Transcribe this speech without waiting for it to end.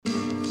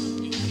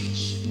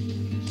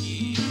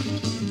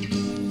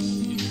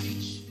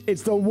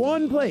It's the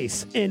one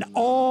place in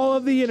all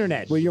of the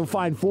internet where you'll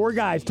find four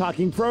guys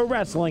talking pro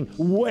wrestling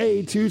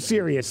way too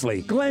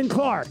seriously. Glenn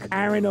Clark,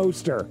 Aaron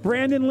Oster,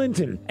 Brandon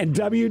Linton, and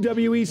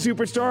WWE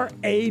superstar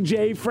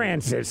AJ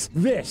Francis.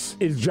 This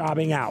is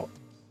Jobbing Out.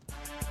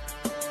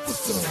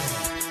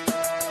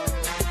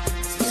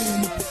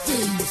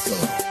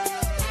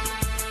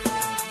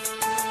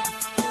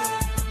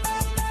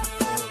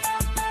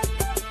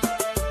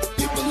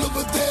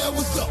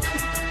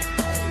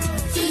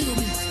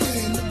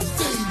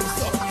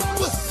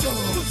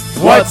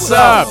 What's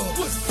up?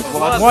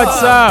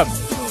 What's up?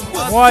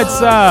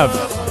 What's up?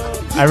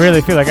 I really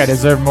feel like I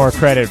deserve more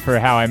credit for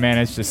how I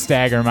managed to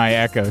stagger my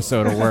echo so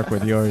it'll work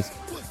with yours.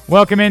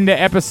 Welcome into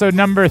episode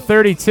number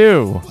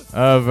 32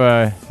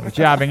 of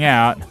Jobbing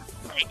Out.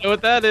 You know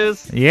what that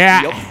is?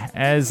 Yeah, Yep.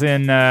 as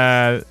in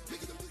the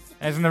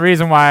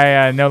reason why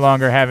I no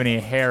longer have any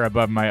hair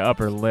above my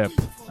upper lip.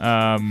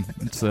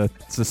 It's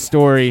a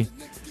story.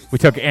 We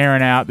took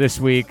Aaron out this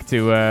week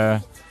to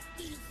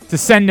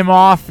send him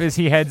off as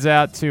he heads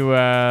out to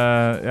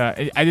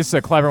this is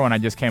a clever one I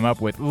just came up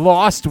with.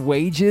 Lost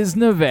Wages,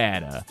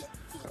 Nevada.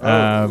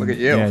 Look at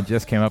you. Yeah,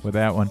 just came up with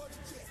that one.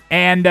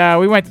 And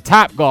we went to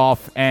Top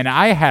Golf, and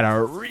I had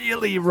a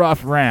really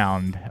rough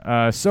round.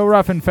 So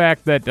rough, in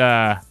fact, that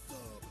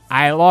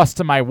I lost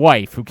to my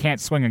wife, who can't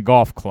swing a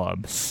golf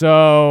club.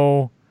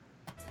 So,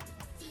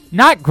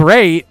 not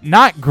great.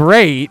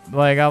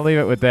 Like, I'll leave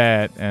it with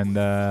that.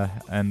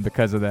 And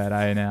because of that,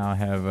 I now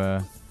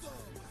have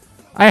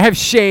I have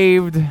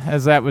shaved,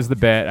 as that was the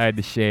bet. I had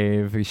to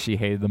shave. She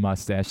hated the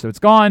mustache, so it's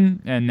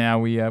gone. And now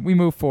we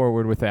move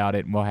forward without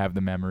it, and we'll have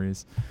the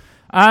memories.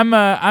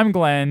 I'm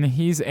Glenn.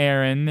 He's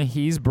Aaron.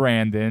 He's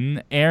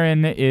Brandon.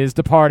 Aaron is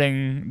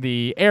departing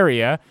the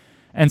area,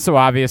 and so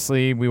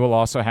obviously we will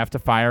also have to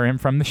fire him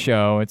from the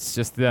show. It's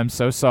just I'm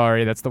so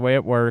sorry. That's the way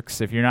it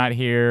works. If you're not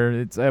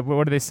here, it's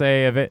what do they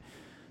say of it?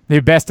 The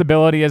best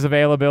ability is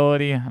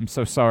availability. I'm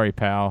so sorry,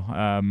 pal.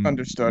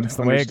 Understood. That's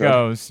the way it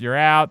goes. You're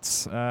out.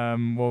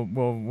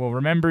 We'll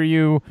remember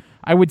you.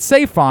 I would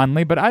say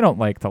fondly, but I don't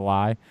like to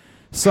lie,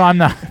 so I'm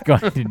not going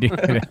to do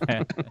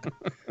that.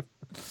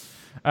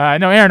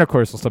 No, Aaron, of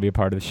course, will still be a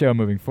part of the show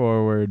moving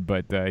forward,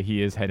 but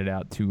he is headed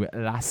out to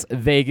Las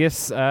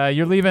Vegas.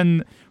 You're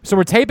leaving, so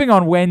we're taping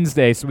on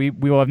Wednesday, so we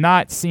will have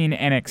not seen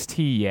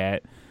NXT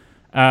yet,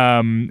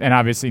 and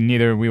obviously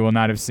we will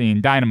not have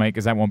seen Dynamite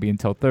because that won't be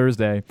until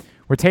Thursday.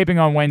 We're taping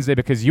on Wednesday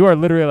because you are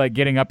literally like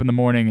getting up in the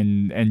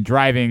morning and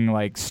driving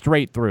like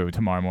straight through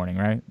tomorrow morning,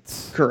 right?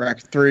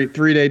 Correct.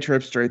 Three-day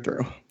trip straight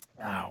through.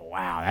 Oh,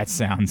 wow. That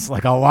sounds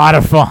like a lot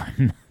of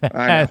fun.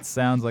 That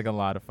sounds like a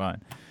lot of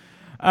fun.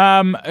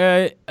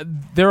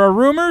 There are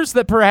rumors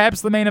that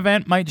perhaps the main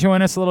event might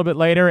join us a little bit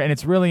later, and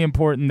it's really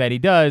important that he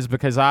does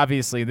because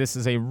obviously this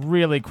is a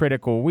really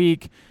critical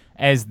week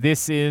as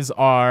this is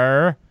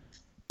our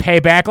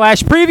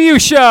Backlash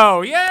preview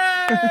show.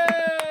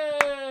 Yay!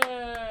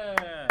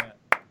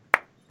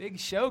 Big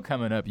show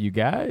coming up, you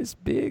guys.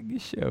 Big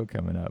show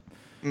coming up.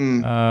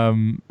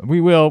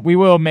 We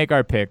will make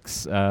our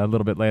picks a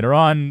little bit later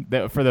on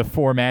for the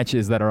four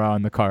matches that are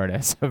on the card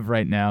as of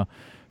right now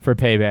for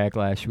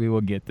Backlash. We will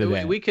get to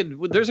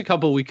that. There's a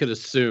couple we could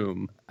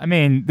assume. I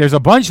mean, there's a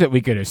bunch that we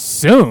could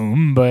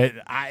assume, but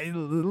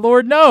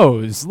Lord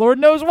knows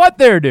what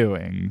they're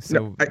doing.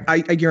 So no, I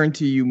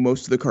guarantee you,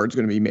 most of the card's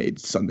going to be made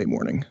Sunday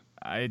morning.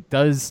 It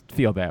does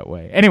feel that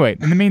way. Anyway,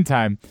 in the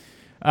meantime.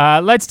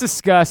 Let's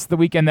discuss the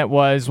weekend that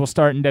was. We'll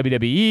start in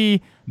WWE.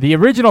 The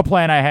original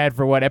plan I had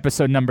for what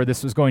episode number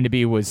this was going to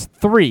be was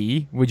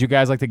 3. Would you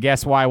guys like to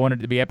guess why I wanted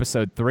it to be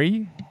episode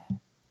 3?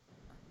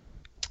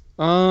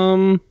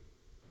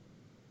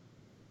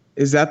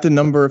 Is that the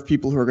number of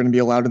people who are going to be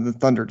allowed in the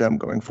Thunderdome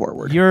going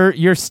forward?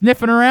 You're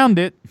sniffing around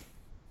it.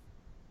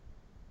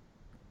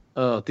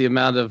 The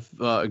amount of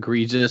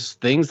egregious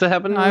things that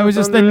happened. I was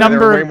just the number.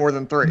 There were way more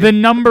than 3. The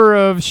number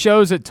of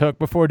shows it took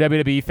before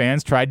WWE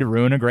fans tried to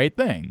ruin a great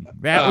thing.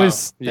 That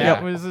was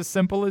as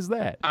simple as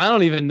that. I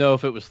don't even know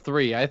if it was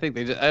 3. I think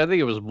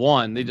it was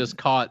 1. They just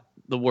caught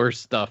the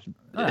worst stuff.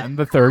 And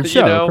the third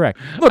show, correct.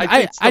 Look, I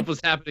think stuff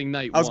was happening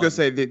night 1. I was going to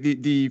say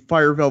the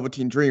Fire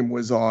Velveteen Dream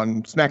was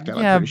on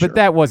SmackDown. Yeah, but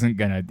that wasn't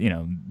going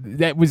to,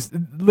 that was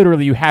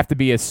literally you have to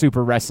be a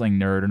super wrestling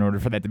nerd in order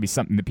for that to be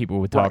something that people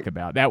would talk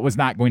about. That was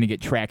not going to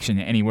get traction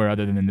anywhere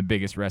other than in the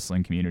biggest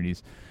wrestling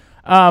communities.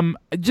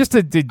 Just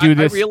to do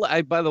this.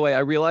 By the way, I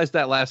realized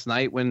that last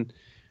night when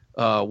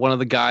one of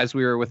the guys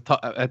we were with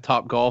at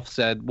Top Golf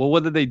said, "Well,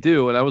 what did they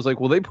do?" And I was like,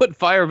 "Well, they put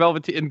Fire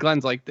Velveteen." And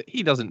Glenn's like,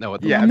 "He doesn't know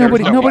what."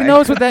 Nobody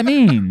knows what that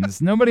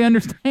means. Nobody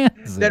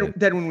understands. Then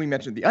when we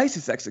mentioned the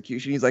ISIS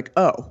execution, he's like,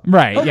 "Oh,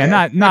 right, okay.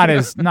 yeah,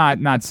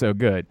 not so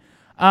good."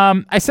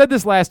 I said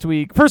this last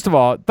week. First of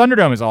all,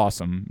 Thunderdome is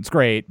awesome. It's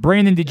great.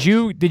 Brandon, did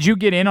you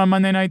get in on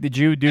Monday night? Did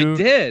you do? I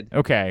did.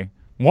 Okay.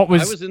 I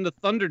was in the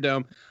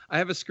Thunderdome. I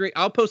have a screen.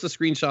 I'll post a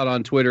screenshot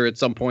on Twitter at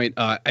some point.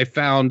 I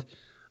found.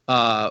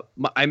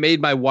 I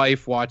made my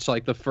wife watch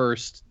like the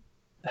first,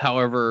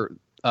 however,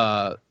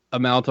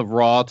 amount of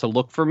Raw to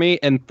look for me,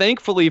 and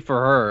thankfully for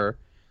her,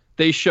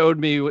 they showed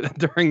me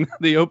during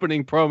the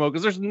opening promo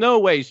because there's no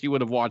way she would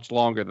have watched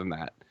longer than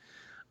that.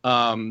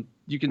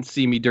 You can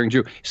see me during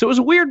Drew. So it was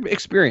a weird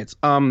experience.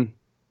 For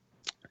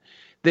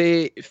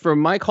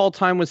my call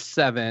time was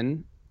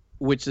 7,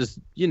 which is,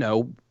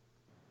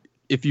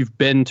 if you've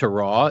been to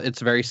Raw,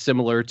 it's very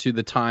similar to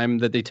the time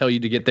that they tell you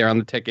to get there on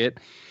the ticket.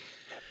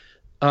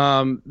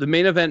 The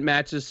main event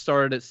matches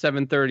started at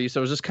 7:30, so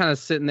I was just kind of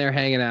sitting there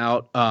hanging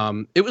out.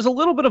 It was a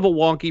little bit of a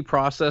wonky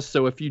process,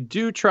 so if you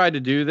do try to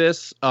do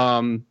this,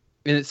 and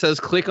it says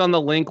click on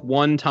the link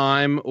one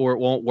time or it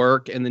won't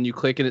work, and then you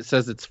click and it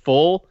says it's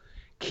full,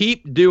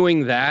 keep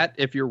doing that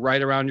if you're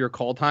right around your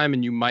call time,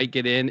 and you might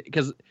get in,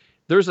 because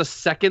there's a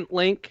second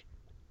link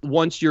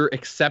once you're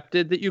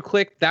accepted that you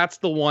click. That's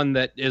the one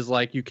that is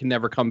like you can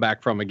never come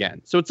back from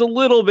again. So it's a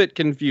little bit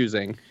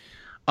confusing.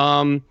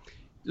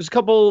 There's a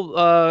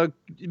couple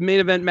main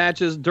event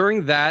matches.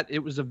 During that, it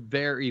was a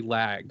very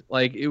lagged.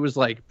 Like, it was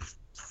like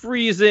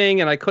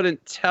freezing, and I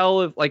couldn't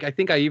tell if, like, I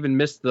think I even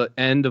missed the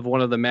end of one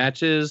of the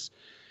matches.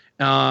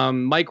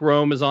 Mike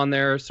Rome is on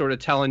there sort of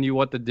telling you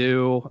what to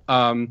do.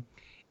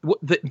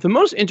 The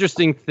most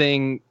interesting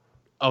thing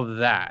of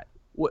that,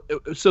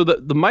 so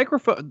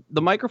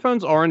the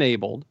microphones are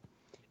enabled,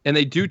 and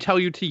they do tell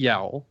you to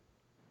yell,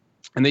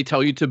 and they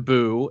tell you to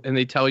boo, and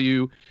they tell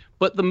you,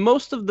 but the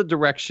most of the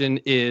direction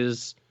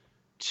is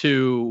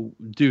to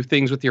do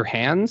things with your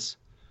hands.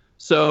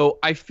 So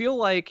I feel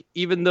like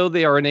even though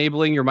they are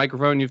enabling your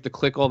microphone, you have to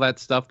click all that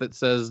stuff that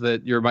says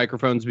that your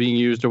microphone's being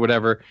used or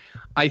whatever.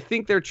 I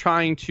think they're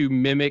trying to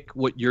mimic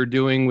what you're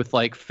doing with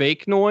like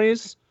fake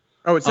noise.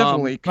 Oh, it's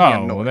definitely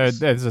cam noise.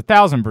 There's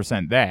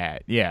 1,000%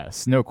 that.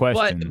 Yes, no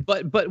question.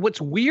 But what's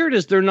weird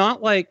is they're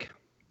not like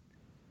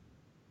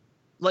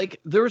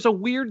there's a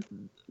weird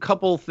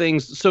couple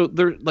things. So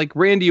they're like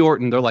Randy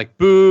Orton. They're like,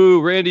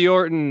 boo, Randy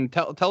Orton.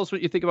 Tell us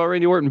what you think about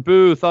Randy Orton.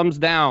 Boo, thumbs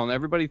down.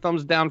 Everybody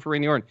thumbs down for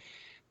Randy Orton.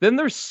 Then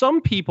there's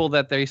some people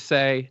that they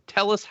say,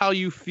 tell us how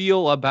you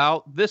feel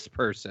about this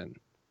person.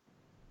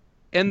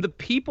 And the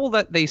people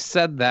that they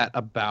said that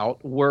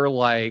about were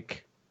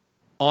like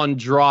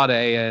Andrade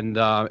and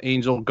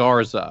Angel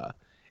Garza.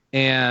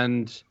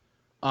 And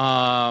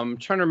I'm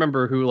trying to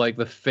remember who like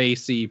the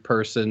facey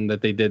person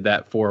that they did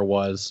that for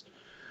was.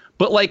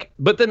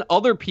 But then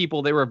other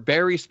people, they were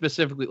very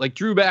specifically like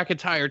Drew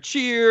McIntyre,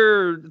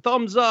 cheer,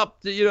 thumbs up,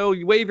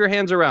 you wave your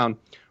hands around.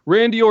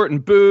 Randy Orton,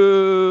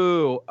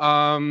 boo.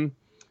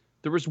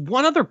 There was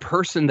one other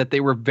person that they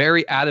were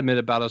very adamant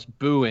about us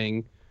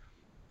booing,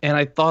 and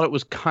I thought it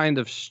was kind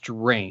of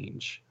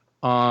strange.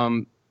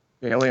 Bailey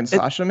and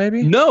Sasha,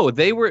 maybe? No,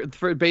 they were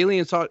for Bailey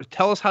and Sasha.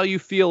 Tell us how you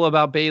feel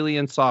about Bailey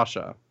and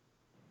Sasha.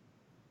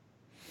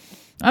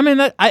 I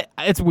mean,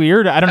 it's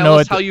weird. I don't know. Tell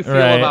us how you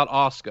feel about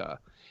Asuka.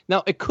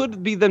 Now, it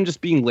could be them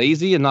just being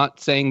lazy and not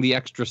saying the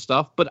extra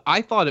stuff, but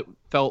I thought it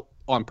felt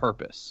on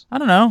purpose. I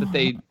don't know.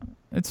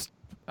 That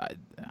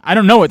I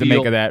don't know what to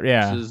make of that.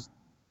 Yeah.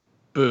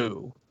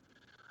 Boo.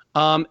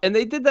 And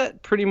they did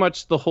that pretty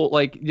much the whole,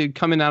 like,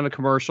 coming out of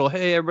commercial.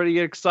 Hey, everybody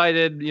get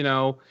excited.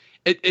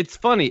 It's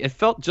funny. It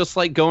felt just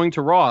like going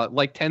to Raw.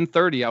 Like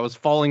 10:30, I was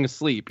falling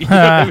asleep. You know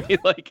what I mean?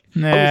 Like,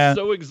 I was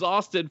so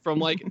exhausted from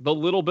like the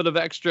little bit of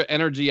extra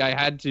energy I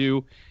had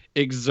to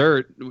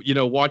exert,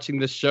 watching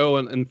this show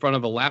in front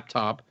of a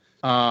laptop.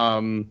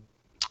 But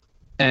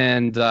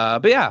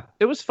yeah,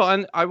 it was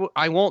fun.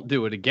 I won't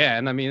do it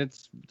again. I mean,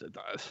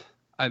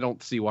 I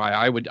don't see why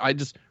I would. I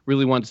just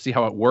really wanted to see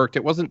how it worked.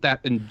 It wasn't that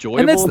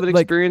enjoyable of an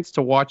experience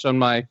to watch on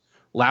my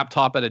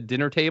laptop at a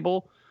dinner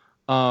table.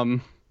 I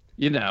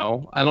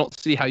don't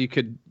see how you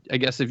could, I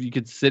guess if you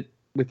could sit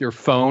with your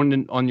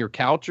phone on your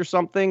couch or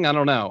something, I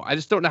don't know. I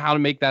just don't know how to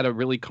make that a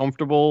really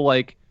comfortable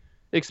like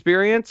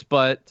experience,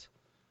 but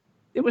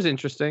it was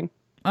interesting.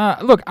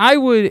 Look, I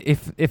would,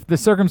 if the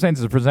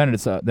circumstances presented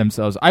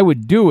themselves, I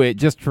would do it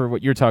just for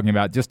what you're talking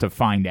about, just to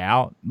find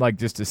out, like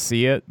just to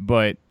see it.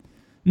 But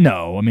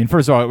no, I mean,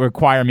 first of all, it would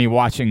require me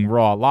watching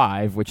Raw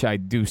live, which I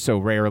do so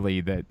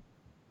rarely that,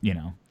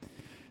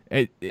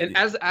 And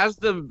as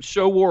the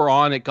show wore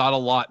on, it got a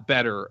lot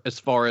better as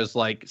far as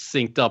like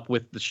synced up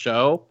with the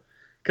show.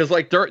 Because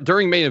like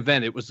during main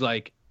event, it was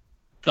like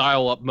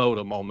dial-up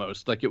modem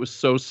almost. Like it was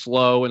so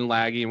slow and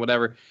laggy and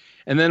whatever.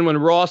 And then when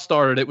Raw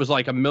started, it was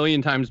like a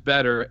million times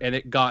better, and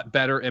it got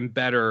better and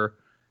better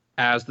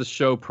as the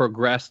show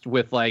progressed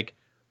with like,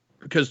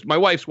 because my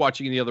wife's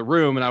watching in the other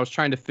room, and I was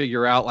trying to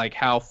figure out like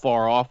how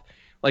far off.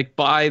 Like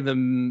by the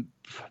end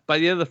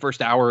of the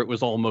first hour, it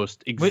was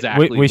almost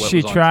exactly. Was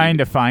she trying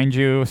to find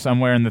you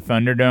somewhere in the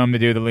Thunderdome to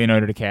do the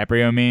Leonardo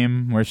DiCaprio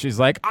meme, where she's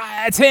like,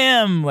 it's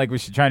him? Like,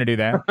 was she trying to do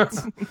that?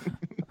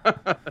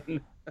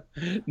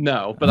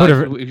 No, but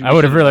I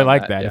would have really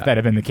liked that if that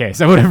had been the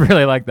case. I would have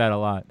really liked that a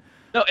lot.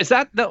 No, is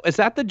that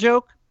the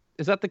joke?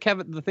 Is that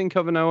the thing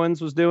Kevin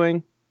Owens was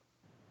doing?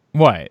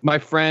 What? My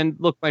friend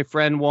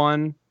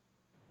won.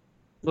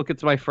 Look,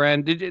 it's my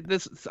friend. I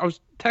was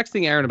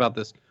texting Aaron about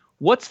this.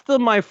 What's the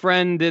my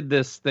friend did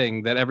this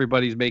thing that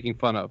everybody's making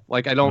fun of?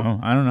 Like I don't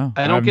know.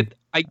 I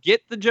I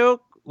get the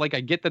joke, like,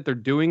 I get that they're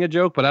doing a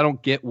joke, but I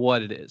don't get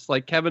what it is.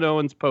 Like, Kevin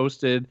Owens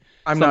posted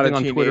I'm not a something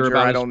on teenager. Twitter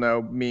about I don't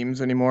know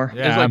memes anymore.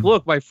 Yeah. It's like,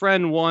 look, my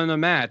friend won a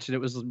match, and it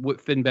was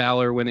Finn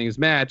Balor winning his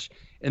match.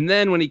 And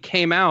then when he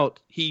came out,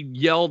 he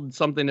yelled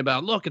something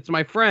about, look, it's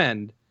my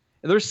friend.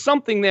 And there's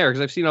something there,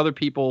 because I've seen other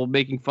people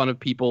making fun of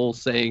people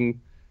saying,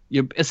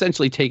 you're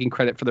essentially taking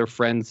credit for their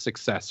friend's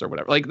success or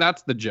whatever. Like,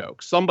 that's the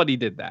joke. Somebody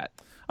did that.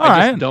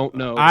 I just don't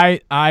know.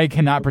 I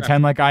cannot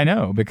pretend like I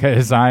know,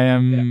 because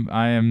I'm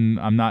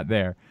not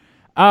there.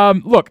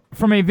 Look,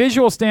 from a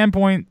visual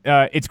standpoint,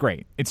 it's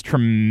great. It's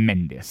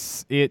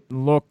tremendous. It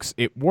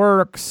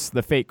works.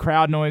 The fake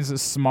crowd noise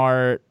is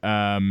smart.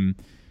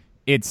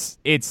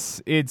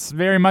 It's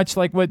very much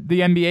like what the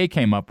NBA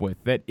came up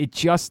with, that it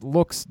just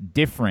looks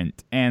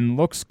different and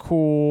looks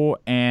cool,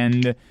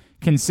 and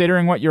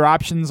considering what your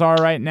options are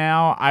right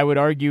now, I would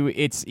argue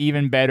it's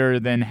even better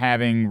than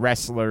having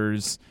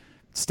wrestlers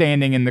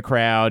standing in the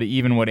crowd,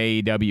 even what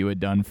AEW had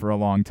done for a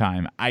long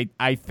time.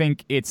 I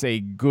think it's a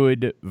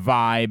good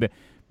vibe.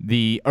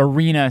 The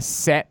arena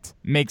set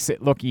makes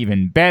it look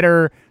even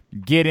better.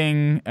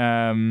 Getting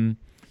pyro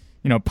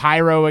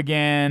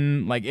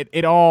again, like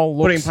it all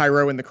looks... Putting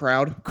pyro in the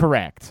crowd?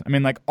 Correct. I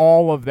mean, like,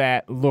 all of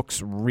that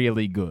looks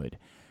really good.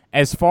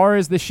 As far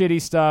as the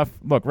shitty stuff,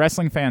 look,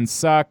 wrestling fans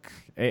suck.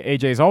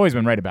 AJ's always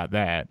been right about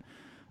that.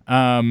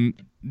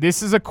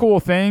 This is a cool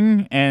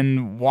thing,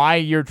 and why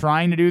you're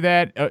trying to do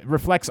that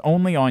reflects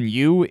only on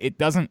you. It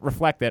doesn't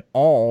reflect at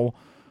all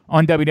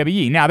on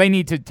WWE. Now, they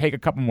need to take a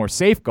couple more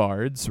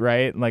safeguards,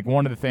 right? Like,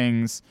 one of the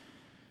things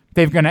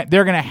they're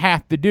gonna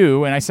have to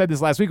do, and I said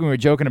this last week when we were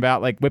joking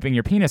about, like, whipping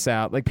your penis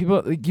out. Like,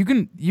 people, like, you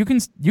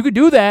could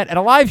do that at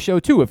a live show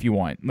too if you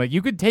want. Like,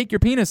 you could take your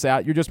penis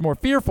out. You're just more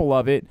fearful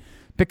of it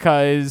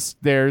because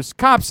there's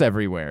cops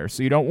everywhere,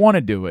 so you don't want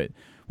to do it.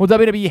 Well,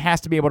 WWE has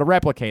to be able to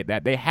replicate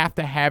that. They have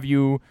to have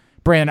you...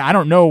 Brandon, I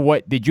don't know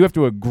did you have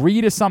to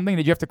agree to something?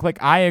 Did you have to click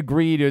I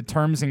agree to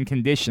terms and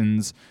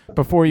conditions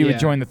before you would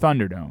join the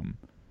Thunderdome?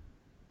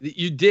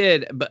 You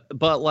did,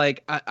 but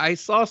like I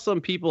saw some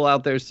people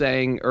out there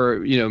saying, or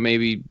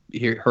maybe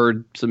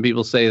heard some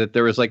people say that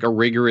there was like a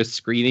rigorous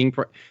screening.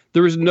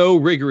 There was no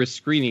rigorous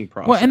screening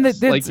process. Well, and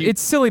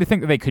it's silly to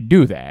think that they could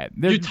do that.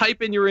 You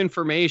type in your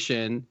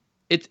information.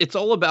 It's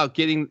all about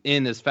getting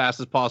in as fast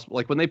as possible.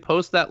 Like, when they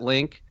post that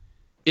link,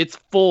 it's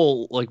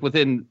full like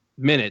within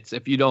minutes.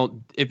 If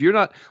you're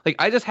not, like,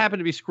 I just happened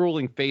to be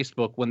scrolling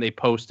Facebook when they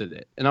posted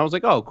it, and I was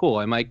like, oh, cool,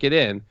 I might get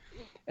in,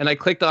 and I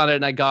clicked on it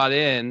and I got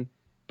in.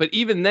 But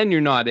even then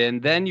you're not in.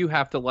 Then you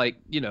have to, like,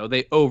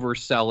 they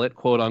oversell it,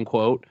 quote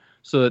unquote,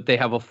 so that they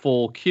have a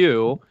full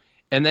queue,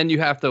 and then you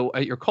have to,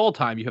 at your call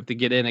time, you have to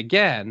get in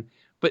again.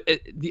 But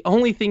the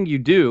only thing you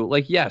do,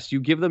 like, yes, you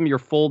give them your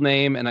full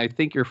name and I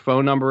think your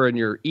phone number and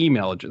your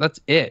email address. That's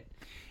it.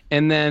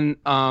 And then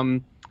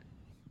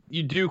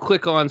you do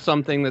click on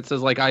something that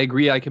says, like, I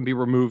agree I can be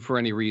removed for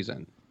any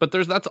reason. But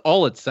that's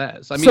all it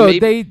says. I mean, so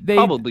they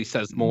probably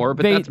says more,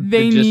 but that's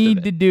the gist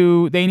of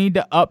it. They need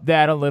to up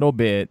that a little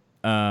bit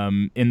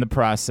in the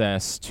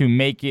process to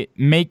make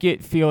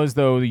it feel as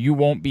though you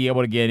won't be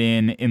able to get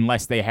in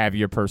unless they have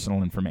your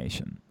personal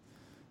information.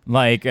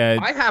 Like,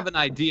 I have an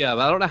idea, but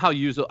I don't know how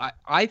useful.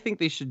 I think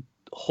they should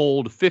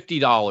hold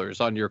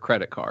 $50 on your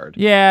credit card.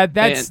 Yeah,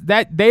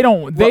 they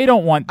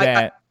don't want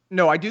that.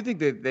 No, I do think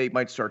that they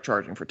might start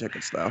charging for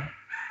tickets, though.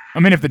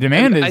 I mean, if the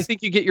demand is... I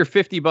think you get your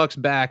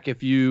 $50 back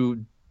if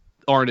you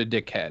aren't a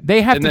dickhead.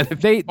 They have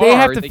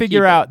to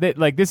figure out that,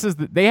 like,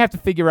 they have to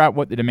figure out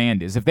what the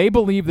demand is. If they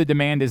believe the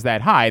demand is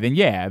that high, then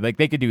yeah, like,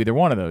 they could do either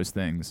one of those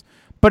things.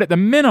 But at the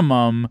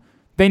minimum,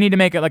 they need to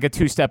make it like a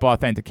two-step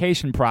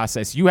authentication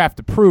process. You have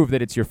to prove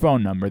that it's your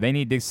phone number. They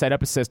need to set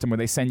up a system where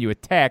they send you a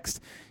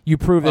text. You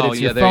prove that it's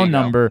your phone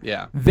number.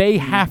 Yeah. They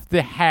have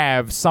to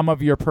have some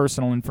of your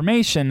personal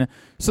information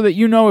so that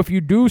if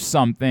you do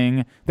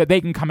something that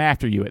they can come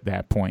after you at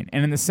that point.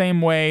 And in the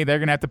same way, they're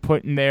going to have to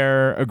put in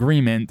their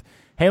agreement,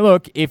 hey,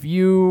 look, if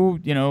you,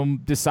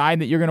 decide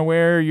that you're going to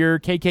wear your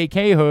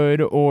KKK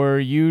hood, or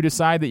you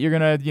decide that you're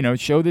going to,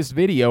 show this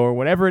video, or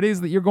whatever it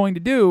is that you're going to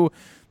do,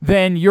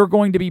 then you're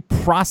going to be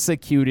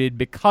prosecuted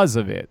because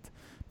of it,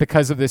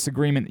 because of this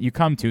agreement that you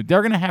come to.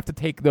 They're going to have to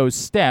take those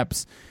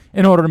steps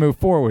in order to move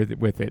forward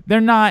with it.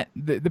 They're not,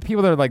 the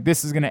people that are like,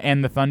 this is going to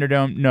end the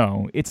Thunderdome.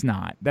 No, it's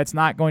not. That's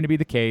not going to be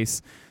the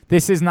case.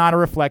 This is not a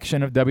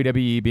reflection of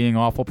WWE being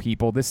awful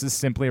people. This is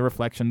simply a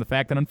reflection of the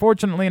fact that,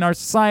 unfortunately, in our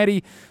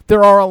society,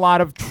 there are a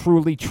lot of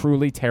truly,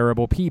 truly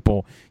terrible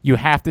people. You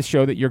have to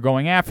show that you're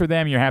going after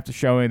them. You have to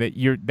show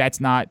that that's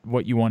not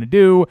what you want to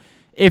do.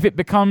 If it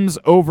becomes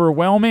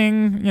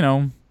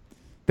overwhelming,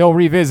 they'll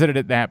revisit it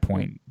at that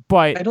point.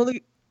 But I don't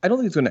think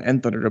it's going to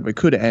end Thunderdome. It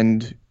could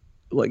end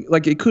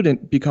like it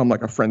couldn't become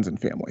like a friends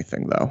and family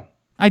thing, though.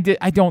 I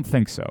don't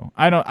think so.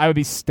 I would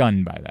be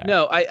stunned by that.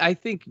 No, I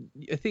think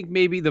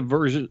maybe a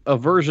version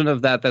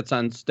of that's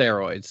on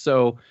steroids.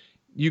 So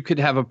you could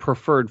have a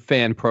preferred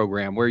fan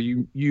program where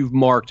you've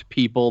marked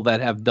people that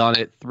have done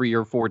it 3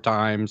 or 4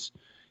 times,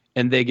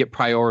 and they get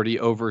priority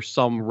over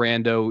some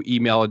rando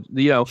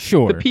email.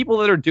 Sure. The people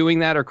that are doing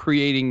that are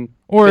creating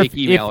or fake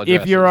email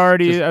addresses. If you're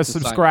already just a to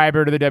sign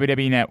subscriber to the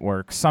WWE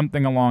Network,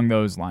 something along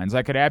those lines.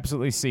 I could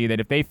absolutely see that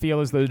if they feel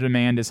as though the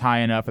demand is high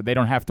enough that they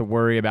don't have to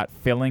worry about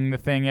filling the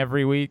thing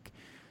every week,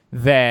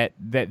 that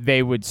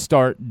they would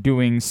start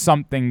doing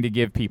something to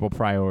give people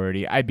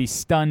priority. I'd be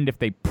stunned if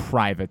they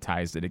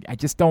privatized it. I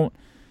just don't.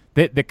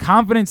 The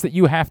confidence that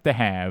you have to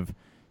have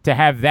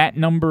that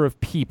number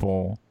of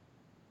people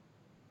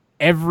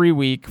every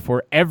week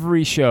for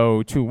every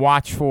show to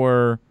watch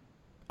for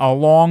a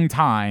long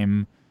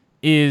time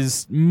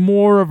is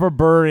more of a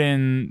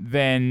burden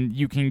than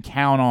you can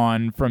count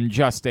on from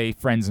just a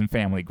friends and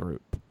family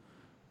group.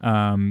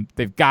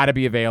 They've got to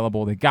be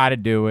available. They've got to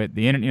do it.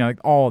 The internet, like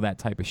all that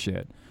type of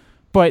shit.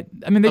 But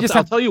I mean,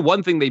 I'll tell you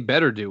one thing they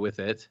better do with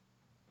it.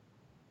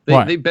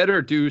 They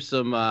better do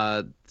some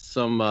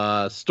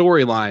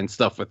storyline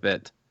stuff with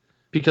it,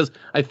 because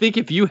I think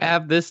if you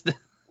have this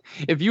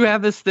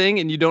thing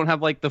and you don't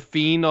have like the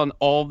Fiend on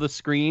all the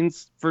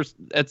screens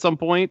at some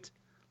point,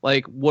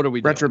 like what are we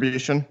doing?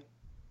 Retribution.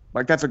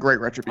 Like that's a great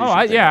Retribution. Oh,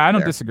 I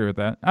don't disagree with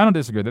that. I don't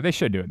disagree with that. They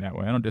should do it that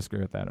way. I don't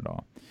disagree with that at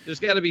all. There's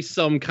got to be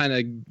some kind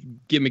of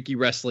gimmicky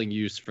wrestling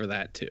use for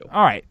that too.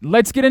 All right,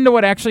 let's get into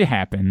what actually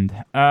happened.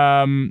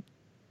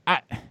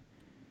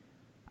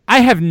 I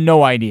have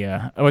no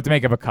idea what to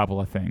make of a couple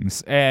of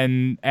things,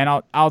 and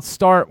I'll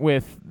start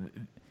with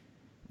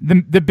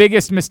the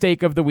biggest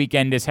mistake of the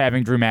weekend is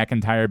having Drew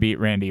McIntyre beat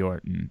Randy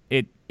Orton.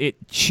 It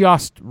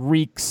just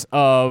reeks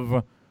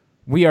of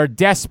we are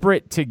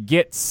desperate to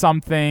get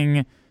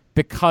something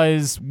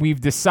because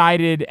we've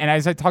decided, and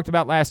as I talked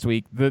about last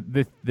week,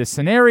 the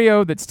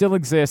scenario that still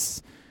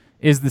exists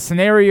is the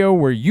scenario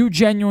where you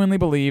genuinely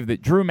believe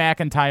that Drew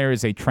McIntyre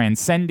is a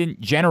transcendent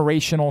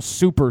generational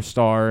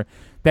superstar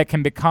that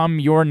can become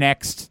your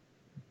next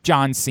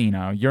John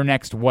Cena, your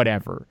next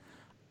whatever.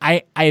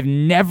 I've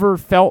never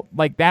felt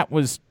like that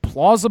was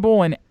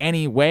plausible in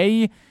any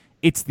way.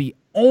 It's the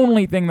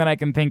only thing that I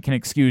can think can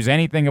excuse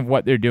anything of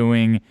what they're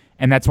doing,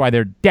 and that's why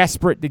they're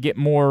desperate to get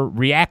more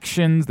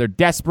reactions. They're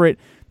desperate.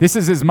 This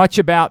is as much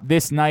about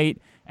this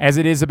night as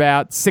it is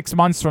about 6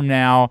 months from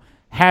now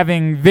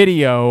having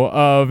video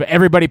of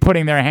everybody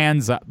putting their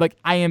hands up. Like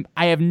I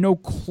have no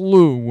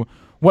clue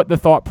what the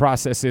thought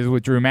process is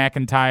with Drew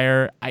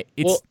McIntyre.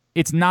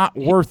 It's not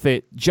worth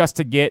it just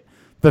to get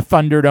the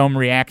Thunderdome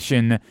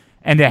reaction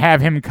and to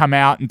have him come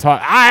out and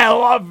talk. I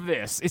love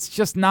this. It's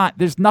just not.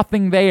 There's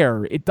nothing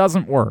there. It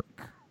doesn't work.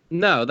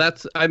 No,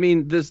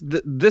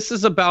 this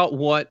is about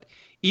what.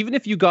 Even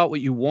if you got what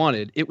you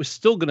wanted, it was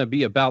still going to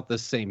be about the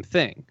same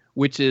thing,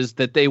 which is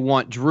that they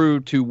want Drew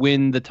to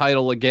win the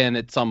title again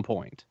at some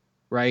point,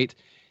 right?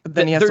 But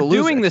then he has to lose.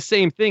 They're doing the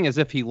same thing as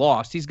if he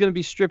lost. He's going to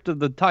be stripped of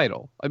the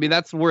title. I mean,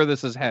 that's where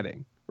this is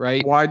heading,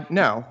 right? Why?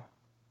 No.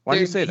 Why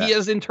do you say that? He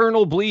has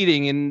internal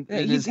bleeding in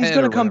his head. He's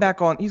going to come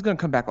back on. He's going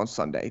to come back on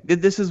Sunday.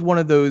 This is one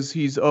of those.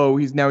 He's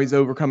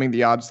overcoming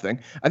the odds thing.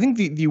 I think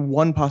the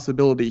one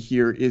possibility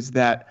here is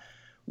that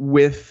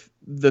with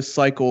the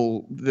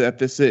cycle that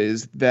this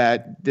is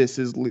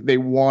they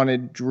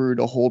wanted Drew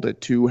to hold it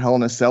to Hell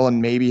in a Cell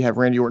and maybe have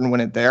Randy Orton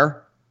win it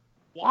there.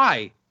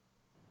 Why?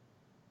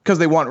 Because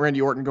they want Randy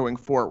Orton going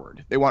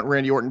forward. They want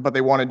Randy Orton, but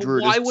they wanted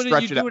Drew to stretch it out. Why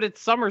wouldn't you do it at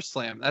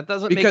SummerSlam? That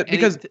doesn't make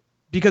any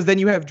because then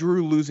you have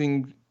Drew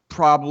losing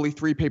probably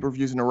 3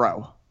 pay-per-views in a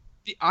row.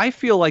 I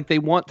feel like they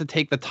want to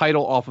take the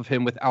title off of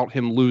him without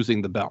him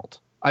losing the belt.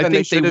 Then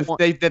they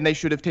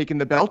should have taken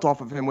the belt off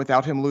of him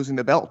without him losing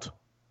the belt.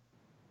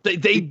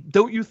 They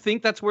don't you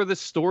think that's where this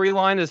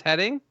storyline is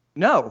heading?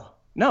 No.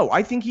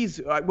 I think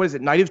he's what is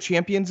it? Night of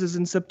Champions is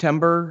in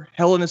September.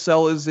 Hell in a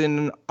Cell is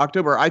in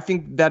October. I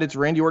think that it's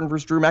Randy Orton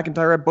versus Drew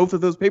McIntyre at both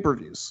of those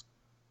pay-per-views.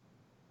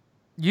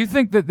 You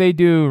think that they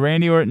do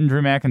Randy Orton,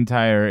 Drew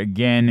McIntyre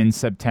again in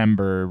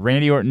September?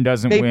 Randy Orton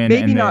doesn't win.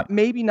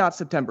 Maybe not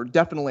September.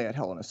 Definitely at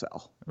Hell in a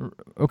Cell.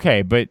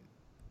 Okay, but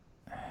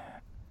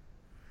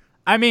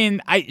I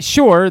mean,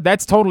 sure,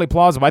 that's totally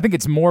plausible. I think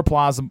it's more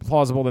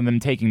plausible than them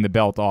taking the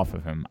belt off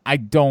of him. I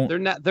don't.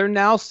 They're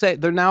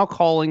now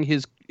calling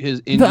his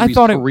injuries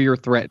career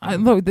threat.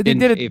 Look, they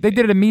did it. They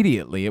did it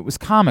immediately. It was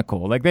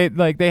comical. Like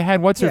they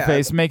had what's her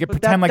face make it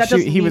pretend like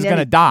he was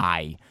gonna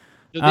die.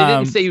 They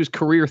didn't say he was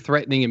career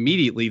threatening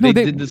immediately. They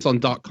did this on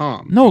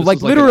 .com. No,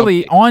 like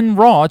literally on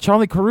Raw,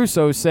 Charlie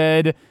Caruso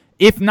said,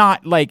 if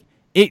not, like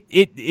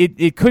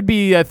it could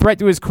be a threat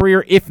to his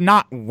career, if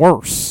not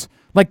worse.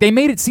 Like they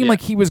made it seem like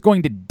he was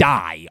going to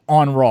die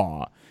on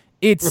Raw.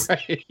 It's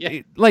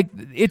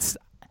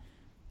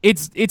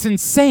it's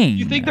insane.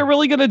 You think they're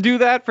really going to do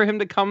that for him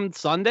to come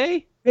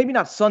Sunday? Maybe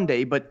not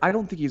Sunday, but I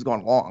don't think he's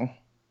gone long.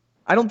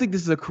 I don't think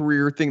this is a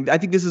career thing. I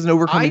think this is an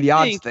overcoming the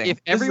odds thing.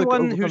 If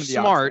everyone who's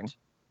smart,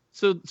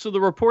 so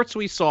the reports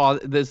we saw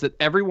is that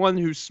everyone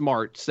who's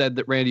smart said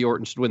that Randy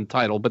Orton should win the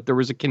title, but there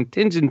was a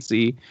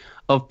contingency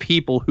of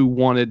people who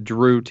wanted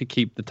Drew to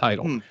keep the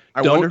title.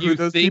 I wonder who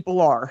those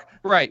people are.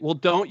 Right. Well,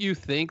 don't you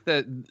think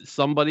that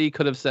somebody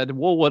could have said,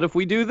 well, what if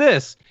we do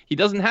this? He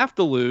doesn't have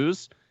to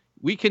lose.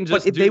 We can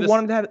just. But if they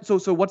wanted to have,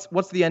 so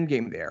what's the end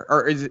game there?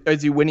 Or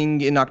is he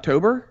winning in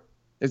October?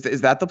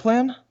 Is that the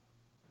plan?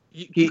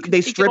 You could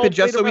They take strip all it the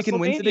just way so to he can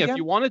win it WrestleMania again? if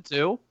you wanted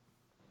to.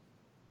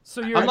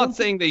 So I'm not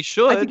saying they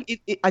should.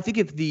 I think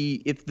if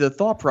the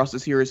thought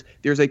process here is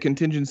there's a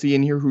contingency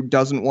in here who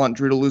doesn't want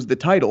Drew to lose the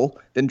title,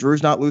 then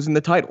Drew's not losing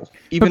the title,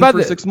 even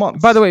for 6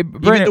 months. By the way, even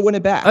Brandon, to win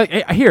it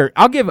back. Here,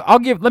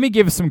 let me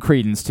give some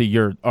credence to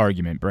your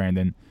argument,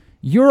 Brandon.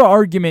 Your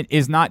argument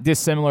is not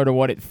dissimilar to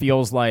what it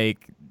feels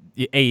like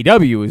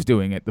AEW is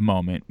doing at the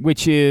moment,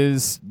 which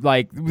is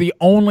like the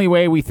only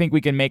way we think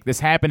we can make this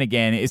happen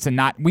again is to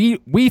not.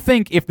 We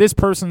think if this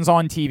person's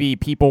on TV,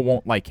 people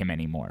won't like him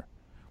anymore.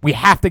 We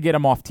have to get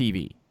him off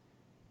TV.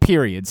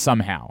 Period.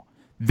 Somehow.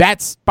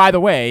 That's, by the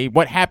way,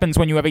 what happens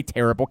when you have a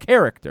terrible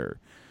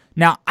character.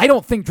 Now, I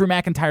don't think Drew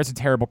McIntyre's a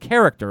terrible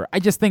character. I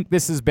just think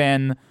this has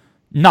been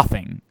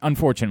nothing,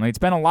 unfortunately. It's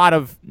been a lot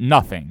of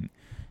nothing.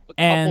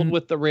 Coupled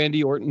with the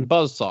Randy Orton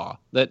buzzsaw,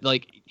 that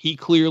like he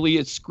clearly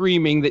is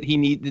screaming that he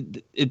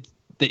needed it,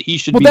 that he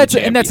should be the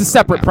champion. And that's a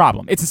separate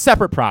problem. It's a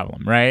separate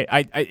problem, right?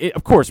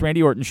 Of course,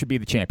 Randy Orton should be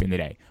the champion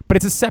today, but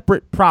it's a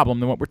separate problem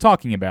than what we're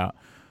talking about.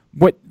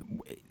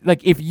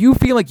 Like, if you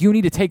feel like you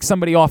need to take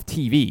somebody off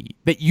TV,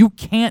 that you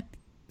can't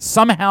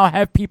somehow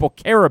have people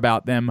care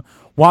about them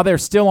while they're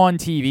still on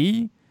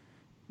TV,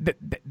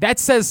 that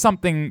says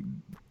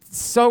something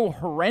so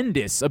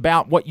horrendous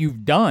about what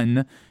you've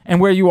done and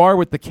where you are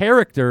with the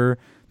character,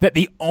 that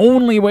the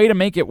only way to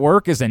make it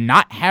work is to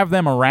not have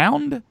them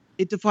around.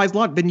 It defies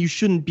logic. Then you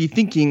shouldn't be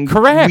thinking,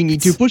 correct, we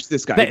need to push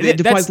this guy. It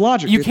defies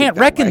logic. You can't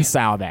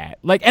reconcile that.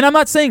 Like, and I'm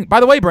not saying, by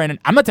the way, Brandon,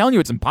 I'm not telling you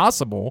it's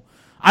impossible.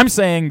 I'm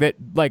saying that,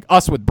 like,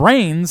 us with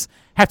brains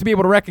have to be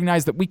able to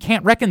recognize that we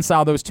can't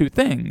reconcile those two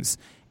things.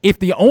 If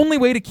the only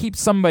way to keep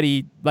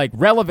somebody, like,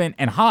 relevant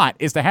and hot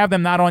is to have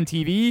them not on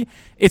TV,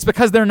 it's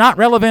because they're not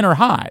relevant or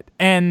hot,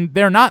 and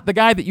they're not the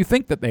guy that you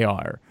think that they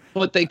are.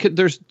 But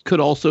could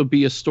also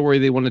be a story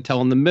they want to tell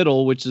in the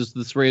middle, which is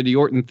this Randy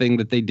Orton thing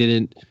that they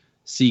didn't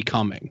see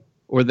coming,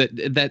 or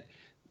that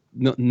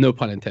no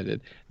pun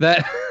intended,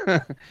 that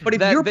but if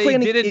that you're they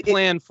planning, didn't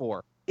plan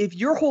for. If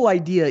your whole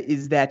idea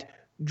is that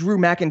Drew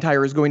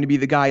McIntyre is going to be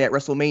the guy at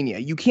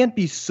WrestleMania, you can't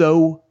be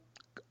so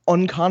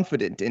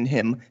unconfident in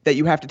him that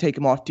you have to take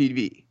him off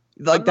TV.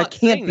 Like, that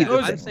can't be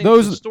I'm saying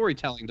it's a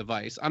storytelling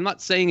device. I'm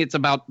not saying it's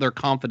about their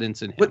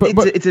confidence in him.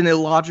 But it's an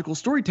illogical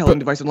storytelling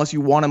device unless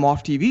you want him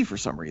off TV for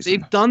some reason.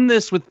 They've done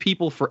this with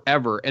people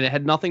forever, and it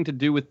had nothing to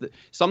do with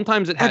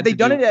sometimes it had. Have they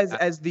done it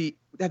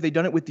have they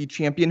done it with the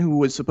champion who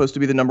was supposed to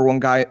be the number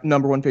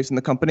one face in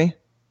the company?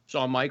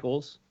 Shawn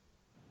Michaels.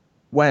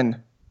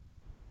 When?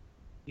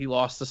 He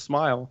lost a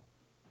smile.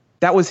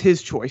 That was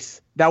his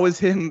choice. That was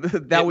him.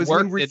 That was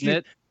him refusing. Didn't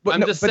it? But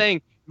I'm just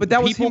saying. But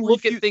that was people him.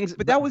 Look at things.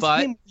 But that was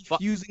him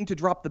refusing to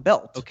drop the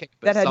belt. Okay,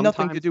 that had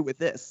nothing to do with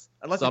this.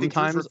 Unless he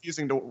was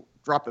refusing to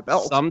drop the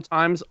belt.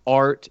 Sometimes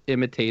art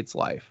imitates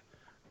life,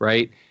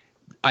 right?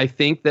 I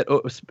think that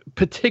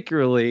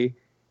particularly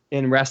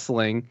in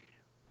wrestling,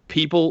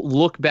 people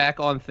look back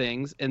on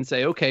things and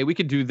say, "Okay, we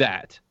could do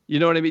that." You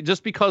know what I mean?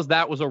 Just because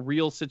that was a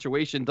real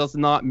situation does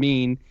not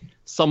mean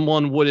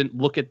someone wouldn't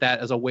look at that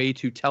as a way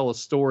to tell a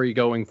story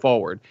going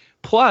forward.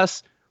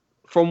 Plus,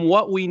 from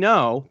what we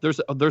know,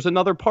 there's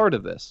another part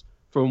of this.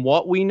 From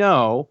what we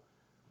know,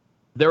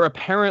 there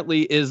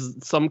apparently is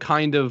some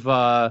kind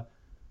of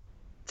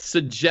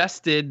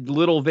suggested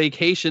little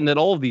vacation that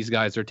all of these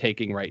guys are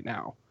taking right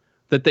now.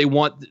 That they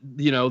want,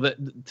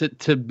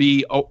 to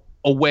be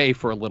away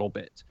for a little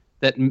bit.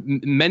 That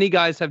many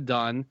guys have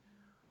done.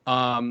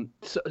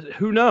 So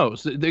who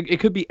knows? It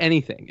could be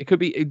anything. It could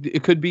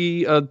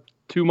be a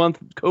 2-month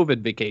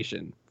COVID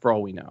vacation for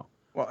all we know.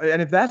 Well,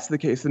 and if that's the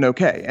case, then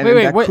okay. And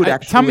wait, that could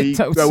actually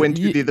go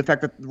into you, the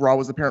fact that Raw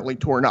was apparently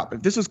torn up.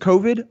 If this is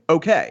COVID,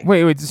 okay.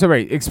 Wait.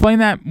 Explain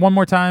that one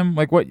more time.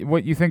 Like what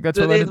you think that's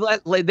related?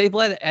 They've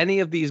let any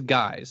of these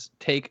guys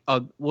take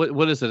a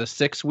what is it, a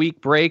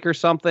 6-week break or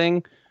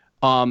something?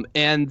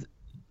 And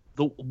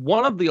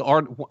one of the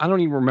art, I don't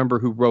even remember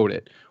who wrote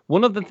it.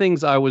 One of the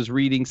things I was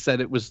reading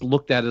said it was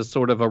looked at as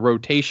sort of a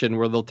rotation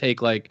where they'll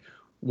take like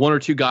 1 or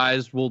 2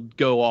 guys will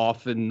go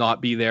off and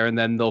not be there, and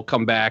then they'll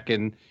come back,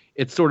 and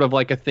it's sort of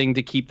like a thing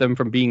to keep them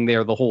from being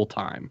there the whole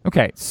time.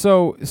 Okay,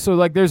 so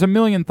like there's a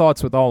million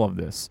thoughts with all of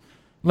this.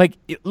 Like,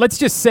 let's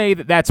just say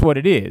that that's what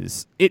it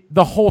is.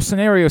 The whole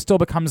scenario still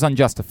becomes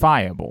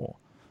unjustifiable.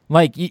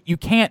 Like, you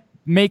can't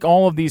make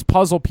all of these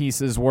puzzle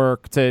pieces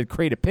work to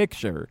create a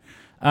picture.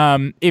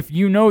 If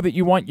you know that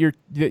you want Drew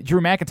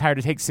McIntyre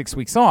to take 6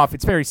 weeks off,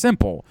 it's very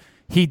simple.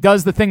 He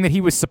does the thing that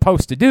he was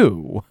supposed to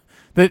do.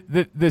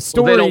 The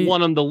story. Well, they don't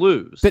want him to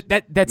lose.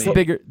 That's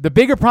the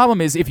bigger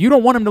problem is if you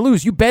don't want him to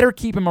lose, you better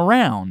keep him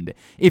around.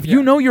 If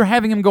you know you're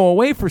having him go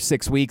away for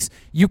 6 weeks,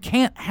 you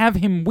can't have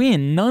him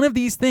win. None of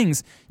these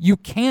things. You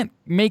can't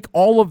make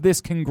all of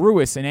this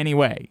congruous in any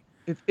way.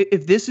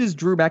 If this is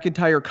Drew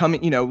McIntyre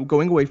coming,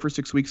 going away for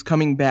 6 weeks,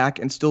 coming back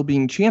and still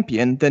being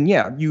champion, then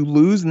yeah, you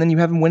lose and then you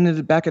have him win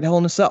it back at Hell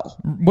in a Cell.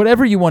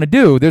 Whatever you want to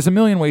do, there's a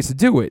million ways to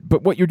do it.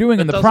 But what you're doing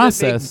in the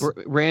process, make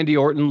Randy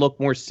Orton look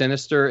more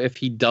sinister if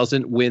he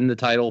doesn't win the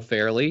title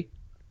fairly.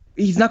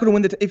 He's not going to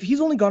win if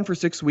he's only gone for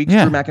 6 weeks.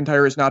 Drew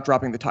McIntyre is not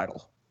dropping the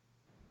title.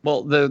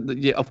 Well,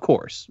 yeah, of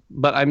course,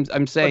 but I'm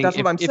saying But that's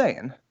what I'm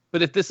saying.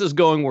 But if this is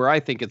going where I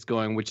think it's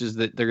going, which is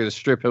that they're going to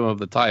strip him of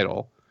the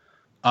title.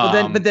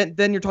 Well,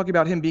 then you're talking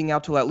about him being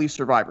out till at least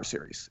Survivor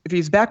Series. If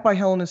he's back by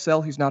Hell in a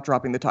Cell, he's not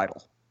dropping the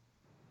title.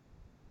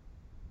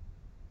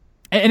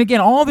 And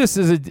again, all this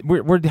is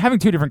we're having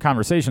two different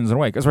conversations in a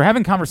way, because we're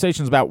having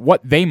conversations about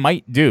what they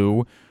might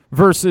do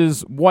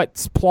versus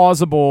what's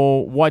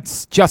plausible,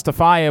 what's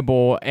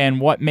justifiable, and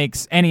what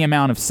makes any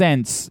amount of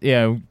sense,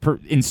 in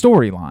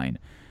storyline.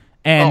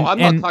 And I'm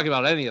not talking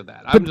about any of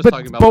that. I'm just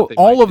talking about what they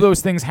all might of do.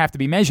 those things have to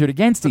be measured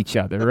against each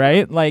other,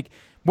 right? Like,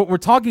 what we're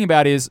talking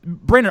about is,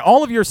 Brandon,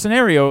 all of your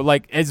scenario,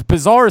 like as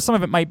bizarre as some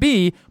of it might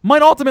be,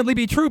 might ultimately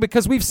be true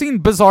because we've seen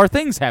bizarre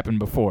things happen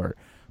before.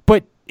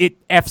 But it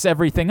F's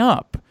everything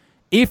up.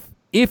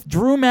 If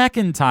Drew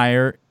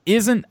McIntyre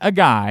isn't a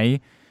guy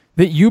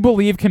that you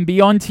believe can be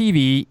on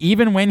TV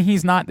even when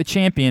he's not the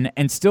champion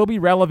and still be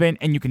relevant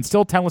and you can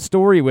still tell a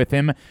story with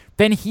him,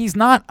 then he's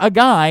not a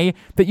guy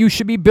that you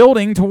should be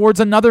building towards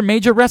another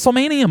major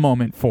WrestleMania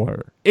moment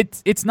for.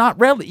 It's not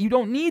relevant. You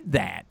don't need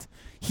that.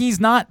 He's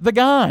not the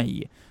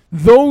guy.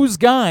 Those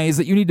guys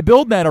that you need to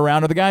build that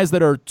around are the guys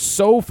that are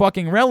so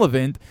fucking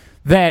relevant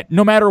that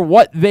no matter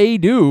what they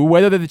do,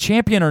 whether they're the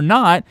champion or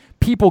not,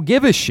 people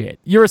give a shit.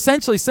 You're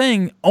essentially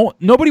saying, oh,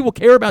 nobody will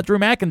care about Drew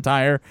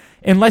McIntyre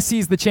unless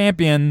he's the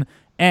champion,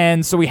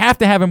 and so we have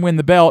to have him win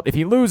the belt. If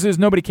he loses,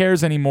 nobody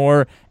cares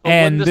anymore,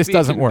 and this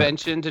doesn't work.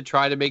 Convention to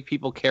try to make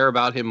people care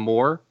about him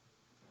more,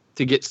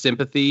 to get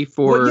sympathy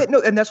for. Well, yeah,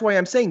 no, and that's why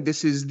I'm saying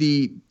this is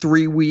the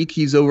 3-week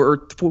he's over, or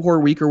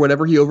 4-week or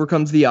whatever, he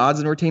overcomes the odds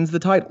and retains the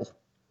title.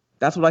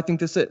 That's what I think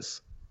this is.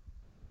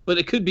 But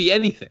it could be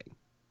anything.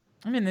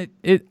 I mean,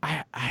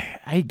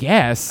 I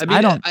guess. I mean,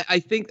 I don't. I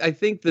think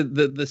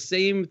the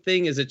same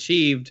thing is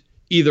achieved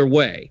either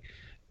way.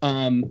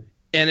 And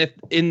if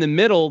in the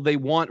middle they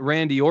want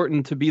Randy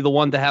Orton to be the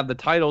one to have the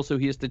title, so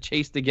he has to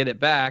chase to get it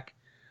back,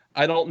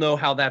 I don't know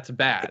how that's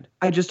bad.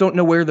 I just don't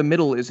know where the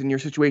middle is in your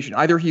situation.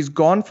 Either he's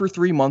gone for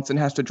 3 months and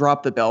has to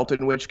drop the belt,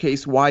 in which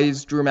case, why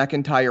is Drew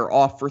McIntyre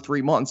off for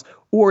 3 months?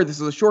 Or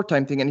this is a short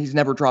time thing and he's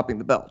never dropping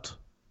the belt.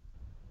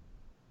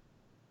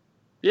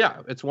 Yeah,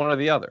 it's one or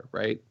the other,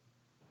 right?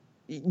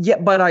 Yeah,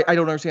 but I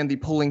don't understand the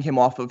pulling him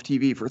off of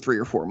TV for 3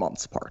 or 4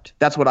 months part.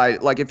 That's what I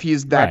like. If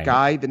he's that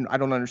guy, then I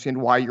don't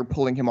understand why you're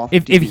pulling him off.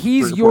 If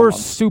he's your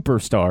months.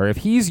 superstar, if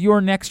he's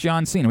your next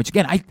John Cena, which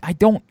again I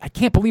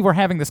can't believe we're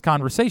having this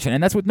conversation,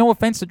 and that's with no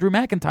offense to Drew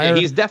McIntyre. Yeah,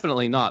 he's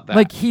definitely not that.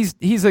 Like he's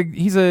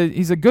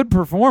a good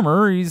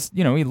performer. He's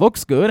he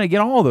looks good. I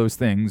get all those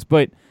things,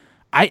 but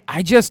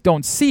I just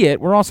don't see it.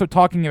 We're also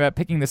talking about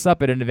picking this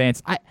up at an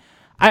advance.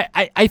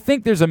 I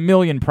think there's a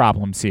million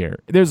problems here.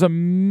 There's a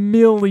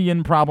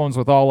million problems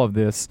with all of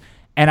this,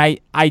 and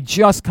I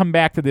just come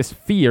back to this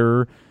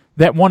fear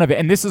that one of it,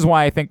 and this is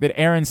why I think that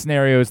Aaron's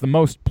scenario is the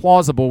most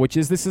plausible, which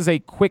is this is a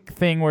quick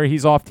thing where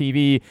he's off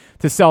TV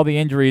to sell the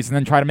injuries and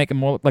then try to make him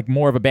more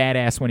of a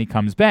badass when he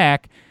comes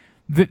back.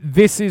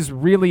 This is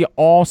really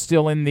all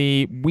still in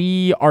the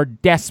we are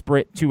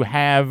desperate to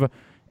have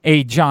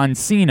a John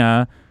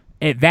Cena,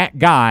 that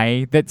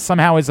guy that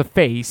somehow is a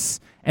face,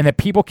 and that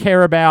people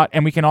care about,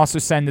 and we can also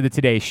send to the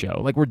Today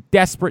Show. Like, we're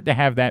desperate to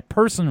have that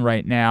person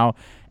right now,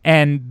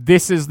 and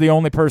this is the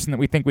only person that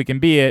we think we can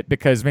be it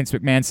because Vince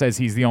McMahon says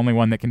he's the only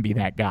one that can be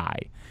that guy.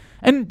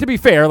 And to be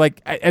fair,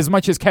 like, as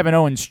much as Kevin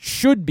Owens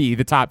should be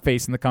the top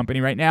face in the company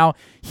right now,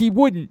 he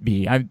wouldn't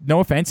be. No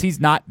offense, he's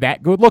not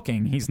that good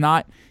looking.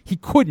 He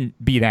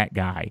couldn't be that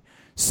guy.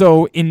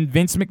 So in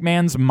Vince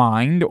McMahon's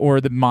mind, or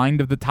the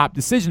mind of the top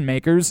decision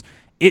makers,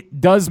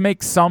 it does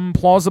make some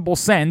plausible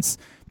sense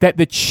that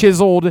the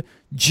chiseled,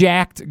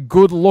 jacked,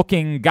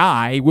 good-looking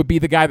guy would be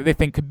the guy that they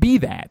think could be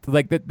that.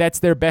 Like, that's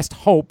their best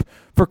hope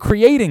for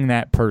creating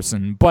that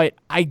person. But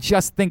I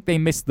just think they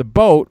missed the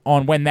boat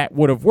on when that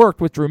would have worked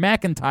with Drew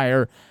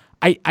McIntyre.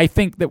 I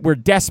think that we're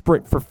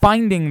desperate for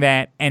finding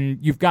that, and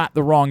you've got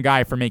the wrong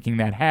guy for making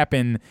that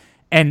happen.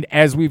 And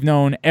as we've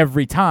known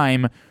every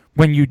time,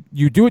 when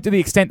you do it to the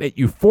extent that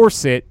you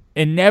force it,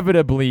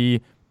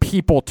 inevitably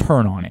people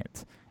turn on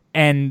it.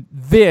 And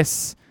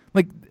this,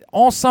 like,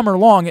 all summer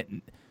long,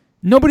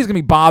 nobody's going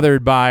to be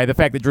bothered by the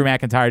fact that Drew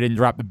McIntyre didn't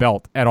drop the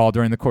belt at all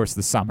during the course of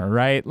the summer,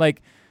 right?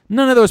 Like,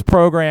 none of those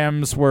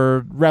programs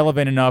were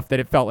relevant enough that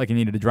it felt like he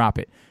needed to drop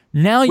it.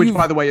 Now, which,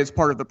 by the way, is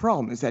part of the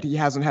problem, is that he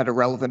hasn't had a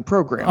relevant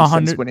program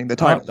since winning the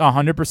title.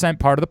 100%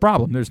 part of the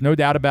problem. There's no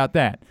doubt about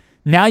that.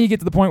 Now you get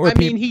to the point where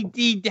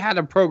he had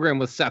a program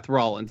with Seth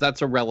Rollins.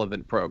 That's a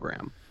relevant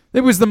program.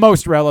 It was the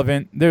most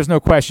relevant. There's no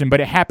question, but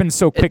it happened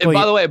so quickly.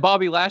 And by the way,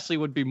 Bobby Lashley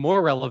would be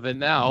more relevant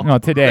now. No,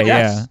 today,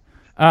 yes.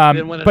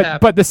 Yeah.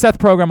 But the Seth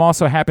program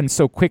also happened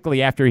so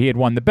quickly after he had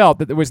won the belt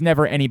that there was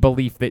never any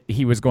belief that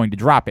he was going to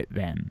drop it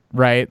then,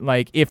 right?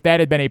 Like, if that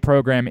had been a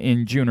program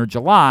in June or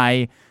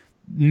July,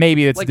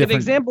 maybe it's like different. An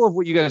example of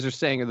what you guys are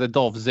saying is the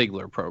Dolph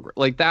Ziggler program.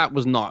 Like, that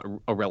was not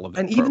a relevant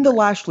and program. Even the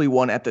Lashley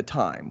one at the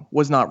time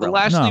was not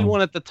relevant. The Lashley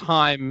one at the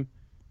time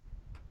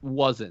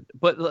wasn't.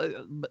 But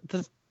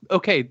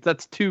okay,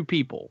 that's two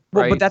people,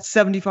 right? Well, but that's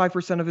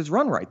 75% of his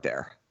run right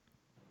there.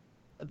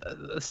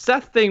 The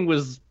Seth thing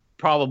was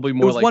probably It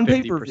more was like one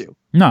 50%. pay-per-view.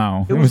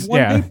 No, It was one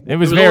yeah, pay- it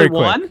was It was very only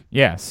quick. one?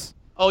 Yes.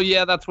 Oh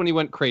yeah, that's when he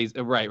went crazy.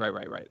 Right.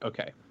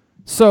 Okay.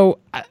 So,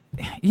 I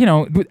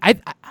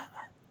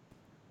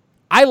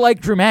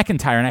like Drew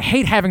McIntyre, and I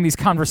hate having these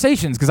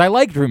conversations because I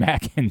like Drew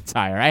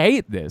McIntyre. I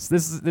hate this.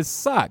 This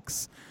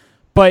sucks.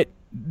 But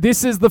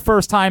this is the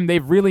first time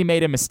they've really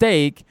made a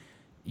mistake.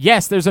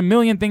 Yes, there's a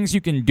million things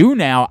you can do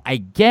now, I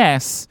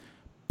guess,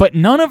 but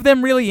none of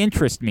them really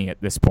interest me at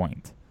this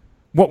point.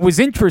 What was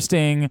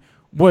interesting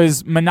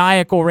was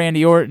maniacal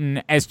Randy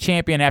Orton as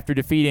champion after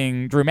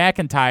defeating Drew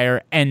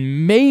McIntyre,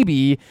 and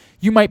maybe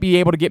you might be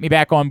able to get me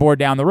back on board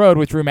down the road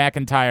with Drew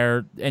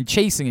McIntyre and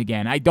chasing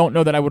again. I don't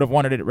know that I would have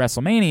wanted it at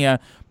WrestleMania,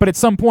 but at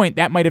some point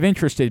that might have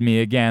interested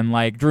me again,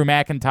 like Drew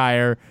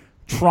McIntyre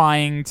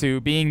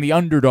being the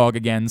underdog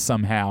again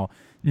somehow.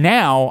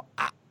 Now,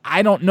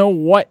 I don't know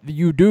what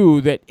you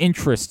do that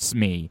interests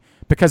me,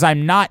 because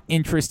I'm not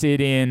interested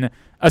in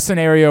a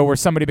scenario where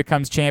somebody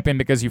becomes champion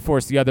because you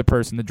force the other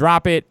person to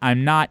drop it.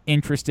 I'm not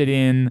interested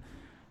in,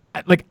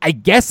 I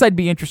guess I'd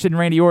be interested in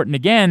Randy Orton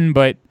again,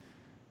 but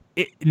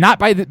not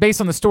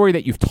based on the story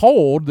that you've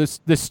told.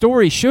 The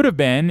story should have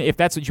been, if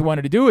that's what you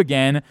wanted to do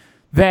again,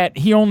 that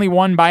he only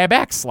won by a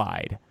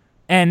backslide.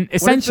 And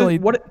essentially,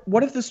 what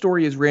if the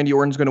story is Randy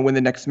Orton's going to win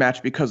the next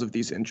match because of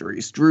these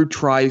injuries? Drew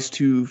tries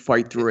to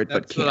fight through it, but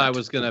can't. That's what I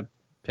was gonna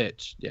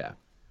pitch. Yeah.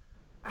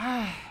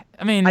 I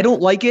mean, I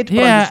don't like it, but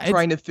Yeah, I'm just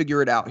trying to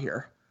figure it out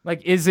here.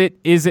 like, is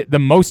it the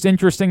most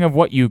interesting of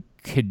what you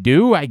could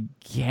do? I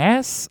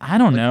guess. I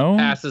don't know.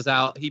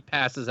 He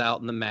passes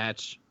out in the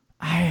match.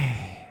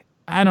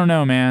 I don't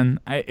know, man.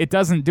 It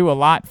doesn't do a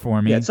lot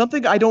for me. Yeah, it's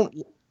something I don't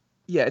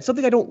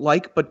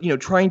like, but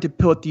trying to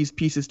put these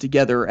pieces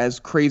together, as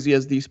crazy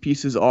as these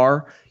pieces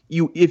are,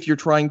 if you're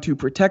trying to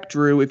protect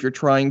Drew, if you're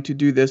trying to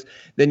do this,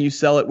 then you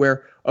sell it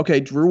where,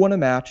 okay, Drew won a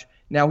match,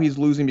 now he's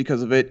losing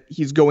because of it,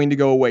 he's going to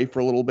go away for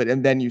a little bit,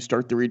 and then you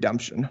start the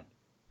redemption.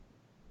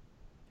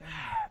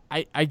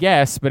 I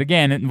guess, but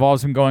again, it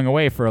involves him going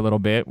away for a little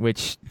bit,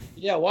 which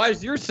Yeah. Why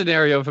is your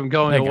scenario of him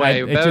going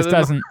away? it just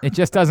doesn't. It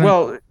just doesn't.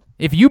 Well,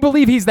 if you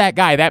believe he's that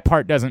guy, that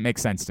part doesn't make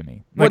sense to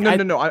me.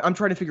 no. I'm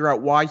trying to figure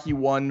out why he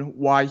won,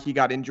 why he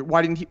got injured,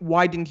 why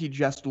didn't he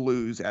just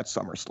lose at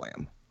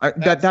SummerSlam?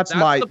 That's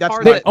my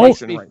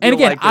question. Right? And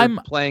again, like I'm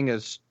playing a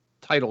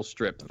title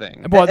strip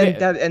thing. Well,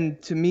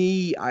 And to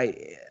me, I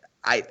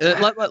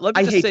let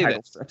me just hate say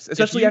title this. strips,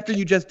 especially after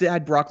you just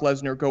had Brock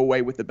Lesnar go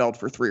away with the belt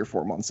for 3 or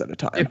 4 months at a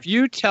time. If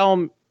you tell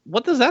me,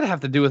 what does that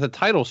have to do with a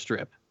title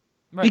strip?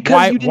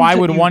 Because why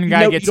would one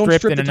guy get you don't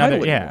stripped strip and the another?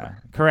 title Yeah, anymore.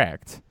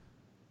 correct.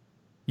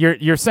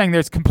 You're saying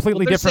there's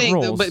completely They're different saying,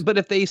 rules. but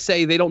if they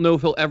say they don't know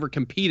if he'll ever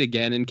compete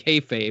again in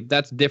kayfabe,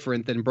 that's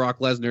different than Brock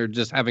Lesnar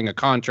just having a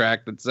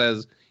contract that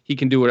says he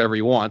can do whatever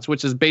he wants,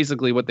 which is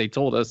basically what they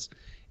told us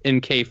in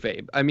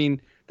kayfabe. I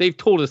mean, they've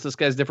told us this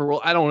guy's different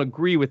role. I don't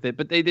agree with it,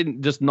 but they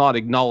didn't just not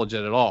acknowledge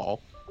it at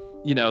all.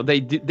 They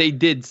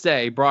did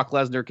say Brock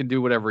Lesnar can do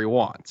whatever he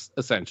wants,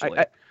 essentially.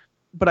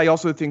 But I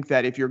also think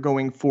that if you're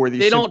going for the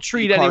They don't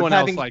treat anyone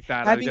else like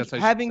that.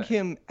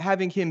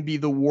 Having him be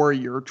the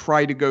warrior,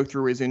 try to go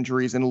through his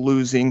injuries and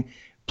losing,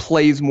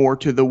 plays more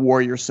to the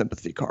warrior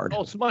sympathy card.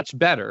 Oh, it's much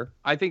better.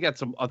 I think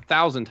that's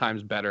 1,000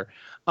 times better.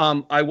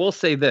 I will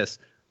say this.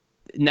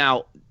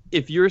 Now,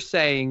 if you're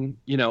saying,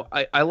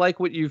 I like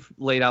what you've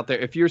laid out there.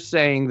 If you're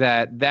saying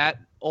that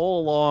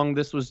all along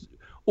this was,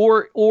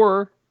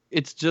 or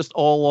it's just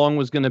all along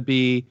was going to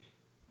be,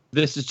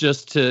 this is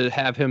just to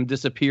have him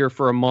disappear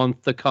for a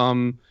month to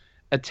come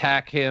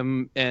attack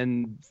him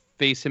and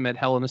face him at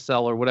Hell in a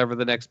Cell or whatever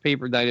the next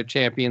Paper Night of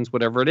Champions,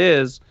 whatever it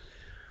is.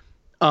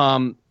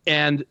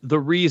 And the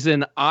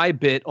reason I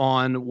bit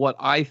on what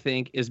I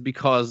think is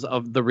because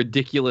of the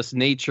ridiculous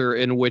nature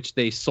in which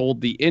they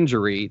sold the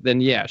injury, then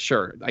yeah,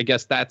 sure. I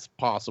guess that's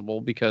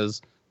possible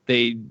because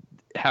they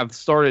have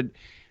started.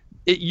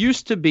 It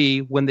used to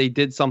be when they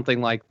did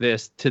something like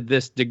this to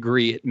this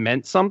degree, it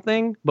meant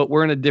something, but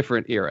we're in a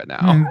different era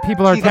now.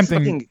 People are That's the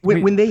attempting.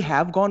 thing. When they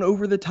have gone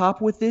over the top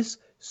with this,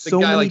 The so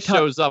guy many times.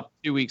 shows up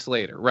 2 weeks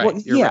later, right? Well,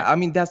 You're yeah, right. I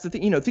mean that's the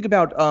thing. Think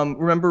about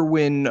remember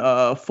when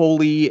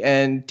Foley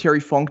and Terry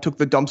Funk took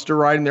the dumpster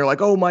ride, and they're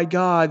like, "Oh my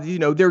God,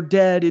 they're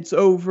dead. It's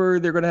over.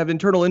 They're gonna have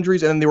internal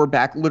injuries," and then they were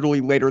back literally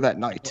later that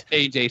night.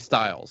 AJ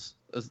Styles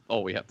is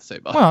all we have to say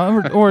about it.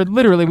 Well, or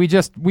literally,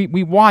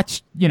 we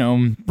watched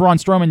Braun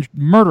Strowman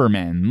murder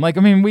men. Like,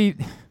 I mean,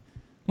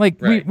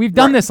 Right. we've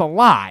done this a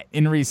lot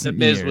in recent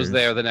The years. Miz was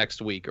there the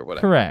next week or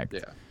whatever. Correct.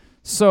 Yeah.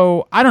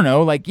 So I don't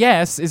know. Like,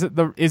 yes, is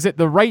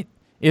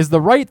the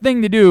right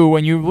thing to do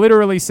when you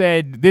literally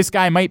said this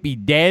guy might be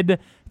dead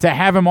to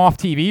have him off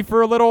TV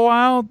for a little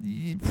while?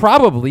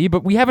 Probably,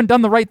 but we haven't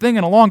done the right thing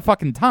in a long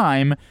fucking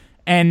time,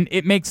 and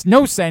it makes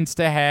no sense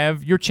to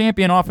have your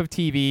champion off of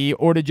TV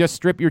or to just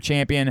strip your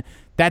champion.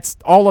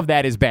 All of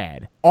that is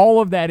bad. All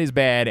of that is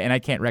bad, and I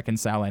can't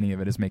reconcile any of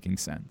it as making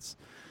sense.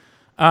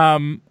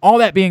 All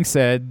that being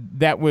said,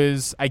 that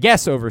was, I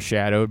guess,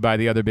 overshadowed by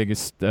the other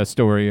biggest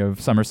story of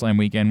SummerSlam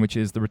weekend, which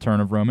is the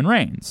return of Roman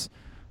Reigns,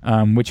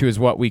 which was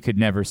what we could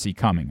never see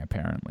coming,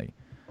 apparently.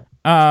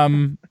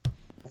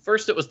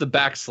 First, it was the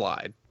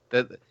backslide.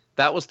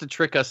 That was to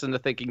trick us into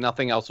thinking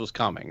nothing else was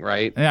coming,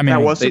 right? I mean,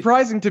 That was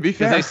surprising, to be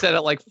Because fair. they said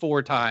it like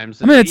 4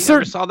 times. I mean, he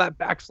never saw that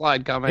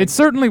backslide coming. It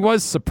certainly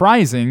was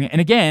surprising.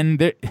 And again,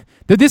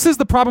 this is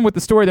the problem with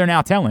the story they're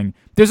now telling.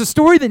 There's a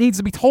story that needs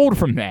to be told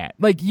from that.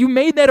 Like, you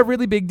made that a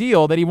really big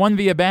deal that he won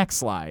via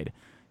backslide.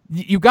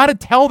 You got to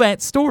tell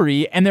that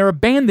story, and they're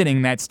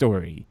abandoning that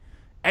story.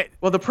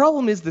 Well, the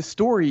problem is the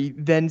story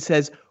then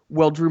says,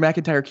 well, Drew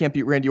McIntyre can't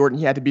beat Randy Orton.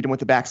 He had to beat him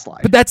with a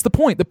backslide. But that's the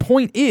point. The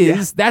point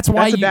is that's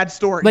why that's a bad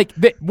story. Like,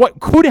 what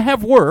could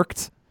have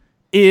worked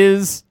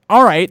is,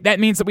 all right,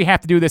 that means that we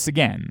have to do this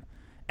again.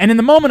 And in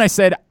the moment I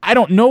said, I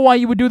don't know why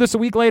you would do this a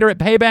week later at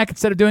Payback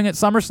instead of doing it at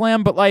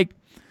SummerSlam, but like,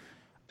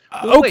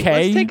 Well, wait,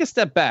 okay. let's take a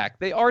step back.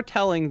 They are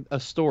telling a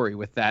story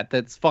with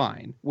that's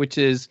fine, which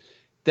is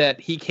that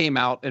he came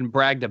out and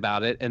bragged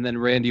about it, and then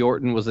Randy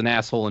Orton was an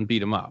asshole and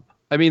beat him up.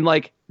 I mean,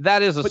 like,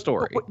 that is a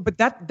story. But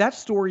that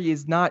story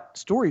is not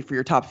story for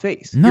your top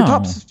face. No. Your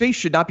top face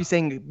should not be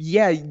saying,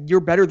 yeah, you're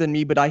better than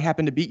me, but I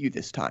happen to beat you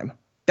this time.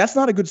 That's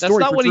not a good story. That's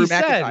not for what Drew he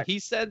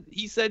McIntyre. said.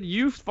 He said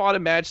you fought a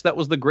match that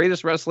was the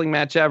greatest wrestling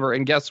match ever,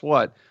 and guess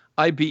what?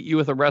 I beat you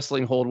with a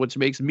wrestling hold, which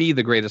makes me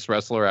the greatest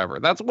wrestler ever.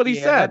 That's what he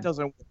said. That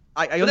doesn't.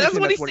 I But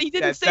understand that's what what he he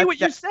didn't said. say. What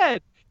you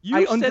said. You I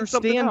said something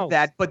understand else.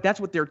 that, but that's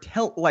what they're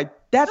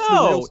that's the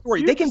No, real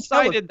story. you They can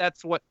tell decided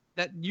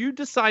you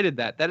decided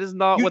that. That is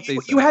not what they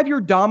said. You had your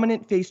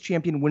dominant face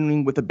champion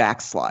winning with a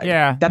backslide.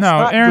 Yeah, that's no,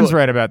 not Aaron's good.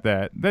 right about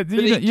that. But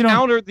You he don't.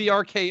 countered the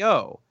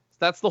RKO.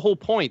 That's the whole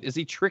point. Is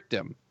he tricked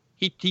him?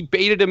 He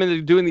baited him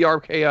into doing the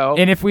RKO.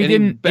 And if we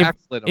didn't,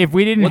 backslid him. if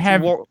we didn't What's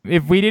have, wrong-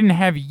 if we didn't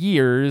have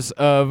years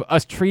of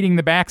us treating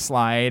the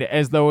backslide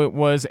as though it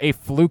was a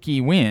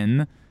fluky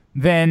win,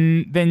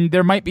 then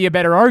there might be a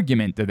better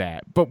argument to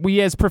that. But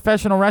we, as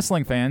professional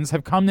wrestling fans,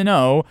 have come to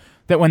know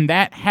that when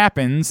that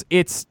happens,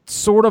 it's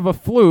sort of a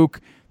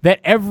fluke.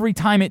 That every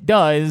time it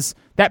does,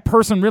 that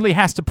person really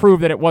has to prove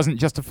that it wasn't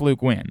just a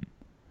fluke win.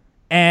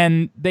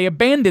 And they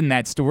abandoned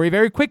that story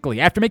very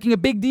quickly after making a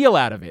big deal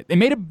out of it. They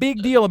made a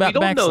big deal about we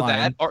don't know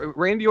backslide. that.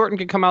 Randy Orton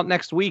can come out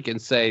next week and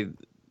say,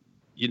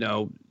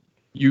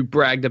 you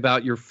bragged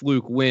about your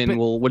fluke win.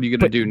 Well, what are you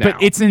going to do now?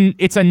 But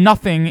it's a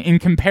nothing in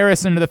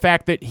comparison to the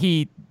fact that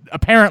he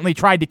apparently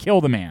tried to kill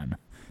the man.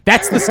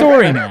 That's the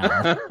story now.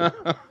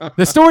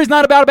 The story's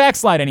not about a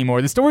backslide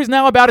anymore. The story's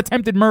now about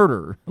attempted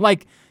murder.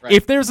 Like, Right.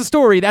 if there's a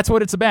story, that's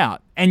what it's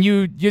about. And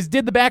you just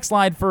did the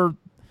backslide for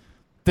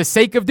the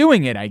sake of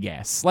doing it, I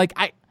guess. Like,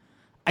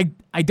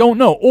 I don't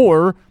know.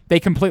 Or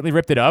they completely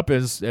ripped it up,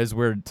 as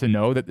we're to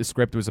know that the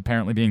script was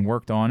apparently being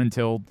worked on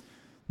until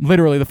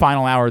literally the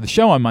final hour of the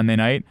show on Monday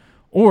night.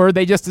 Or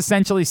they just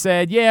essentially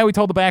said, yeah, we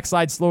told the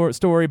backslide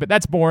story, but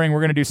that's boring. We're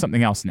going to do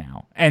something else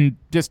now. And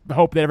just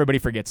hope that everybody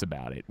forgets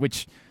about it,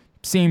 which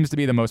seems to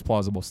be the most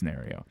plausible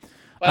scenario.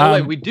 By the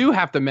way, we do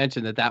have to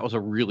mention that was a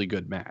really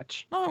good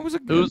match. No, it was a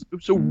It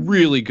was a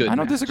really good I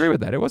don't match. disagree with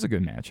that. It was a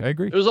good match. I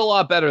agree. It was a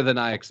lot better than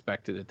I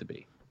expected it to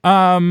be.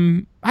 I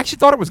actually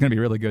thought it was going to be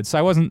really good, so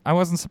I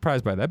wasn't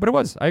surprised by that. But it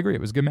was. I agree.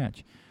 It was a good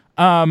match.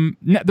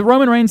 The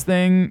Roman Reigns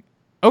thing,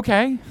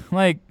 okay.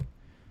 Like,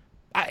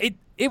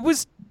 it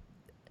was.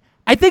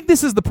 I think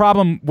this is the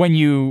problem when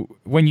you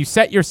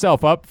set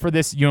yourself up for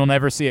this you'll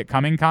never see it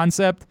coming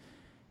concept.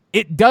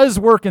 It does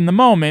work in the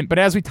moment, but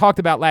as we talked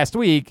about last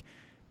week,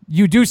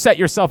 you do set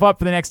yourself up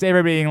for the next day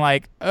everybody being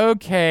like,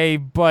 okay,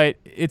 but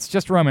it's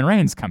just Roman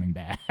Reigns coming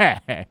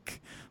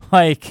back.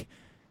 Like,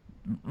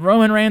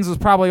 Roman Reigns was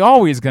probably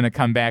always going to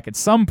come back at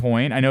some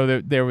point. I know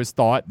that there was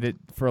thought that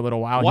for a little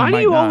while Why he do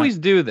might you not. always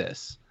do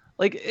this?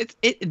 Like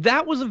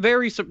that was a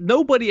very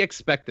nobody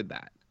expected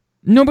that.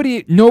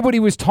 Nobody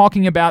was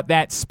talking about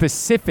that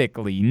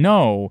specifically,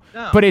 no.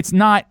 But it's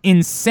not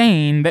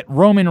insane that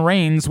Roman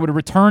Reigns would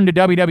return to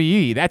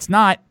WWE. That's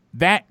not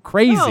that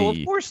crazy. No, of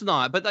course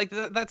not. But like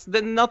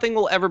then nothing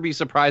will ever be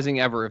surprising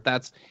ever.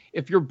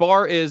 If your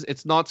bar is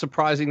it's not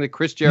surprising that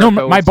Chris Jericho.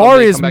 No, my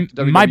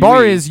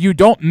bar is you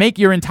don't make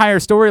your entire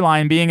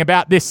storyline being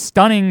about this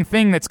stunning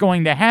thing that's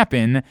going to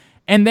happen,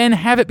 and then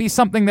have it be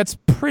something that's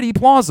pretty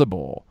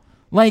plausible.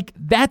 Like,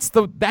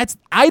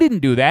 I didn't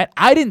do that.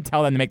 I didn't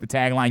tell them to make the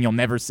tagline, you'll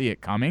never see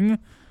it coming.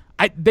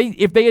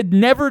 If they had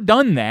never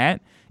done that,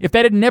 if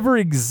that had never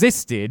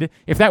existed,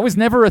 if that was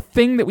never a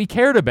thing that we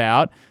cared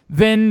about,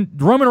 then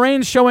Roman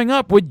Reigns showing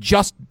up would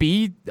just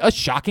be a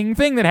shocking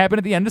thing that happened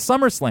at the end of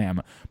SummerSlam.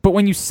 But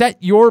when you set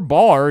your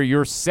bar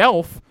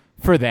yourself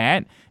for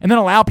that, and then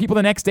allow people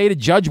the next day to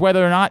judge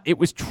whether or not it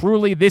was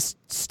truly this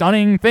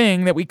stunning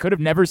thing that we could have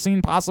never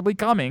seen possibly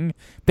coming,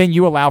 then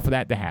you allow for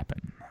that to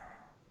happen.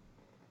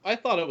 I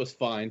thought it was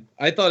fine.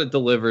 I thought it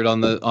delivered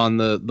on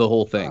the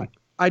whole thing.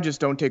 I just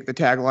don't take the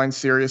tagline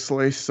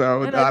seriously,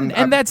 so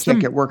I that's can't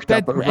get worked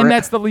up over it. And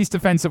that's the least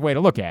offensive way to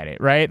look at it,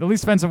 right? The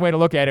least offensive way to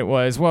look at it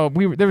was, well,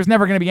 there was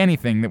never going to be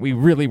anything that we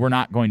really were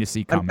not going to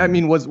see coming. I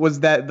mean, was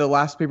that the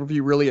last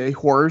pay-per-view really a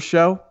horror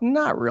show?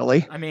 Not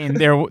really. I mean,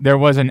 there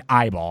was an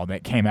eyeball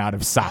that came out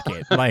of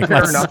socket. Like,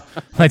 Fair enough.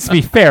 Let's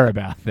be fair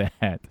about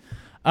that.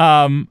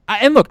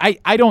 And look,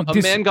 I don't. A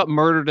man got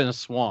murdered in a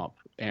swamp,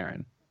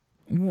 Aaron.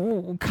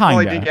 Kinda. Well,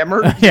 he did get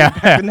murdered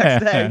the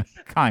next day.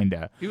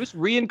 Kinda. He was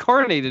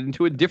reincarnated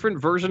into a different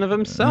version of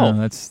himself.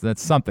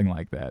 That's something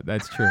like that.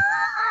 That's true.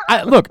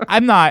 Look,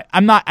 I'm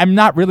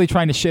not really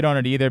trying to shit on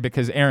it either,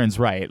 because Aaron's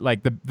right.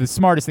 Like the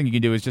smartest thing you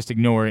can do is just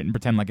ignore it and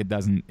pretend like it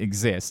doesn't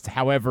exist.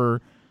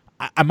 However,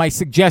 my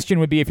suggestion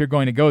would be, if you're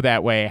going to go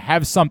that way,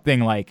 have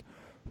something like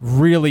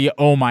really,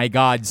 oh my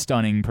God,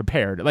 stunning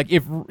prepared. Like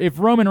if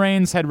Roman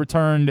Reigns had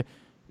returned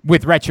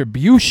with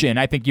Retribution,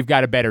 I think you've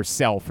got a better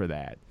sell for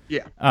that.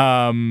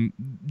 Yeah.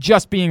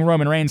 Just being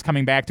Roman Reigns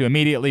coming back to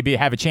immediately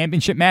have a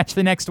championship match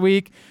the next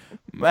week,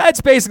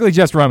 that's basically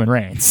just Roman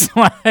Reigns.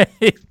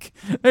 Like,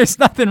 there's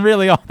nothing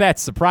really all that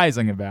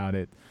surprising about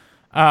it.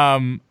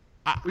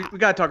 We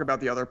got to talk about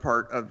the other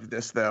part of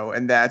this, though,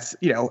 and that's,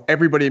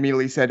 everybody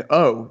immediately said,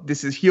 "Oh,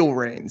 this is heel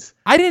Reigns."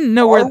 I didn't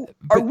know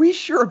Are we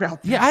sure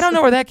about this? Yeah, I don't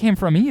know where that came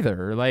from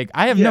either. Like,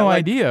 I have no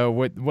idea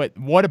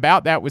what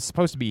about that was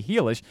supposed to be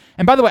heelish.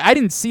 And by the way, I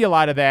didn't see a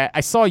lot of that.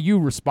 I saw you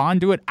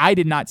respond to it. I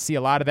did not see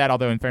a lot of that,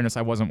 although in fairness,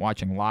 I wasn't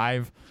watching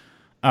live.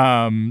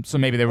 So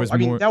maybe there was more. I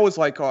mean, that was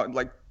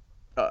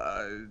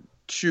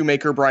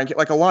Shoemaker, Brian,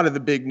 like a lot of the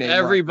big names.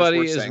 Everybody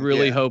is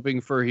really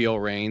hoping for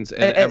heel Reigns,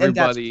 and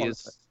everybody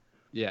is.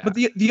 Yeah. But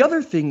the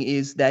other thing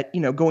is that,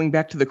 going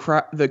back to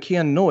the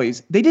can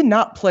noise, they did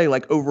not play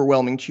like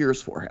overwhelming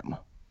cheers for him.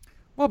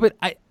 Well, but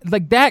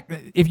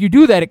if you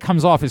do that, it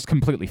comes off as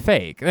completely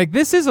fake. Like,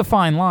 this is a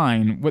fine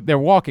line what they're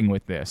walking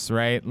with this,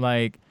 right?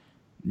 Like,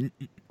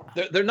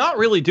 they're not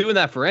really doing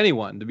that for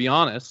anyone, to be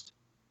honest.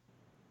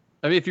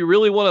 I mean, if you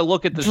really want to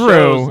look at the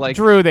shows, like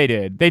Drew, they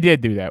did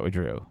do that with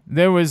Drew.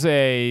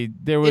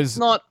 It's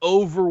not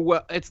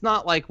It's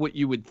not like what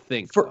you would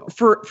think.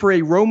 For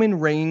a Roman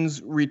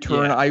Reigns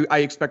return, yeah. I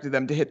expected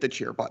them to hit the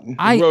cheer button.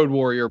 Road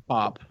Warrior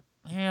pop.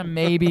 Yeah,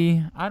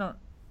 maybe.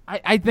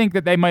 I think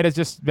that they might have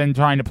just been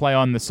trying to play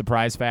on the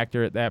surprise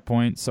factor at that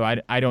point. So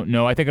I don't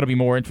know. I think it'll be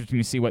more interesting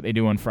to see what they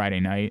do on Friday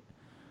night.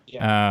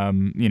 Yeah.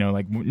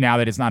 Like now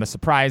that it's not a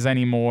surprise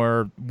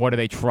anymore, what do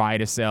they try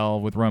to sell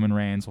with Roman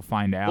Reigns? We'll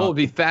find out. What would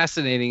be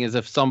fascinating is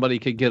if somebody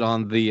could get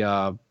on the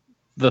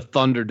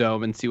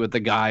Thunderdome and see what the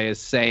guy is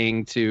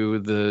saying to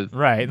the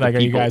right. Like, are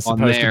you guys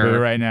supposed to be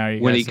right now?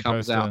 When he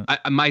comes out,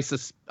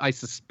 I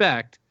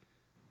suspect.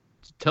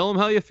 Tell him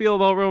how you feel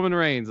about Roman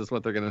Reigns is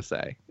what they're gonna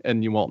say,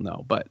 and you won't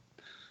know. But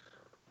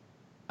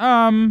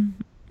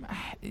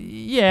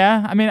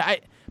yeah. I mean,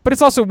 But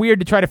it's also weird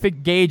to try to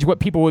gauge what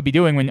people would be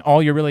doing when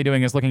all you're really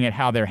doing is looking at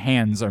how their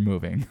hands are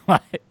moving.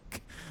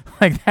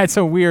 like that's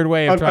a weird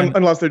way of trying.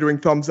 Unless they're doing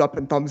thumbs up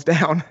and thumbs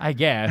down. I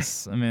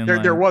guess. I mean,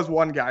 there was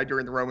one guy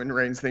during the Roman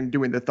Reigns thing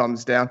doing the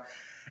thumbs down,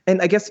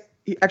 and I guess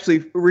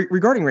actually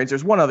regarding Reigns,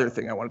 there's one other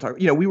thing I want to talk.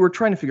 We were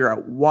trying to figure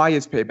out, why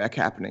is Payback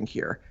happening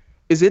here?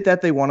 Is it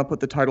that they want to put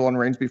the title on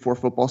Reigns before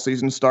football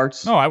season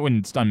starts? No, that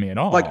wouldn't stun me at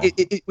all. Like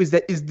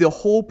is the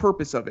whole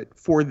purpose of it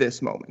for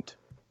this moment?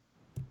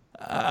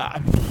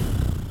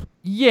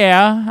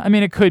 Yeah, I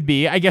mean, it could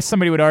be. I guess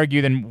somebody would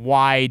argue, then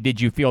why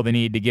did you feel the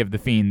need to give The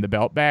Fiend the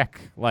belt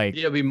back? Like,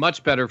 it'd be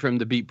much better for him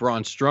to beat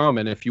Braun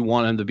Strowman if you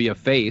want him to be a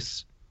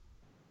face.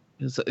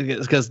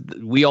 Because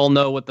we all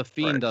know what The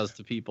Fiend does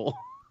to people.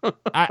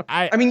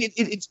 I mean,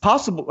 it's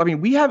possible. I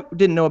mean,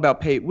 didn't know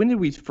about When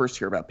did we first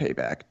hear about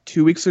Payback?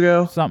 2 weeks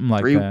ago? Something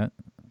like that.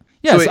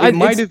 Yes, so it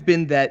might have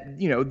been that,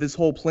 this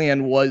whole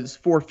plan was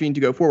for Fiend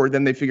to go forward.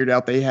 Then they figured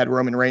out they had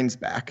Roman Reigns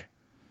back.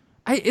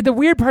 The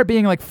weird part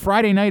being, like,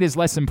 Friday night is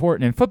less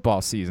important in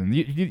football season.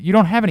 You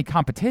don't have any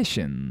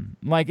competition.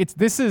 Like,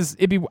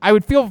 I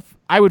would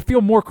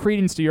feel more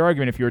credence to your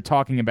argument if you were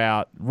talking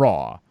about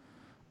Raw,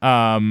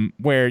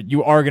 where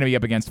you are going to be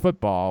up against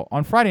football.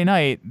 On Friday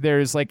night,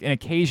 there's like an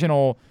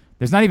occasional.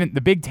 There's not even the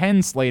Big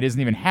Ten slate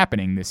isn't even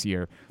happening this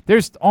year.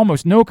 There's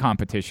almost no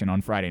competition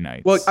on Friday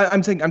nights. Well,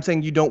 I'm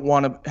saying you don't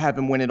want to have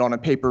him win it on a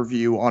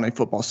pay-per-view on a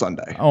football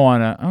Sunday. Oh,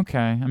 okay.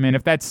 I mean,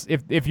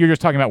 if you're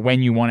just talking about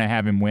when you want to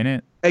have him win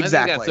it,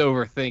 exactly. I think that's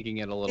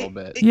overthinking it a little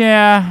bit.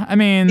 Yeah, I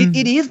mean,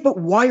 it is. But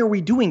why are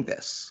we doing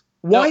this?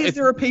 Why is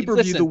there a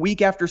pay-per-view the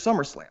week after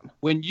SummerSlam?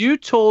 When you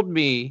told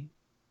me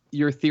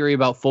your theory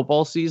about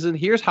football season,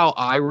 here's how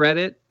I read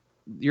it.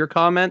 Your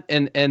comment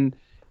and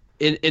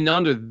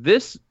under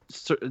this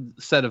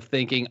set of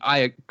thinking,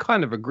 I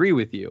kind of agree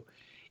with you.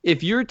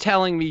 If you're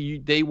telling me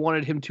they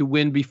wanted him to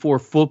win before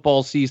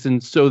football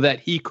season so that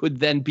he could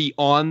then be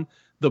on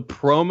the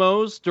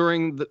promos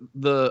during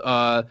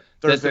the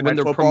Thursday when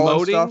night they're football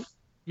promoting, and stuff?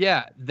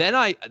 Yeah, then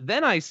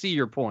I see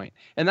your point,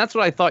 and that's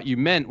what I thought you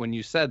meant when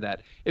you said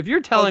that. If you're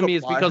telling me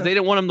it's because they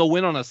didn't want him to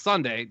win on a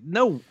Sunday,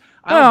 no.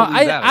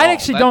 I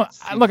actually don't.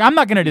 Look, I'm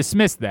not going to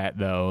dismiss that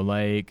though.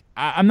 Like,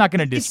 I'm not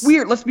going to. It's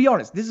weird. Let's be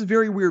honest. This is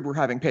very weird. We're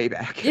having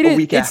Payback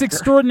It's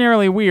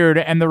extraordinarily weird,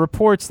 and the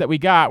reports that we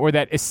got were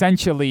that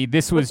essentially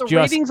this was the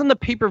ratings and the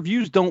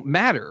pay-per-views don't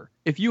matter.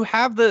 If you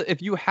have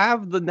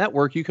the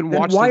network, you can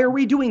watch. Why are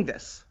we doing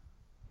this?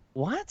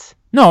 What?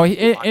 No,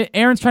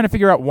 Aaron's trying to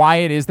figure out why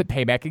it is that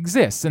Payback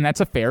exists, and that's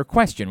a fair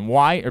question.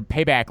 Why or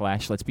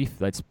Paybacklash?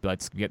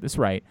 Let's get this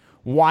right.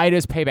 Why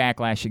does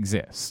Paybacklash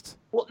exist?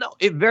 Well, no,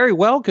 it very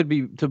well could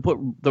be to put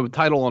the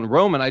title on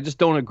Roman. I just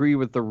don't agree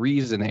with the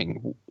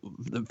reasoning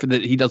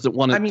that he doesn't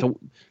want it to.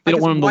 They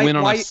don't want him to win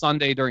on a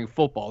Sunday during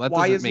football.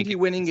 Why isn't he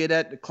winning it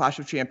at Clash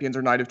of Champions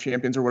or Night of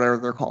Champions or whatever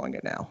they're calling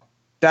it now?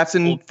 That's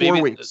in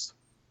 4 weeks.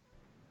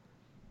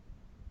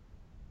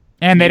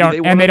 And they don't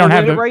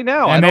have the right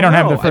now. And they don't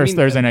have the first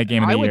Thursday night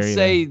game of the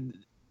year.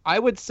 I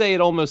would say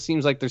it almost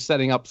seems like they're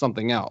setting up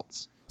something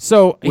else.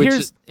 So which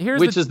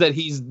is that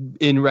he's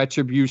in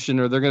retribution,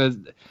 or they're gonna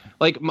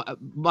like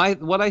my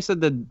what I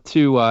said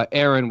to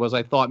Aaron was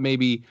I thought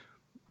maybe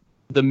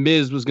the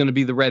Miz was going to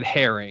be the red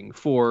herring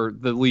for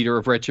the leader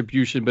of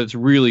Retribution, but it's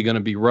really going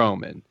to be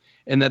Roman,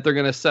 and that they're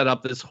going to set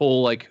up this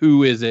whole like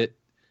who is it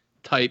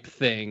type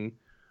thing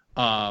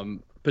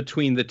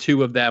between the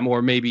two of them,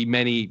 or maybe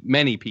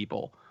many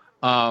people.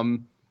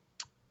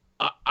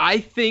 I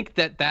think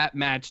that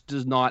match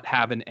does not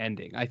have an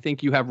ending. I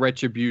think you have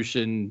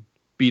Retribution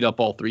beat up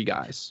all three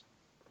guys,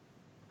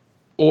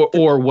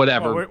 or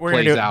whatever we're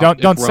plays gonna do, out.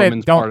 Don't say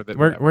Roman's don't. Part of it,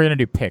 we're gonna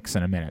do picks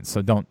in a minute,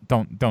 so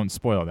don't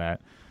spoil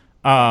that.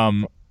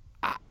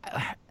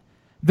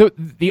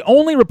 The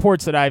only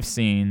reports that I've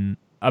seen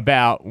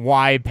about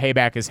why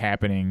Payback is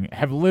happening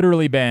have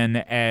literally been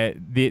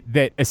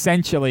that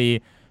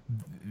essentially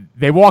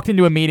they walked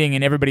into a meeting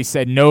and everybody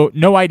said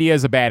no idea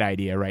is a bad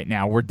idea right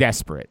now. We're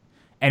desperate,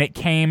 and it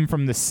came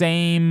from the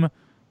same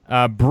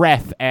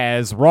breath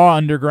as Raw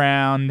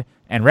Underground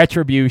and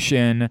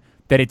Retribution,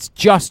 that it's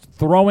just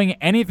throwing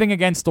anything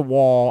against the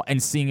wall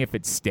and seeing if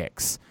it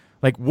sticks.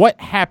 Like,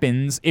 what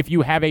happens if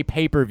you have a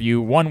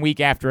pay-per-view 1 week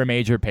after a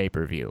major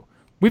pay-per-view?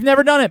 We've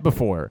never done it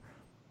before.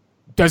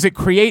 Does it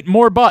create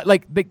more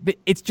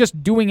it's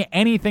just doing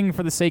anything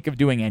for the sake of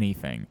doing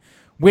anything,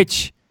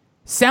 which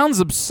sounds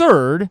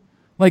absurd.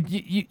 Like,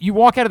 you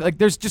walk out of it, like,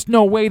 there's just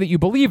no way that you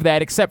believe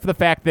that, except for the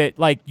fact that,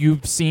 like,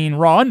 you've seen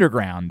Raw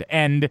Underground,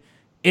 and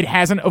it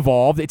hasn't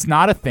evolved. It's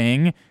not a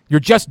thing.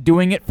 You're just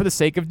doing it for the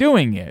sake of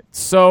doing it.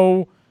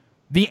 So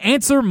the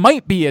answer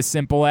might be as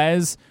simple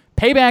as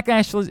Payback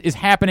actually is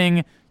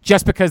happening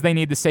just because they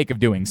need the sake of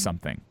doing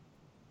something.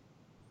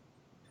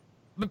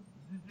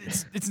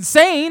 It's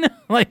insane.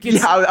 I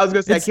was going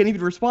to say, I can't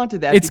even respond to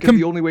that because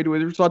the only way to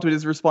respond to it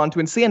is respond to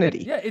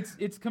insanity. Yeah,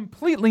 it's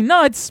completely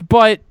nuts,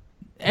 but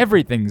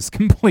everything's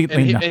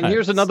completely nuts. And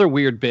here's another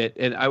weird bit,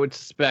 and I would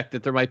suspect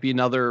that there might be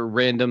another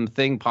random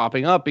thing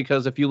popping up,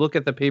 because if you look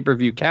at the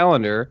pay-per-view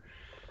calendar,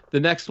 the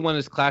next one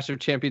is Clash of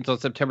Champions on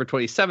September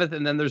 27th,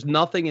 and then there's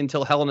nothing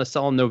until Hell in a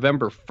Cell on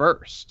November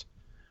 1st,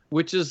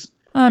 which is...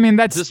 I mean,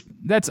 that's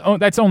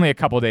only a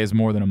couple of days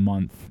more than a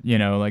month,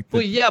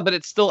 well, yeah, but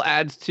it still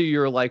adds to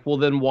your like. Well,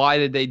 then why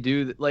did they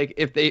do that? Like,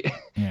 if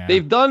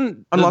they've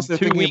done unless they're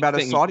thinking about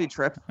a Saudi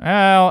trip.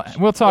 Well,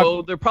 we'll talk.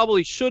 Well, there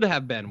probably should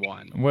have been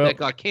one that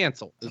got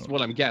canceled. Is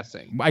what I'm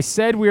guessing. I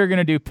said we were going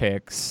to do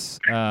picks,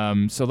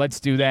 so let's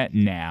do that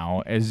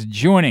now. As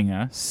joining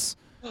us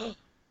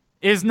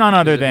is none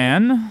other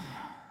than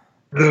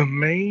the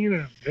main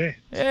event.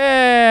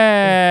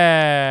 Yeah.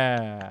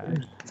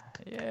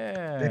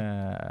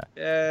 Yeah.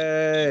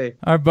 Yay.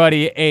 Our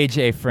buddy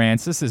AJ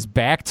Francis is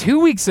back 2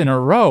 weeks in a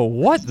row.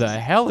 What the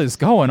hell is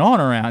going on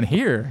around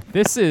here?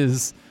 This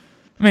is,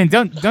 I mean,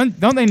 don't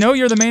they know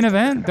you're the main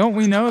event? Don't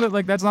we know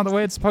that that's not the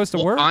way it's supposed to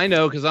work? I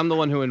know, because I'm the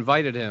one who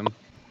invited him.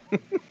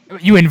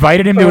 You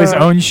invited him to his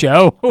own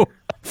show?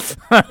 It's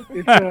like,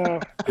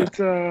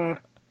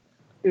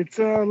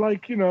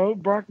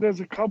 Brock does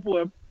a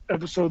couple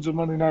episodes of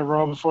Monday Night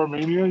Raw before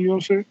Mania, you know what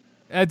I'm saying?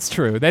 That's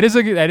true. That is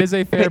a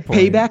fair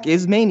point. Payback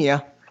is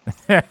Mania.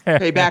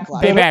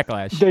 Paybacklash.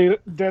 Paybacklash.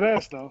 Dead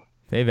ass, though.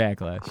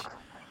 Paybacklash.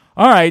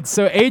 All right,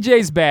 so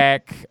AJ's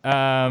back,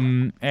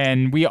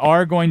 and we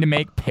are going to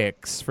make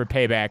picks for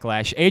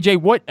Paybacklash.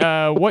 AJ,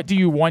 what do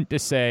you want to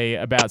say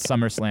about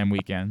SummerSlam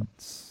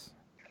weekends?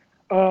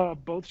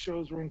 Both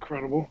shows were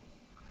incredible.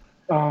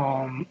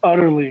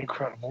 Utterly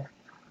incredible.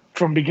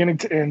 From beginning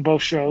to end,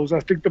 both shows. I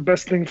think the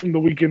best thing from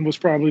the weekend was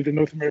probably the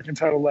North American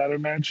title ladder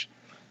match.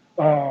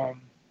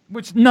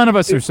 Which none of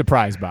us are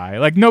surprised by.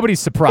 Like, nobody's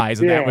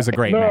surprised that was a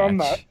great match. No, I'm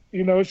not.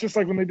 It's just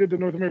like when they did the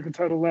North American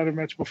title ladder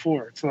match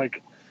before. It's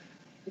like,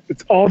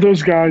 it's all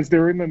those guys,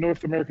 they're in the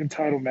North American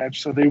title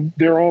match, so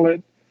they're all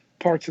at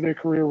parts of their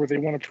career where they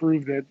want to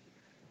prove that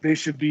they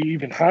should be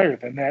even higher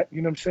than that.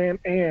 You know what I'm saying?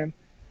 And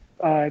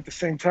at the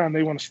same time,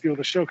 they want to steal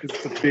the show because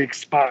it's a big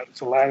spot.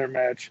 It's a ladder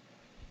match.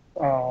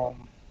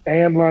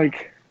 And,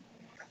 like,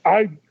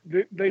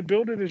 they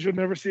build it as you'll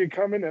never see it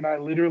coming, and I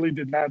literally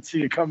did not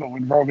see it coming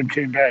when Roman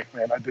came back,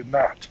 man. I did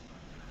not.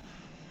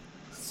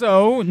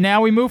 So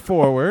now we move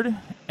forward,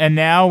 and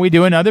now we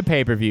do another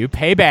pay-per-view,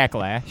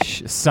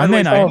 Paybacklash,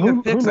 Sunday night.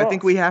 I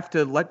think we have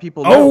to let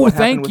people know. Oh,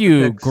 thank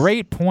you.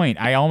 Great point.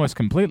 I almost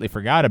completely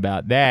forgot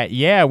about that.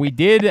 Yeah, we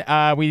did.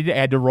 We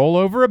had to roll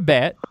over a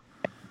bet,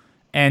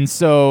 and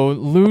so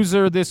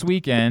loser this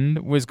weekend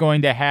was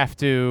going to have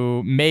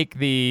to make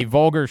the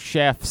Vulgar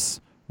Chef's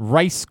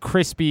Rice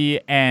Krispie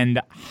and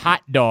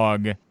hot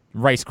dog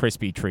Rice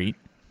Krispie treat.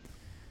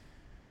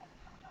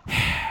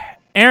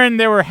 Aaron,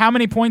 there were how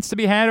many points to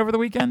be had over the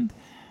weekend?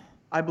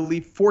 I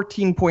believe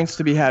 14 points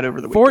to be had over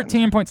the weekend.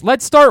 14 points.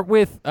 Let's start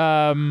with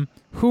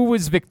who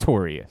was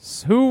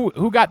victorious.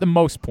 Who got the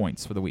most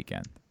points for the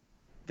weekend?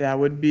 That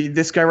would be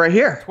this guy right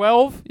here.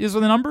 12 is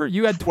the number?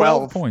 You had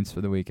 12 12 points for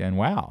the weekend.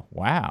 Wow.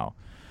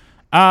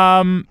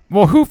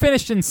 Well, who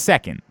finished in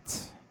second?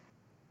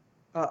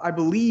 I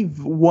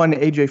believe one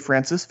AJ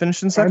Francis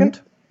finished in second.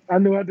 I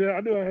knew I had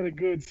a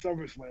good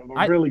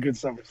SummerSlam, really good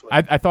SummerSlam.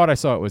 I thought I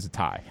saw it was a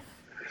tie.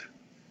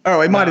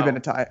 Oh, it might have been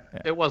a tie.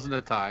 It wasn't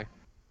a tie.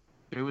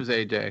 It was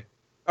AJ.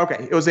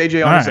 Okay, it was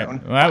AJ on his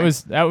own. Well,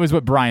 that was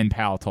what Brian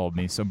Powell told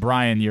me. So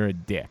Brian, you're a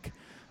dick.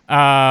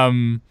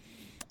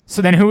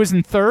 So then who was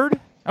in third?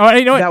 Oh,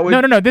 you know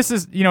what? No. This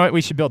is, you know what?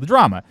 We should build the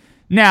drama.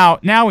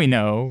 Now we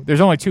know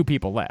there's only 2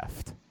 people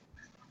left.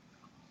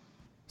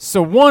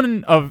 So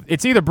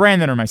it's either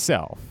Brandon or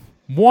myself.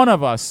 One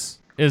of us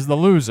is the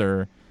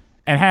loser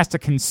and has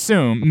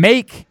to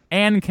make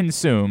and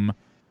consume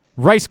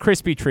Rice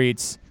Krispie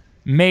treats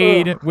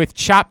made with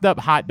chopped up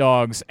hot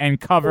dogs and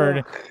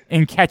covered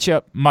in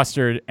ketchup,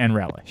 mustard, and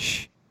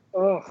relish.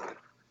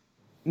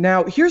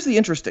 Now, here's the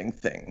interesting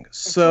thing.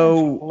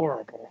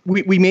 So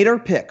we made our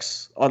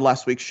picks on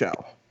last week's show.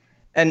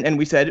 And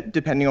we said,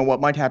 depending on what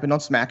might happen on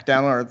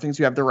SmackDown or other things,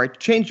 you have the right to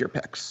change your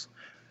picks.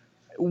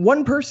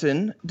 One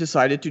person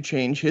decided to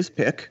change his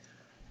pick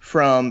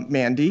from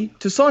Mandy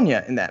to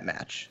Sonya in that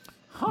match.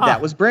 That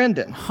was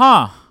Brandon.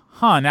 Now,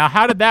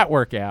 how did that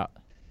work out?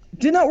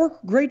 Did not work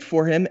great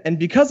for him, and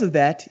because of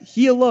that,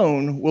 he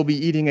alone will be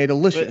eating a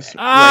delicious.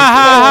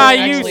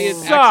 Actually,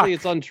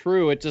 it's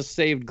untrue. It just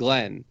saved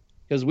Glenn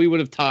because we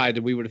would have tied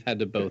and we would have had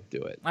to both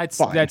do it.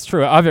 That's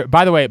true.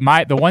 By the way,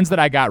 the ones that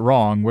I got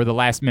wrong were the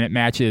last minute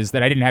matches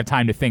that I didn't have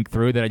time to think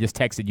through that I just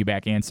texted you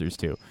back answers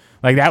to.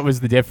 Like that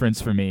was the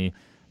difference for me.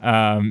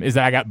 Is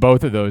that I got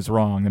both of those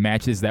wrong. The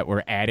matches that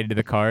were added to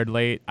the card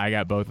late, I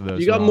got both of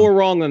those. You got more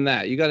wrong than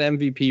that. You got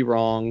MVP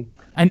wrong.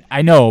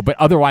 I know, but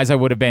otherwise I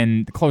would have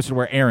been closer to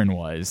where Aaron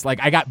was. Like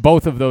I got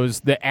both of those.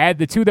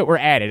 The 2 that were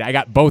added, I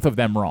got both of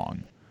them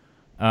wrong,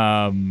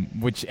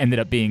 which ended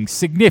up being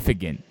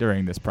significant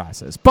during this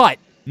process, but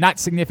not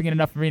significant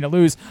enough for me to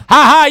lose.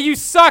 Ha! You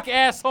suck,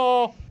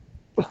 asshole.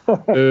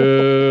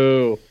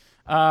 Ooh.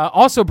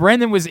 Also,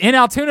 Brendan was in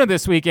Altoona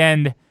this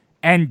weekend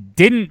and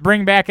didn't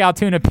bring back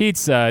Altoona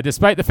pizza,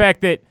 despite the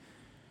fact that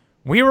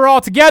we were all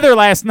together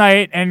last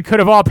night and could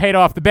have all paid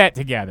off the bet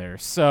together.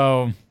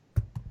 So,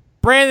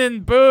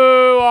 Brandon,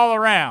 boo all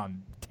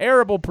around.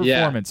 Terrible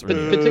performance.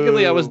 Yeah,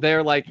 particularly I was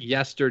there like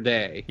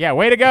yesterday. Yeah,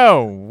 way to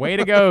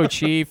go,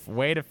 Chief.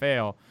 Way to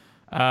fail.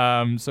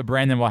 So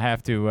Brandon will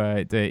have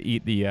to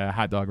eat the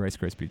hot dog Rice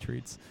Krispie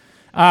treats.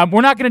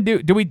 We're not gonna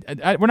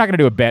we're not gonna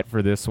do a bet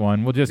for this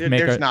one. We'll just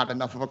There's not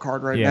enough of a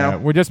card now. Yeah,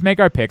 we'll just make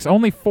our picks.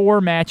 Only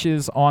 4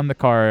 matches on the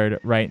card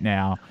right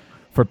now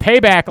for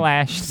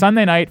Paybacklash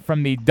Sunday night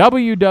from the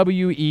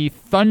WWE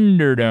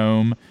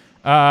Thunderdome.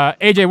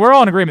 AJ, we're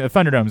all in agreement. The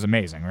Thunderdome is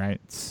amazing, right?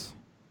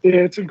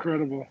 It's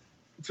incredible.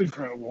 It's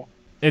incredible.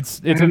 There's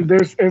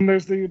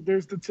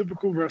the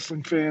typical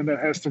wrestling fan that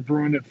has to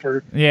ruin it for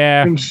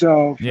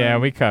himself. Yeah,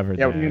 we covered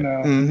that. You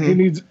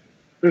know,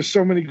 there's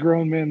so many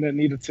grown men that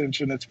need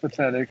attention. It's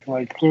pathetic.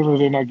 Like clearly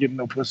they're not getting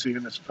no pussy,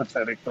 and it's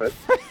pathetic. But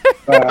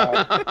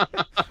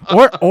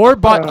or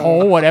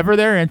butthole, whatever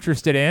they're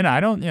interested in. I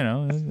don't,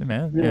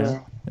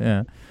 man.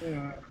 Yeah.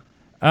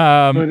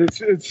 But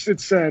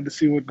it's sad to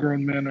see what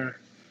grown men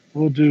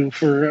will do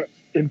for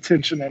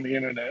intention on the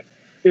internet.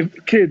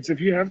 If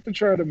you have to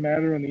try to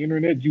matter on the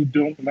internet, you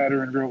don't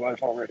matter in real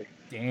life already.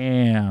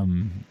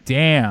 Damn.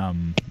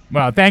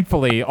 Well,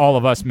 thankfully, all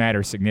of us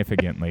matter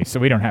significantly, so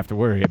we don't have to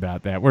worry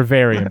about that. We're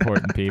very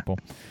important people.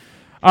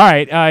 All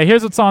right,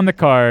 here's what's on the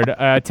card.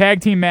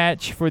 Tag team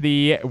match for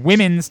the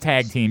Women's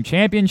Tag Team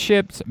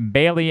Championships,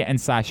 Bayley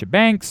and Sasha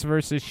Banks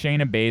versus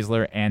Shayna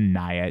Baszler and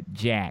Nia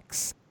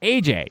Jax.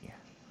 AJ.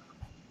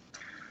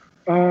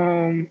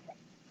 I'm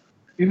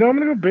going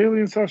to go Bayley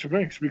and Sasha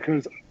Banks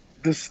because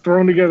this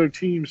thrown together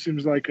team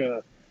seems like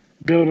a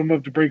build them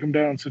up to break them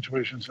down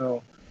situation.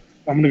 So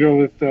I'm going to go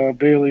with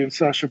Bayley and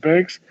Sasha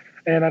Banks.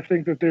 And I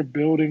think that they're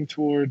building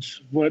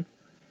towards what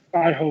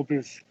I hope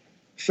is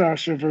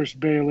Sasha versus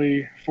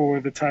Bayley for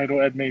the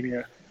title at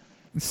Mania.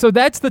 So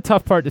that's the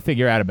tough part to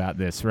figure out about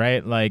this,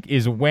 right? Like,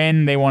 is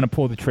when they want to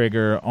pull the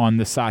trigger on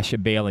the Sasha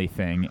Bayley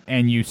thing.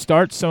 And you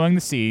start sowing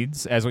the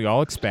seeds, as we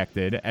all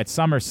expected, at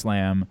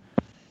SummerSlam.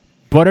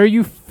 But are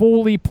you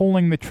fully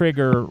pulling the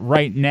trigger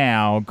right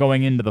now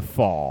going into the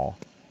fall?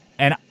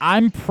 And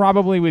I'm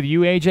probably with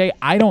you, AJ.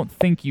 I don't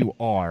think you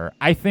are.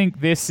 I think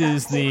this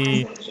is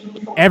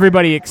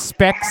everybody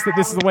expects that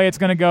this is the way it's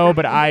going to go,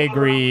 but I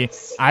agree.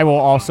 I will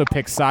also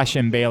pick Sasha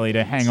and Bayley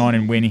to hang on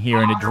and win here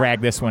and to drag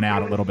this one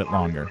out a little bit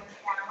longer.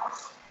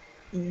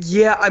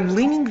 Yeah, I'm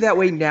leaning that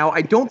way now.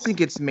 I don't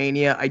think it's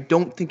Mania. I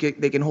don't think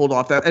they can hold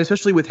off that,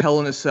 especially with Hell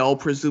in a Cell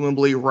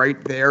presumably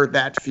right there.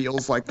 That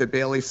feels like the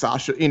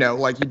Bayley-Sasha,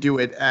 like you do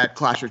it at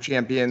Clash of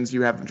Champions.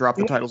 You have them drop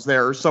the titles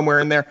there or somewhere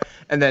in there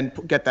and then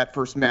get that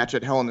first match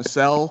at Hell in a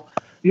Cell.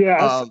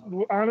 Yeah,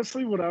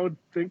 honestly, what I would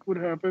think would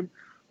happen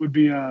would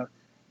be a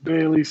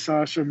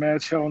Bayley-Sasha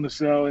match, Hell in a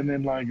Cell, and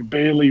then like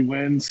Bayley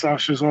wins,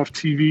 Sasha's off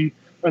TV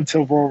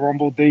until Royal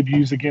Rumble,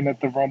 debuts again at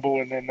the Rumble,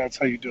 and then that's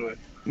how you do it.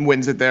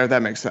 Wins it there.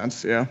 That makes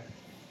sense. Yeah.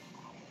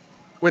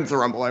 Wins the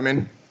Rumble, I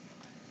mean.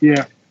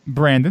 Yeah.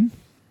 Brandon?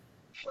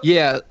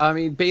 Yeah, I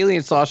mean Bailey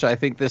and Sasha. I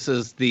think this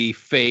is the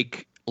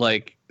fake,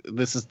 like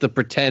this is the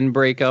pretend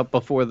breakup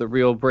before the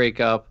real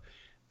breakup.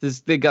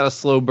 They got to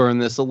slow burn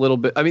this a little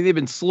bit. I mean, they've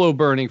been slow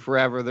burning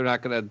forever. They're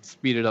not going to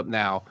speed it up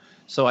now.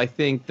 So I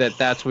think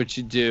that's what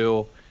you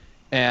do.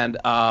 And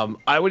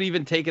I would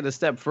even take it a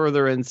step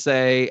further and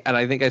say, and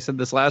I think I said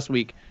this last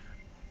week,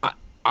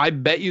 I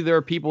bet you there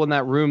are people in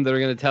that room that are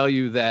going to tell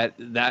you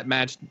that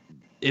match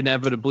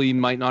inevitably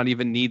might not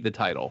even need the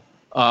title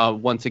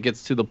once it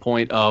gets to the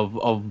point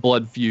of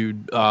blood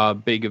feud,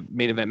 big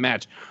main event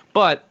match.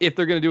 But if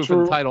they're going to do it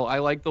for the title, I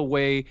like the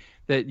way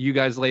that you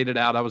guys laid it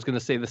out. I was going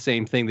to say the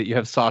same thing, that you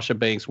have Sasha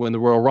Banks win the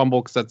Royal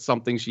Rumble because that's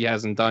something she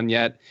hasn't done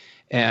yet.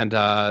 And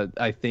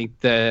I think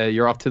that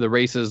you're off to the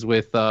races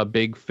with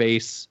big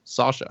face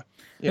Sasha.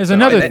 There's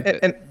another...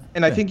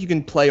 And I think you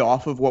can play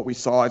off of what we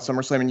saw at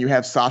SummerSlam, and you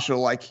have Sasha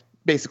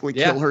basically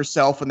kill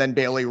herself, and then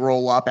Bailey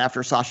roll up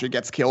after Sasha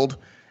gets killed,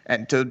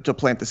 and to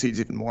plant the seeds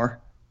even more.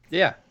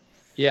 Yeah,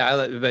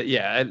 but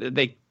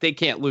they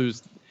can't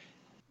lose.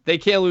 They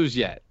can't lose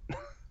yet.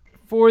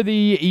 For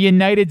the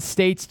United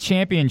States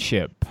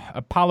Championship,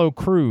 Apollo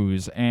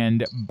Crews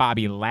and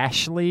Bobby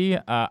Lashley.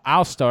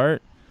 I'll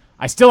start.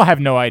 I still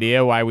have no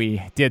idea why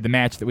we did the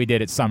match that we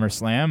did at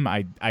SummerSlam.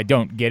 I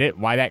don't get it.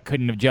 Why that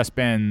couldn't have just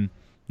been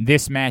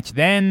this match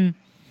then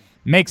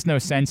makes no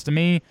sense to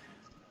me.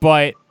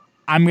 But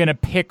I'm going to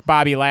pick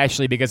Bobby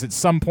Lashley because at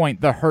some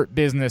point the Hurt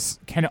Business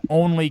can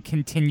only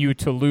continue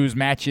to lose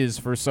matches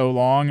for so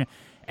long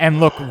and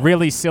look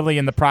really silly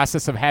in the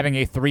process of having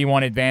a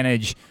 3-1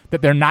 advantage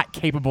that they're not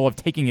capable of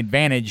taking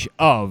advantage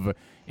of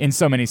in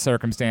so many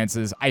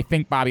circumstances. I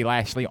think Bobby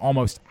Lashley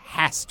almost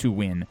has to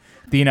win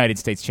the United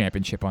States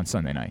Championship on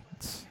Sunday night.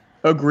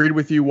 Agreed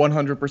with you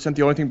 100%.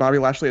 The only thing Bobby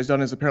Lashley has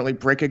done is apparently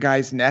break a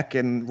guy's neck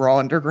in Raw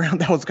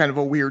Underground. That was kind of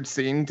a weird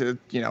scene to,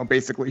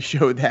 basically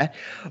show that.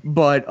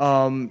 But,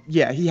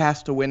 yeah, he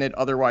has to win it.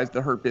 Otherwise,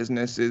 the Hurt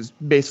Business is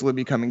basically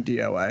becoming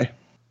DOA.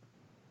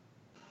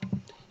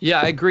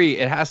 Yeah, I agree.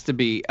 It has to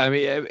be. I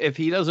mean, if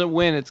he doesn't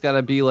win, it's got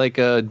to be like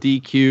a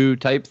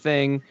DQ type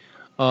thing,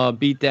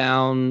 beat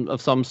down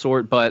of some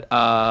sort. But,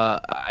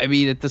 I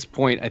mean, at this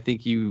point, I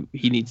think he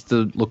needs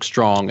to look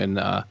strong, and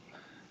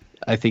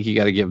I think you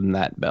got to give him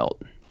that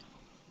belt.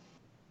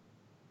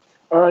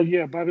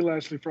 Yeah, Bobby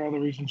Lashley for all the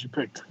reasons you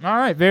picked. All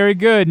right, very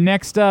good.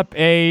 Next up,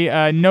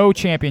 a no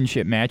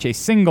championship match, a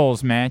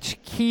singles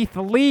match. Keith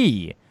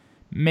Lee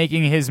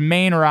making his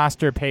main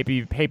roster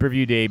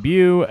pay-per-view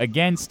debut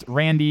against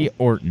Randy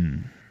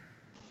Orton.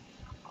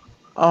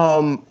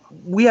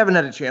 We haven't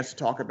had a chance to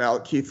talk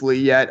about Keith Lee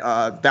yet.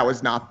 That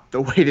was not the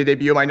way to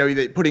debut him. I know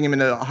that putting him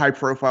in a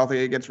high-profile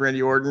thing against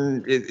Randy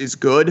Orton is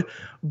good,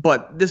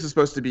 but this is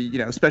supposed to be,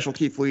 special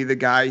Keith Lee, the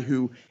guy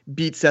who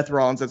beat Seth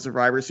Rollins at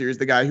Survivor Series,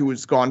 the guy who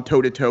has gone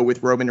toe-to-toe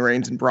with Roman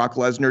Reigns and Brock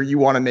Lesnar. You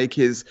want to make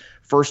his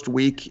first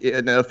week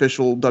in an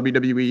official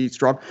WWE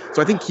strong.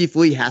 So I think Keith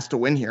Lee has to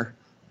win here.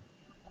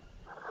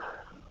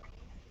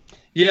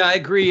 Yeah, I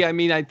agree. I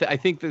mean, I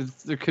think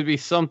there could be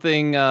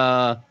something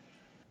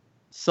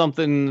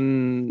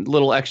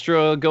little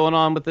extra going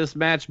on with this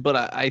match, but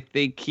I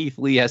think Keith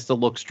Lee has to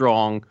look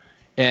strong,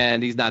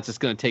 and he's not just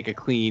going to take a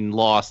clean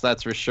loss.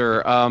 That's for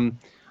sure. I'm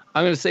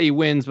going to say he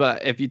wins,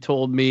 but if you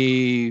told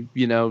me,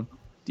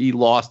 he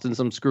lost in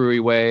some screwy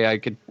way, I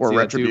could. Or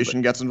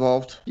Retribution gets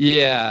involved.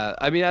 Yeah,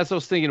 I mean, that's what I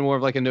was thinking, more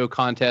of like a no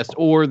contest,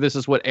 or this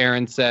is what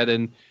Aaron said,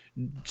 and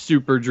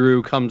Super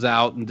Drew comes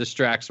out and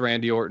distracts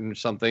Randy Orton or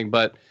something.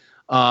 But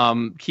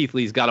Keith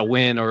Lee's got to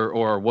win,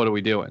 or what are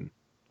we doing?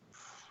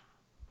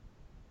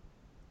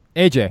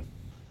 AJ.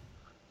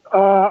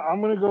 I'm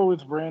going to go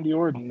with Randy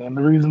Orton. And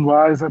the reason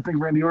why is I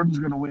think Randy Orton's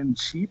going to win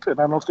cheap. And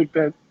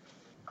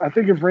I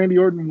think if Randy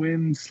Orton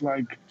wins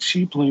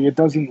cheaply, it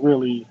doesn't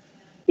really,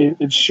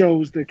 it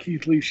shows that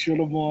Keith Lee should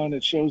have won.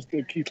 It shows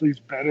that Keith Lee's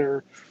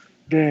better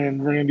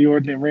than Randy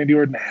Orton. And Randy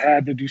Orton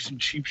had to do some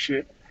cheap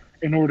shit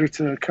in order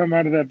to come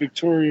out of that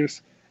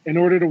victorious, in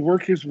order to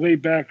work his way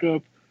back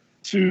up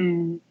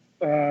to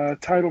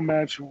title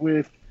match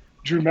with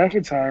Drew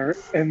McIntyre.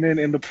 And then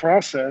in the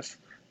process,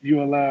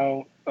 you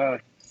allow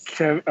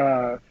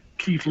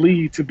Keith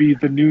Lee to be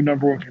the new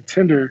number one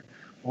contender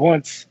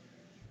once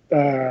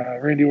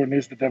Randy Orton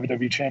is the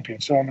WWE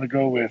champion. So I'm going to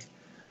go with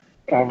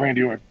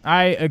Randy Orton.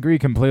 I agree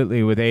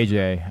completely with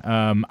AJ.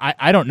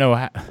 I don't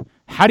know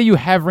how do you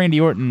have Randy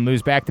Orton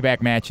lose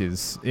back-to-back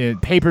matches,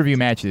 pay-per-view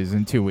matches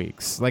in 2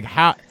 weeks? Like,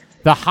 how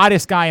the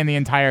hottest guy in the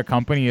entire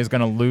company is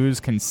going to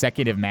lose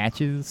consecutive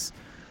matches?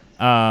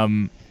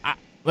 I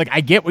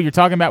get what you're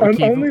talking about with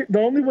Keith. The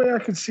only way I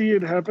could see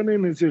it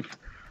happening is if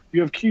you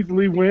have Keith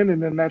Lee win,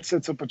 and then that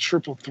sets up a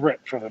triple threat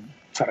for the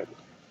title.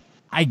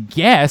 I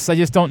guess. I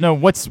just don't know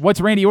what's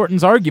Randy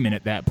Orton's argument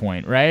at that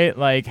point, right?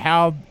 Like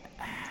how.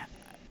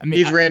 I mean,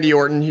 he's Randy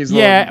Orton. He's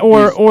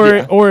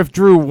or if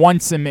Drew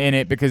wants him in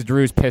it because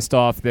Drew's pissed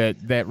off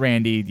that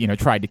Randy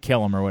tried to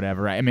kill him or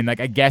whatever. Right? I mean,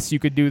 I guess you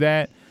could do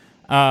that.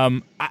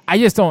 I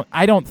just don't.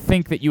 I don't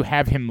think that you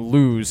have him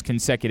lose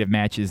consecutive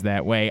matches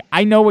that way.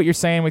 I know what you're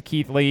saying with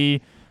Keith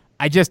Lee.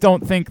 I just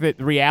don't think that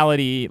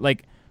reality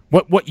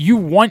what you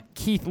want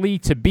Keith Lee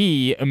to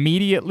be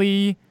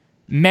immediately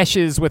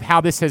meshes with how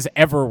this has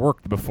ever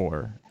worked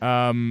before.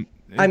 I mean,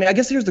 I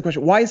guess here's the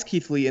question: why is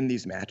Keith Lee in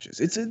these matches?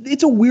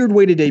 It's a weird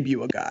way to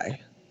debut a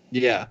guy.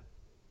 Yeah.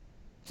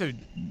 So,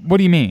 what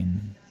do you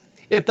mean?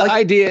 If the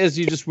idea is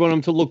you just want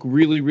him to look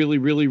really, really,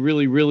 really,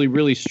 really, really,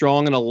 really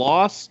strong in a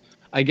loss,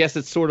 I guess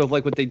it's sort of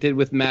like what they did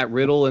with Matt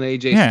Riddle and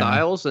AJ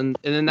Styles, and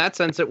in that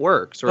sense it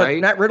works, right?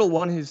 But Matt Riddle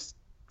won his.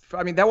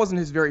 I mean, that wasn't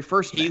his very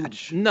first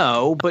match.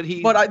 No, but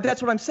he. But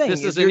that's what I'm saying.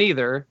 This isn't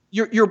either.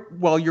 You're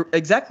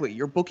exactly.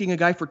 You're booking a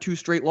guy for 2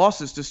 straight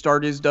losses to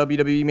start his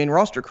WWE main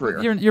roster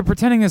career. You're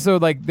pretending as though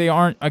like they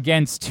aren't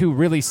against 2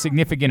 really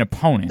significant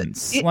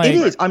opponents. It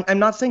is. I'm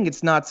not saying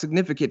it's not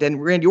significant,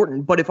 and Randy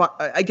Orton. But if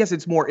I guess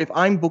it's more if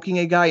I'm booking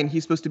a guy and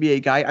he's supposed to be a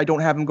guy, I don't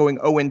have him going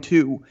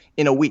 0-2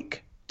 in a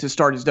week to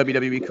start his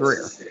WWE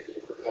career.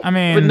 I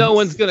mean, but no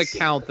one's gonna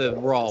count the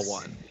Raw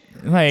one.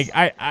 Like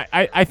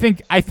I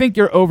think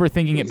you're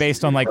overthinking it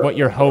based on like what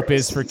your hope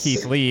is for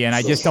Keith Lee, and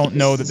I just don't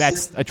know that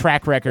that's a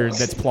track record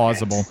that's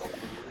plausible.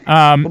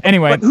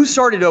 Anyway, but who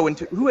started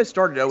 0-2? Who has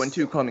started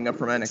 0-2 coming up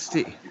from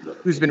NXT?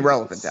 Who's been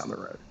relevant down the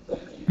road?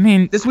 I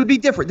mean, this would be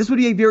different. This would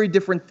be a very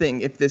different thing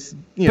if this.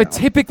 But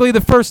typically,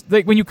 the first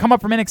when you come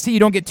up from NXT, you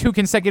don't get 2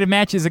 consecutive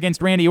matches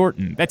against Randy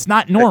Orton. That's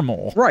not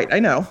normal. Right, I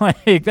know.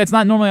 Like that's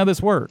not normally how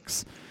this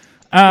works.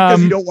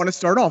 Because you don't want to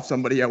start off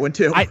somebody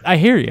 0-2. I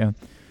hear you.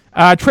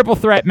 Triple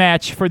threat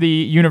match for the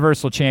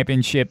Universal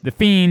Championship. The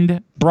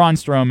Fiend, Braun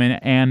Strowman,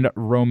 and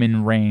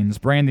Roman Reigns.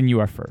 Brandon, you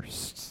are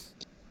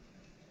first.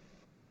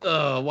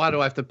 Why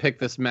do I have to pick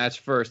this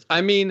match first?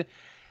 I mean,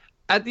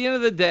 at the end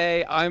of the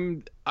day,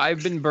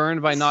 I've been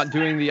burned by not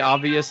doing the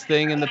obvious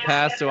thing in the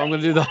past, so I'm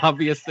going to do the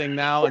obvious thing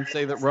now and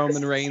say that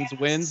Roman Reigns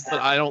wins, but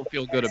I don't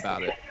feel good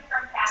about it.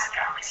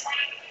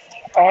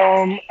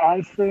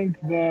 I think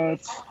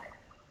that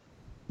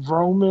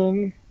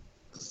Roman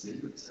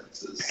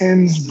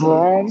pins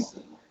Braun.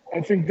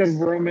 I think that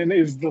Roman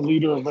is the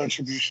leader of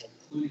Retribution.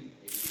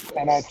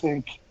 And I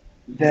think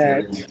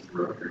that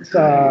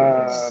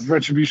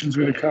Retribution's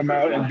going to come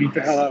out and beat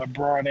the hell out of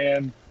Braun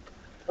and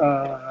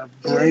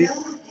Bray.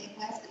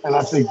 And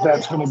I think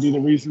that's going to be the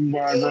reason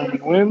why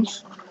Roman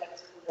wins.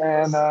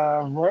 And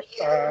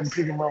I'm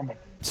picking Roman.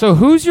 So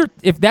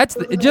if that's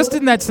just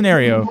in that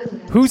scenario,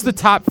 who's the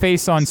top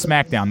face on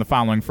SmackDown the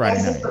following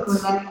Friday night?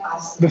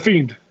 The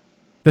Fiend.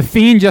 The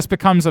Fiend just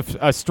becomes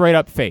a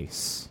straight-up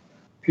face.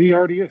 He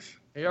already is.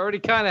 He already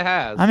kind of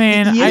has. I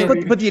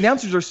mean, but the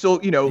announcers are still,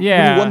 when he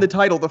won the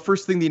title, the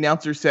first thing the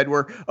announcers said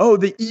were, "Oh,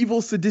 the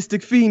evil,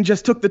 sadistic Fiend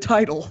just took the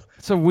title."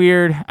 It's a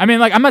weird. I mean,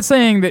 like, I'm not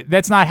saying that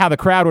that's not how the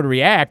crowd would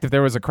react if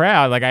there was a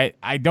crowd. Like,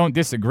 I don't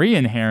disagree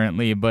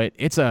inherently, but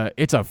it's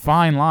a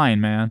fine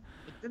line, man.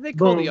 Didn't they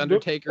call the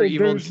Undertaker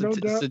evil and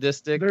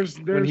sadistic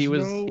when he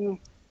was?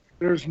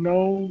 There's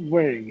no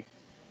way.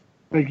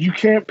 Like, you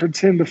can't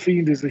pretend the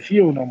Fiend is a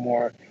heel no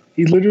more.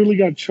 He literally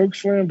got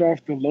chokeslammed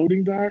off the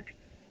loading dock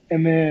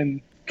and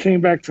then came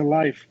back to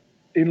life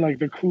in, like,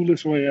 the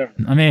coolest way ever.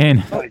 I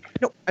mean...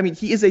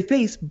 he is a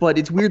face, but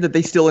it's weird that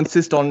they still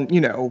insist on,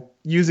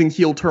 using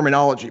heel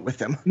terminology with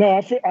him.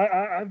 No,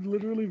 I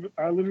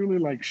literally,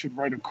 like, should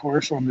write a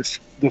course on this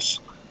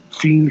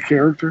Fiend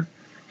character.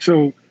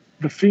 So,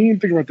 the Fiend,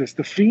 think about this.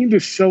 The Fiend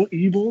is so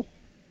evil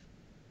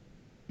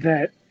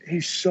that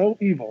he's so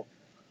evil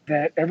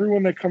that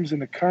everyone that comes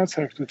into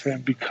contact with him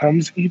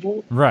becomes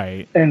evil.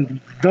 Right. And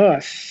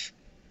thus,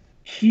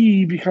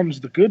 he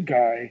becomes the good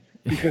guy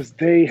because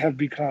they have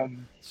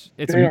become,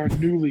 they are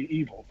newly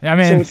evil. I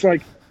mean, so it's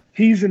like,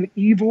 he's an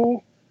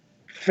evil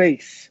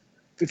face.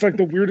 It's like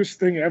the weirdest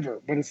thing ever,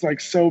 but it's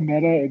like so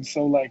meta and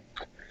so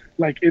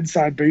like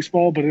inside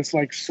baseball, but it's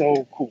like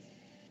so cool.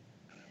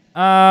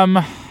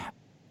 Can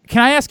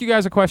I ask you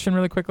guys a question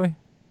really quickly?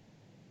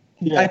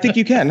 Yeah. I think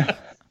you can.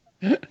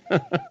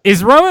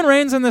 Is Roman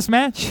Reigns in this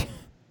match?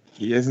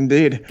 He is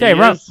indeed. Okay,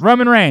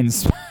 Roman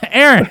Reigns.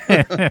 Aaron.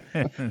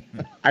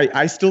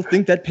 I still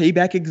think that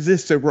Payback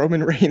exists so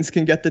Roman Reigns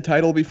can get the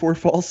title before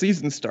fall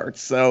season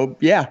starts. So,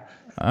 yeah.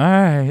 All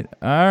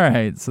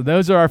right. So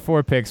those are our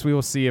 4 picks. We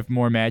will see if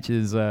more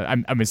matches.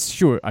 I'm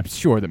sure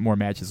that more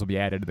matches will be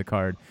added to the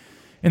card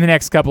in the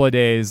next couple of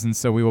days, and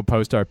so we will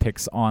post our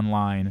picks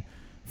online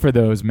for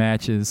those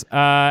matches.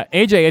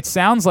 AJ, it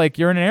sounds like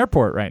you're in an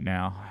airport right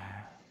now.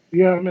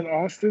 Yeah, I'm in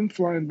Austin,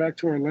 flying back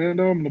to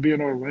Orlando. I'm going to be in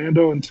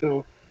Orlando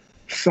until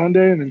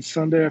Sunday, and then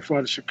Sunday I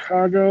fly to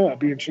Chicago. I'll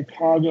be in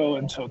Chicago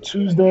until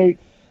Tuesday.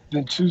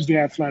 Then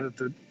Tuesday I fly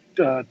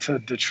to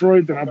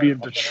Detroit. Then I'll be in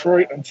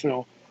Detroit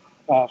until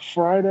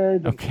Friday.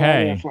 Then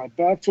Friday I fly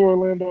back to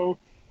Orlando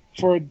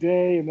for a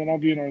day, and then I'll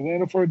be in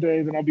Orlando for a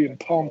day. Then I'll be in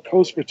Palm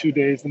Coast for 2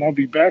 days. Then I'll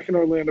be back in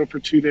Orlando for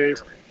 2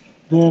 days.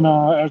 Then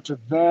after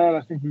that,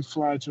 I think we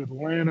fly to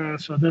Atlanta.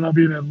 So then I'll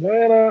be in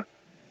Atlanta.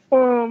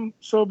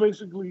 So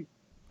basically,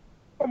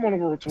 I'm on a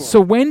world tour.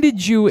 So when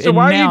did you announce...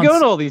 why are you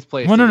going to all these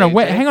places? No.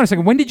 Hang on a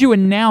second. When did you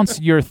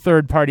announce your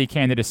third-party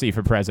candidacy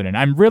for president?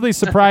 I'm really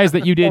surprised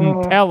that you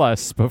didn't tell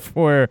us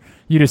before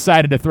you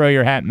decided to throw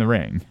your hat in the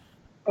ring.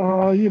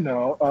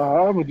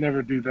 I would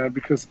never do that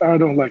because I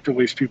don't like to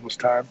waste people's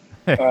time.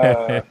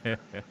 Uh,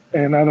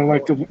 and I don't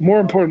like to, more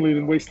importantly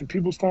than wasting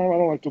people's time, I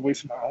don't like to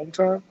waste my own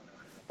time.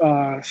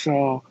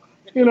 So,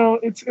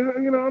 it's,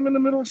 I'm in the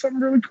middle of something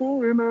really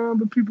cool, and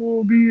the people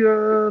will be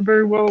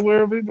very well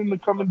aware of it in the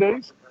coming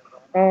days,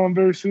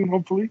 very soon,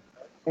 hopefully.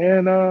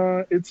 And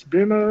it's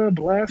been a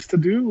blast to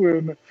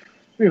do.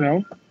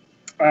 And,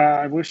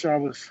 I wish I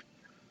was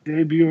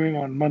debuting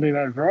on Monday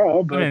Night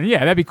Raw, but I mean, yeah,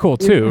 that'd be cool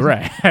too,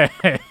 right?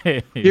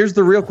 Here's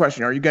the real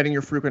question: are you getting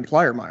your frequent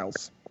flyer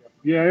miles?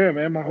 yeah, I am,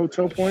 man. My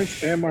hotel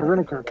points and my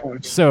rental car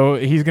points. So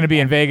he's going to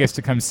be in Vegas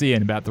to come see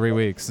in about 3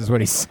 weeks, is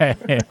what he said.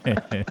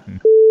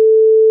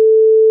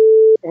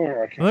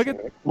 Oh, I can't Look say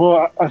at- that.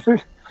 Well, I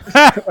think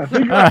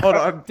Hold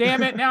on.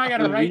 Damn it! Now I got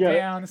to write Yeah.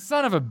 down.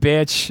 Son of a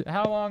bitch!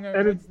 How long?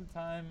 What's the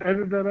time?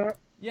 edit that out.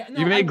 Yeah, no,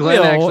 You I made Glenn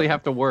will. actually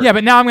have to work. Yeah,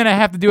 but now I'm going to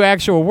have to do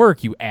actual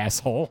work, you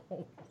asshole.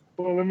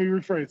 Well, let me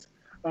rephrase.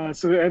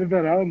 So edit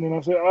that out, and then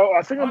I'll say,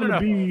 I think I'm going to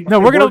be. No,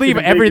 we're gonna working leave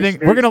in everything.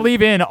 Vegas We're gonna very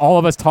leave in all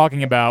of us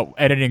talking about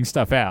editing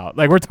stuff out.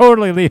 Like we're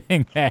totally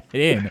leaving that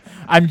in.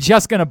 I'm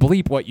just gonna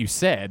bleep what you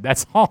said.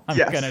 That's all I'm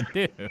Yes. gonna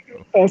do. soon.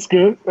 That's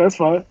good. That's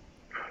fine.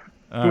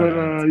 All But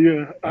right.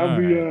 yeah, I'll All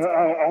be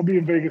right. I'll be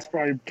in Vegas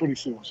probably pretty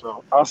soon.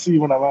 So I'll see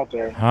you when I'm out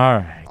there. All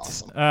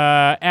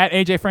right. At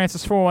AJ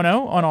Francis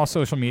 410 on all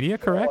social media,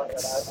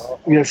 correct?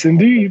 Yes,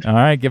 indeed. All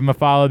right, give him a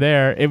follow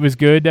there. It was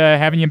good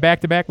having you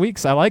back-to-back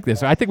weeks. I like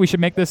this. I think we should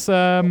make this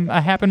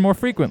happen more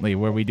frequently,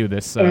 where we do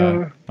this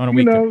on a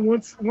week.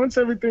 Once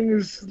everything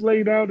is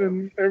laid out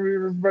and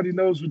everybody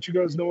knows what you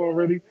guys know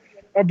already,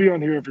 I'll be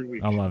on here every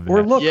week. I love that.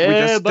 Or look,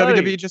 Yeah,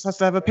 buddy. WWE just has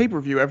to have a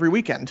pay-per-view every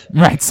weekend.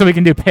 Right, so we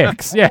can do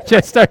picks. Yeah,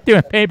 just start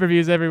doing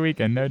pay-per-views every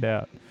weekend, no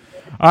doubt.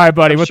 All right,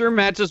 buddy. I'm sure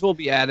matches will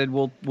be added.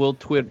 We'll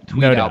tweet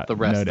No out doubt, the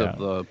rest no of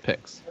the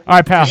picks. All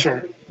right, pal.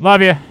 Sure.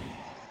 Love you.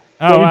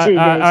 Love you too,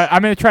 guys.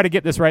 I'm going to try to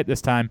get this right this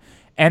time.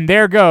 And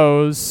there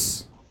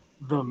goes.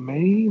 The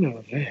main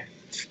event.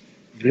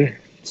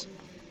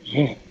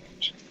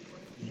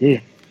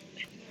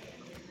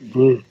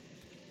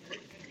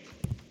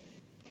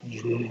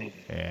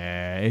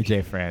 Yeah,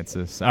 AJ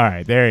Francis. All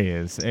right, there he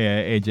is.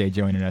 AJ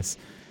joining us.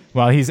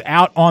 Well, he's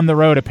out on the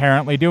road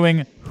apparently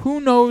doing who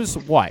knows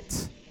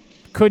what.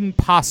 Couldn't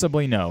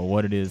possibly know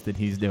what it is that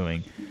he's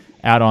doing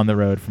out on the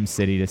road from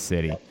city to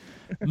city.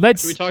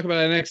 Let's. Should we talk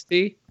about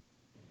NXT?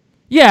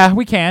 Yeah,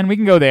 we can. We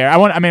can go there.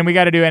 We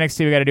got to do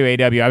NXT. We got to do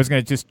AW. I was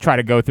going to just try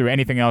to go through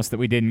anything else that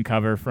we didn't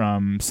cover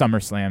from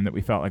SummerSlam that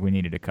we felt like we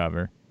needed to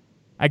cover.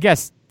 I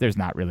guess there's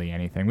not really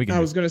anything we can. I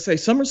was going to say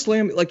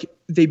SummerSlam, like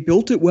they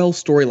built it well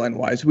storyline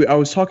wise. I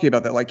was talking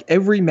about that. Like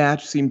every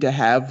match seemed to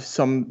have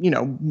some,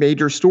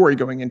 major story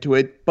going into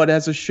it. But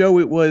as a show,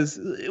 it was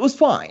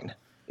fine.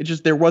 It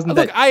just there wasn't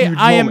Look, that huge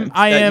moment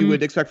that you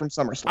would expect from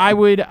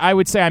SummerSlam. I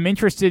would say I'm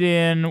interested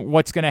in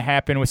what's going to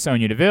happen with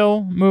Sonya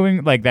Deville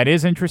moving. Like that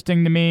is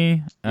interesting to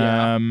me.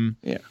 Yeah.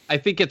 I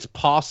think it's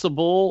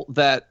possible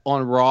that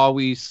on Raw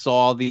we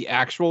saw the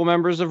actual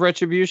members of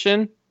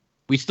Retribution.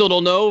 We still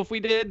don't know if we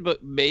did,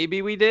 but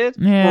maybe we did.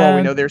 Yeah, For all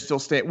we know, they're still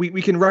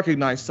we can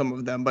recognize some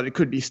of them, but it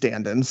could be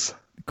stand-ins.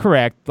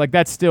 correct. Like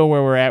that's still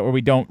where we're at, where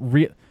we don't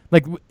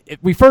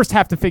we first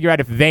have to figure out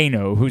if they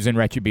know who's in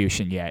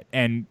Retribution yet,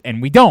 and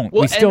we don't.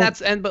 Well, we still,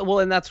 that's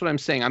what I'm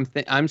saying.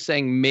 I'm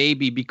saying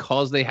maybe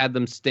because they had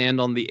them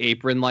stand on the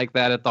apron like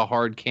that at the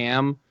hard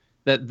cam,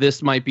 that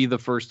this might be the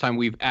first time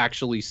we've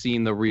actually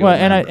seen the real. well,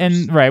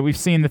 members. right, we've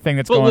seen the thing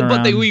that's going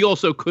around. But we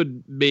also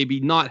could maybe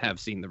not have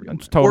seen the real. It's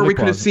members. totally Or we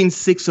could have plausible. seen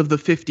 6 of the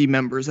 50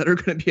 members that are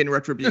going to be in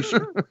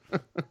Retribution.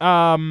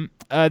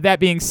 That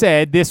being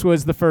said, this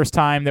was the first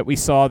time that we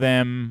saw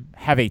them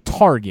have a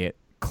target,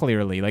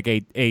 clearly, like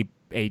a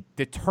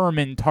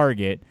determined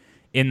target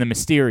in the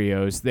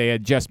Mysterios. They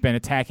had just been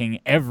attacking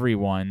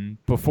everyone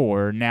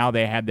before. Now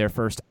they had their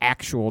first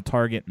actual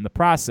target in the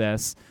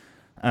process.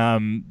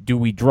 Do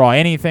we draw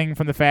anything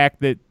from the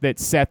fact that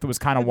Seth was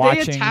kind of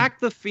watching? Did they attack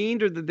the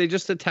Fiend, or did they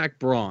just attack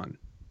Braun?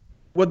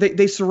 Well,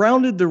 they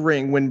surrounded the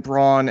ring when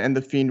Braun and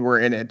the Fiend were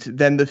in it.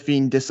 Then the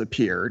Fiend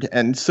disappeared.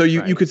 And so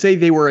you Right. could say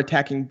they were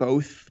attacking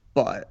both,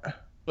 but...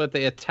 But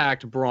they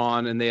attacked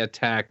Braun and they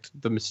attacked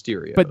the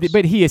Mysterios.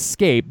 But he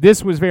escaped.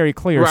 This was very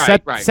clear.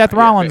 Right, Seth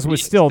Rollins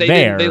was still they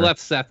there. They let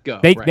Seth go.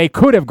 They right. they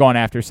could have gone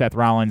after Seth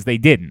Rollins. They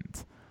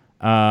didn't.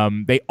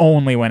 They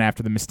only went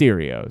after the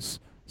Mysterios.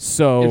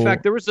 So In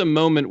fact, there was a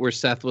moment where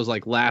Seth was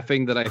like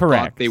laughing that I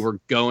Correct. thought they were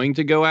going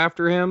to go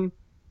after him,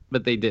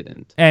 but they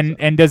didn't.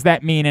 and does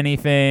that mean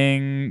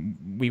anything?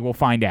 We will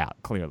find out.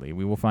 Clearly,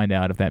 we will find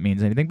out if that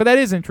means anything. But that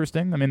is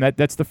interesting. I mean,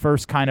 that's the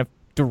first kind of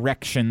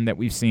direction that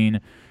we've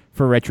seen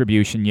for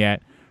Retribution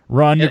yet.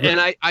 And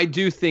I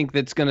do think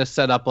that's going to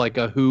set up like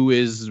a who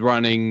is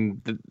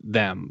running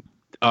them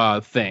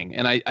thing.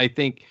 And I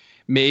think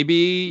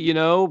maybe,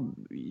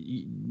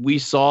 we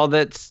saw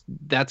that's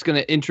going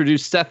to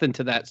introduce Seth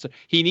into that. So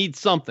he needs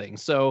something.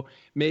 So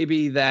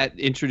maybe that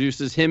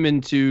introduces him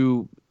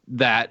into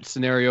that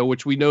scenario,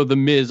 which we know The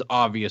Miz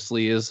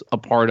obviously is a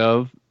part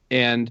of,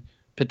 and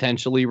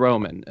potentially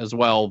Roman as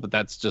well. But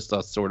that's just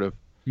us sort of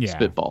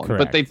spitballing.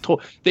 correct.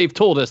 But they've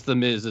told us The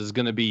Miz is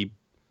going to be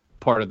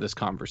part of this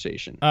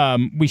conversation.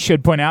 We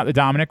should point out that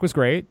Dominic was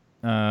great.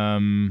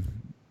 I'm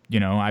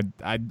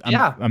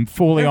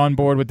fully on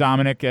board with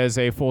Dominic as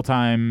a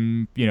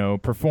full-time,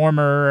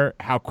 performer.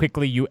 How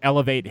quickly you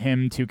elevate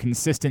him to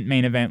consistent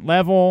main event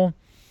level,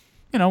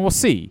 we'll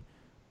see.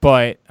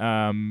 But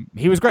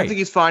he was great. I think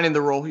he's fine in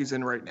the role he's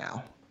in right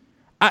now.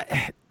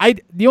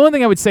 The only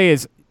thing I would say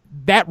is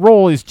that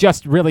role is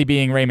just really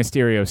being Rey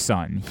Mysterio's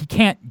son. He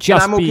can't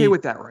just and I'm okay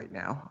with that right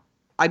now.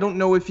 I don't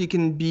know if he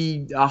can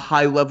be a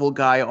high-level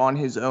guy on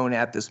his own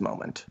at this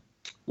moment.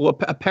 Well,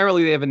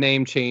 apparently they have a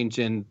name change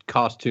in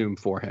costume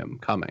for him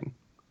coming.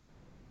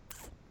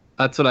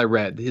 That's what I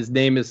read. His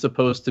name is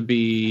supposed to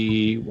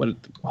be what?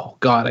 Oh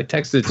God, I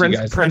texted it to you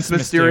guys. Prince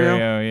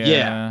Mysterio.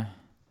 Yeah.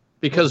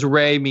 Because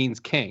Rey means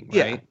king,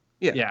 right?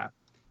 Yeah.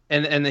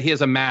 And he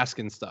has a mask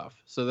and stuff.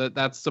 So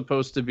that's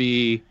supposed to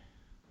be,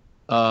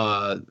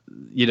 the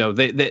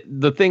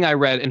thing I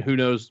read, and who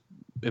knows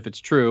if it's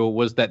true,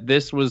 was that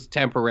this was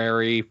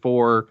temporary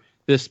for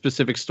this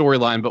specific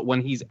storyline. But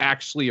when he's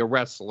actually a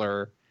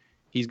wrestler,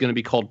 he's going to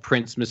be called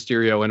Prince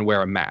Mysterio and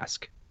wear a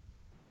mask.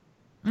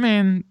 I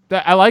mean,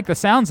 I like the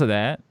sounds of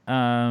that.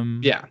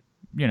 Yeah.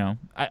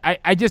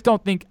 I just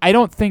don't think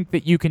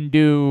that you can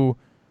do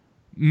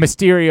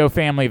Mysterio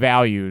family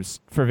values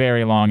for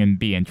very long and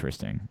be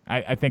interesting.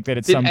 I think that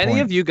at some point... Did any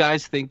of you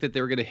guys think that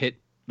they were going to hit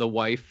the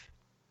wife?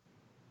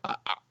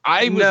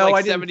 I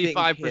was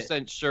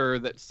 75% sure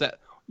that Seth...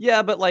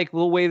 Yeah, but like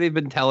the way they've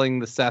been telling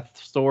the Seth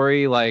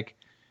story, like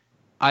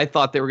I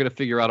thought they were going to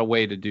figure out a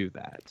way to do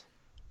that.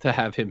 To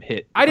have him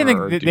hit. I didn't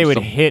think that they would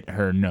hit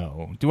her.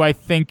 No. Do I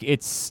think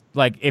it's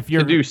like if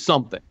you're to do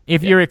something?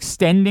 If you're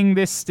extending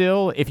this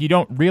still, if you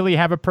don't really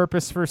have a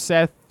purpose for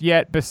Seth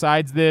yet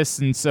besides this,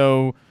 and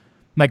so,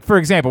 like for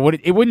example,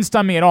 it wouldn't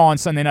stun me at all on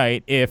Sunday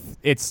night if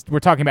we're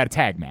talking about a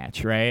tag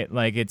match, right?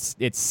 Like it's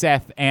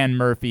Seth and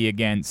Murphy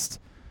against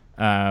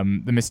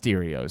the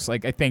Mysterios.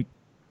 Like I think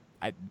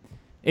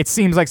it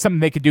seems like something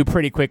they could do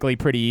pretty quickly,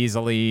 pretty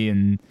easily,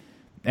 and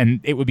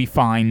it would be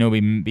fine. Nobody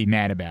would be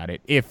mad about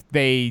it. If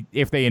they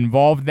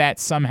involved that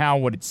somehow,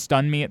 would it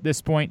stun me at this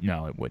point?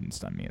 No, it wouldn't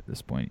stun me at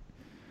this point.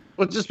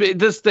 Well, just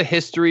the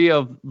history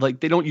of like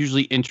they don't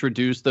usually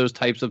introduce those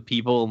types of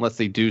people unless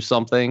they do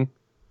something.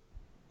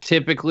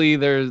 Typically,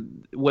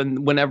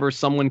 whenever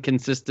someone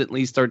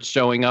consistently starts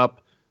showing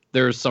up,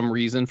 there's some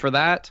reason for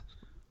that.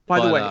 By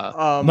the way,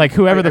 like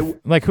whoever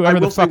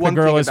the fuck the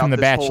girl is from The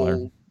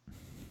Bachelor.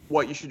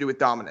 What you should do with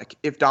Dominic.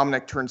 If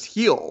Dominic turns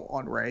heel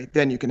on Rey,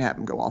 then you can have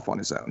him go off on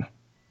his own.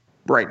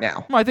 Right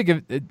now. Well, I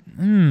think but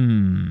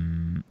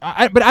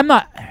I'm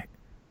not.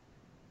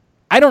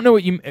 I don't know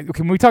what you.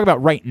 Can we talk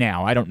about right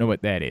now? I don't know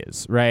what that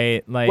is.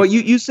 Right? Like. Well,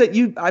 you said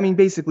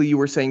basically you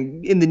were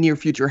saying in the near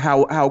future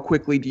how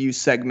quickly do you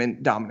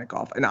segment Dominic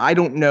off? And I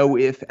don't know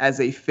if as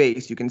a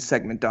face you can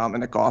segment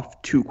Dominic off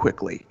too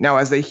quickly. Now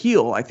as a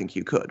heel, I think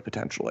you could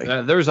potentially.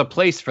 There's a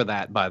place for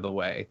that, by the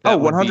way.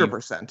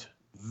 100%.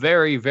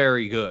 Very,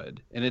 very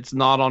good, and it's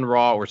not on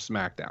Raw or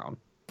SmackDown.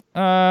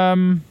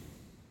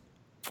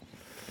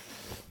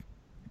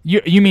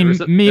 You mean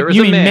there is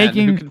you a mean man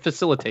making who can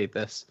facilitate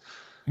this?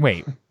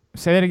 Wait,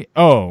 say that again.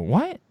 Oh,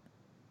 what?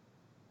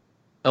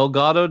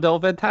 Elgato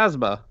del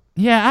Fantasma.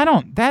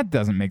 Yeah, that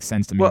doesn't make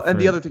sense to me. Well, and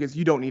the other thing is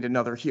you don't need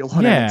another heel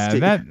on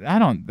NXT. Yeah, I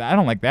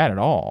don't like that at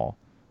all.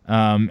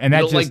 And you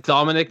that don't like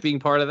Dominic being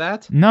part of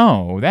that?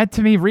 No, that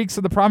to me reeks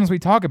of the problems we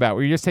talk about,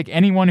 where you just take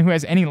anyone who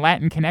has any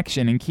Latin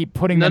connection and keep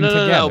putting them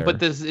together. No, but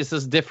this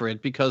is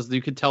different because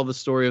you could tell the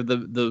story of the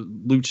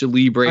Lucha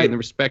Libre and the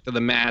respect of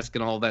the mask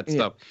and all that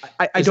stuff.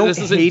 I don't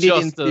hate it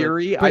in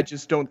theory. I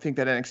just don't think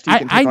that NXT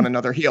can take on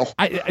another heel.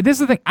 This is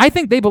the thing. I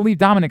think they believe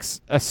Dominic's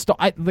a star.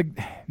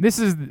 It's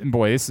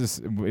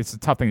a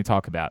tough thing to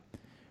talk about.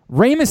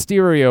 Rey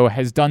Mysterio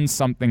has done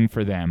something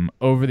for them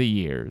over the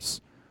years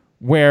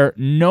where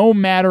no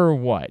matter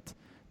what,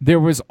 there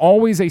was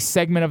always a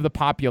segment of the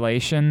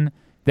population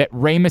that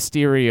Rey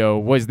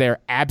Mysterio was their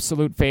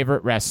absolute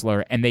favorite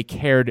wrestler, and they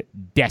cared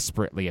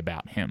desperately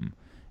about him.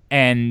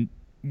 And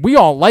we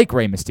all like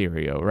Rey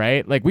Mysterio,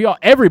 right? Like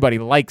everybody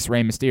likes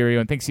Rey Mysterio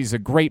and thinks he's a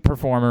great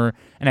performer,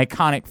 an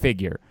iconic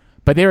figure.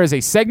 But there is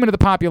a segment of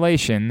the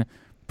population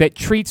that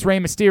treats Rey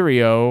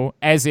Mysterio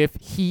as if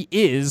he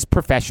is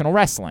professional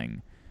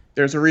wrestling.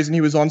 There's a reason he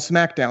was on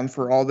SmackDown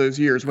for all those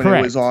years when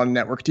it was on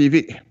network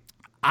TV.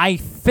 I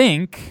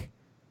think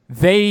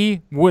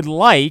they would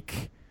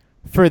like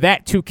for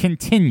that to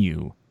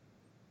continue.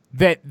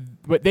 That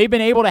what they've been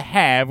able to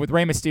have with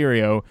Rey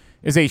Mysterio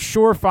is a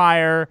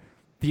surefire,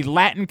 the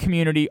Latin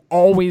community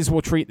always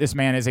will treat this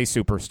man as a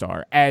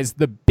superstar, as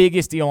the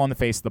biggest deal on the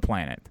face of the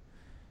planet.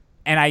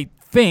 And I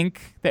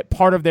think that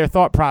part of their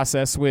thought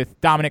process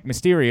with Dominic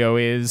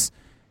Mysterio is,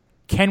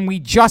 can we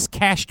just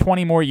cash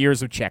 20 more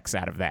years of checks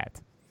out of that?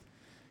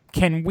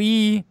 Can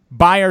we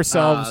buy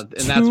ourselves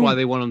and that's why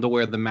they want him to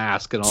wear the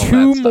mask and all that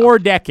two stuff. more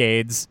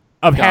decades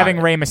of having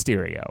Rey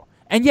Mysterio?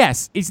 And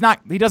yes,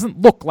 he doesn't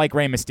look like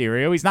Rey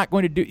Mysterio. He's not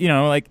going to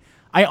do,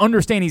 I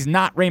understand he's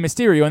not Rey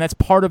Mysterio, and that's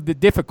part of the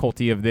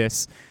difficulty of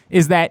this,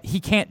 is that he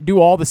can't do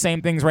all the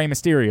same things Rey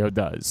Mysterio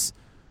does.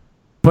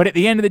 But at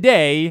the end of the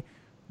day,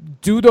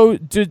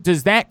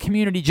 does that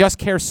community just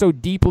care so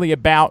deeply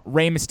about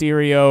Rey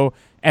Mysterio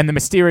and the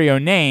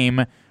Mysterio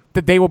name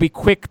that they will be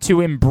quick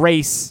to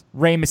embrace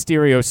Rey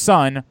Mysterio's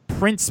son,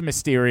 Prince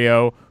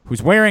Mysterio,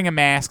 who's wearing a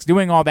mask,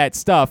 doing all that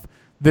stuff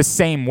the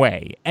same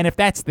way? And if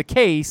that's the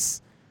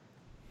case,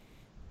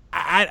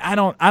 I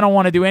don't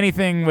want to do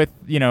anything with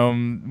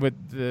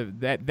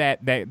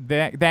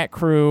that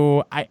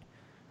crew.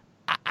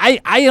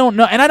 I don't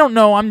know, and I don't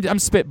know. I'm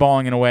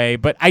spitballing in a way,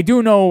 but I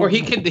do know. Or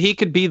he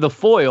could be the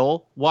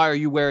foil. Why are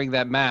you wearing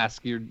that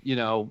mask? I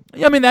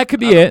mean, that could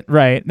be it,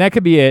 right? That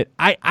could be it.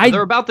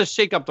 They're about to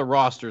shake up the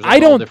rosters. I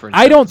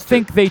don't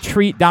think they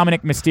treat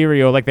Dominic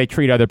Mysterio like they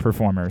treat other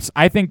performers.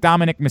 I think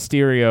Dominic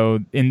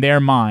Mysterio, in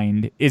their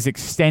mind, is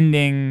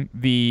extending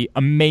the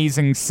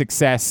amazing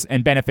success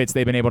and benefits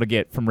they've been able to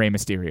get from Rey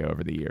Mysterio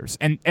over the years.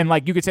 And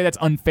like you could say that's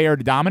unfair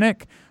to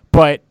Dominic.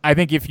 But I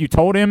think if you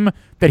told him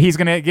that he's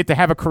going to get to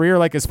have a career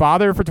like his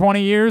father for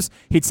 20 years,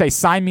 he'd say,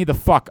 sign me the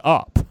fuck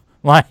up.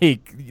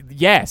 Like,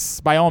 yes,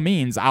 by all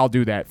means, I'll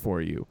do that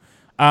for you.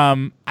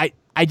 I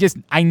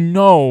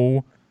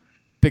know,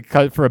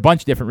 because for a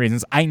bunch of different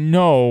reasons, I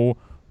know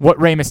what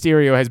Rey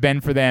Mysterio has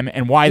been for them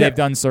and why they've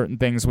done certain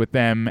things with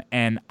them,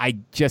 and I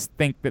just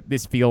think that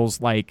this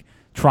feels like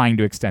trying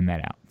to extend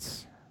that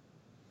out.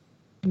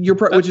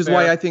 Which is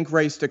why I think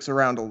Rey sticks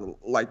around a little,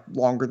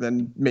 longer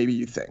than maybe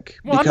you think.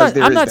 Well,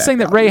 I'm not saying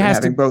that Rey has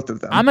to. Both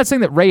of them. I'm not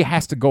saying that Rey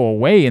has to go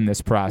away in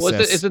this process.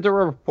 Well, is it the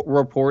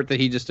report that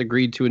he just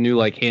agreed to a new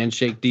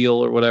handshake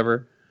deal or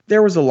whatever?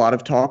 There was a lot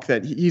of talk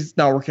that he's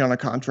not working on a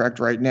contract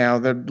right now.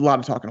 There's a lot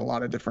of talk in a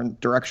lot of different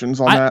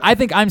directions on that. I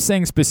think I'm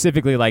saying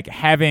specifically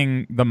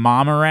having the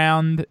mom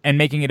around and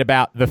making it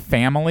about the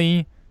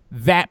family.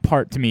 That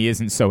part to me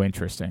isn't so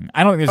interesting.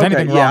 I don't think there's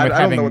anything wrong with having. I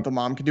don't know what the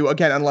mom can do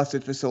again, unless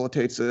it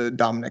facilitates a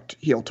Dominic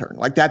heel turn.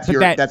 That's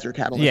your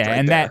catalyst. Yeah,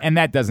 right and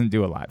that doesn't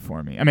do a lot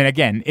for me. I mean,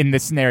 again, in the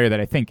scenario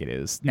that I think it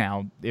is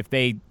now, if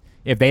they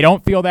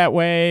don't feel that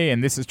way,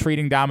 and this is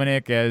treating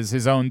Dominic as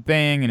his own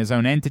thing and his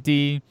own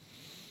entity,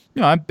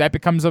 that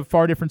becomes a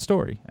far different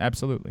story.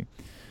 Absolutely.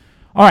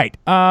 All right.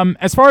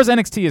 As far as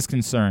NXT is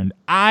concerned,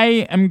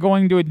 I am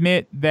going to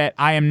admit that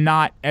I am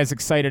not as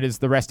excited as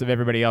the rest of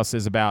everybody else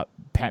is about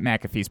Pat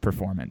McAfee's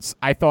performance.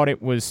 I thought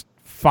it was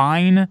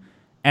fine,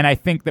 and I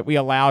think that we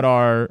allowed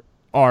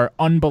our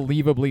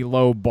unbelievably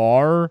low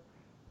bar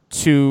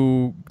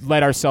to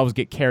let ourselves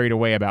get carried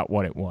away about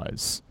what it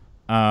was.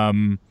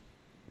 I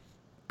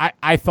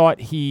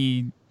thought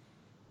he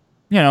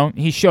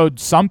showed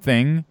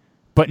something,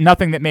 but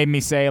nothing that made me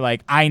say,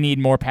 I need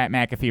more Pat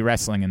McAfee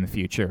wrestling in the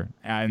future.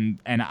 And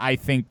I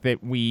think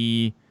that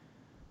we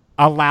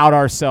allowed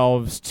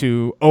ourselves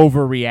to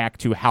overreact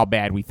to how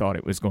bad we thought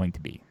it was going to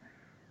be.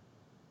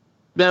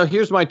 Now,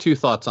 here's my two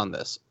thoughts on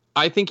this.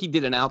 I think he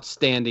did an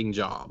outstanding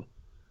job.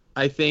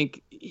 I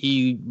think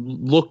he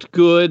looked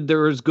good.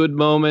 There was good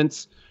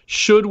moments.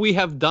 Should we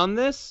have done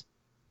this?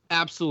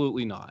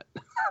 Absolutely not.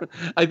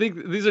 I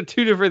think these are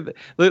two different.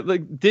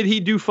 Did he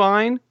do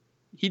fine?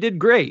 He did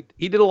great.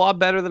 He did a lot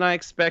better than I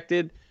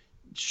expected.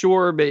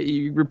 Sure, but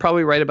you're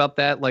probably right about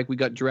that. We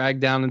got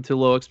dragged down into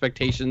low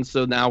expectations,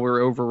 so now we're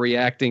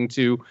overreacting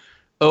to,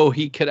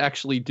 he could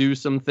actually do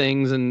some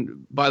things.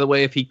 And by the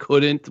way, if he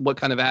couldn't, what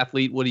kind of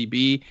athlete would he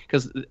be?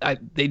 Because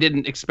they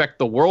didn't expect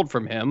the world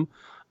from him.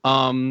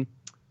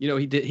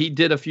 He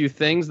did a few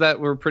things that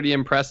were pretty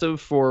impressive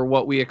for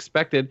what we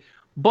expected.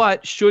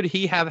 But should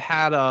he have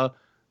had a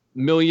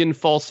million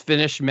false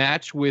finish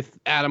match with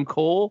Adam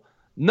Cole?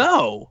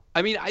 No.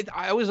 I mean,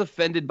 I was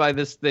offended by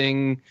this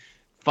thing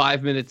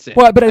 5 minutes in.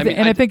 Well, but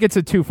I think it's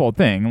a twofold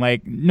thing.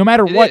 No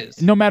matter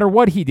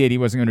what he did, he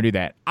wasn't going to do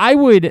that. I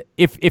would,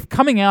 if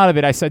coming out of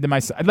it, I said to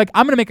myself, I'm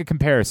going to make a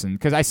comparison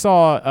because I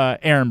saw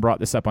Aaron brought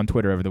this up on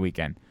Twitter over the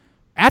weekend.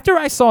 After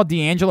I saw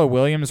D'Angelo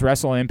Williams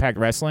wrestle in Impact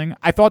Wrestling,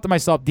 I thought to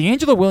myself,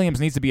 D'Angelo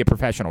Williams needs to be a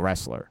professional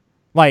wrestler.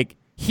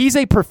 He's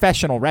a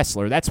professional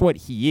wrestler. That's what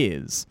he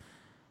is.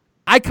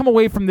 I come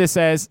away from this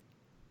as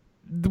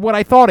what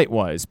I thought it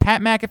was.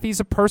 Pat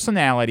McAfee's a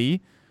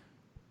personality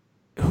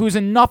who's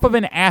enough of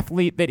an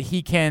athlete that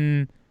he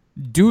can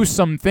do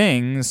some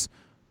things,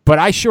 but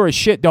I sure as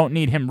shit don't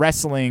need him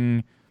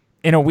wrestling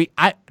in a week.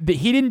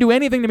 He didn't do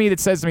anything to me that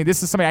says to me,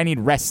 this is somebody I need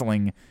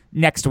wrestling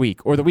next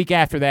week or the week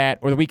after that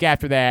or the week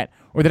after that,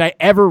 or that I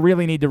ever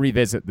really need to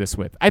revisit this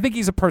with. I think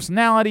he's a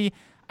personality.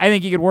 I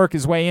think he could work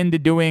his way into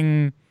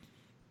doing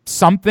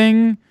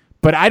something,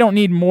 but I don't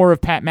need more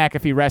of Pat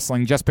McAfee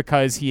wrestling just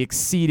because he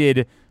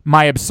exceeded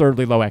my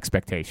absurdly low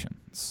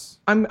expectations.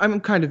 I'm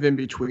kind of in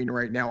between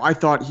right now. I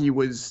thought he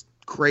was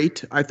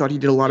great. I thought he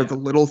did a lot of the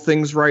little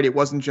things right. It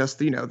wasn't just,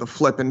 the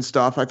flip and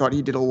stuff. I thought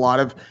he did a lot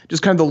of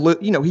just kind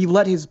of he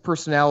let his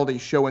personality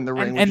show in the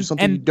ring, which is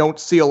something you don't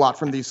see a lot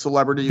from these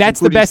celebrities. That's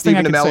the best thing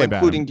I can say about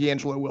including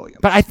D'Angelo Williams.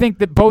 But I think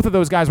that both of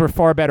those guys were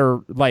far better,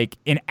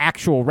 in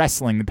actual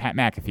wrestling than Pat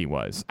McAfee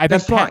was.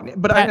 That's fine.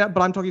 But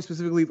I'm talking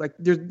specifically,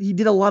 he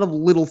did a lot of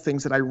little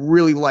things that I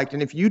really liked.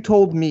 And if you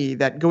told me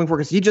that going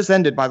forward, because he just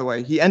ended, by the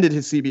way, he ended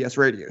his CBS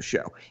radio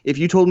show. If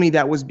you told me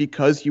that was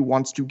because he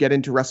wants to get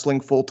into wrestling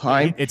full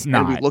time, it's not.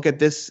 and we not. look at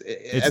this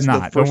as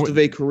not. the first of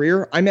a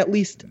career, I'm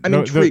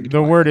intrigued.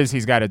 The word is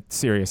he's got a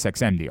Sirius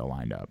XM deal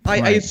lined up. I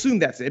Right. assume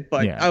that's it,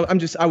 but Yeah.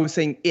 I was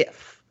saying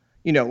if,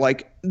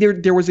 like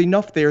there was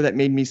enough there that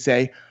made me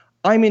say,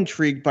 I'm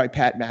intrigued by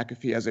Pat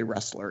McAfee as a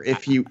wrestler.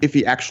 If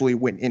he actually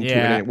went into it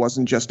and it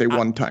wasn't just a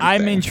one-time thing.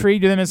 I'm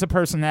intrigued with him as a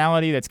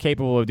personality that's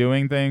capable of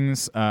doing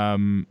things.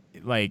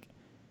 Like,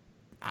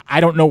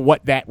 I don't know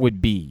what that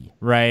would be,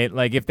 right?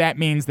 Like, if that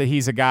means that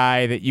he's a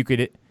guy that you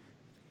could.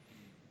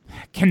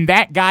 Can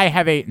that guy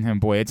have a? Oh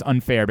boy, it's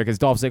unfair because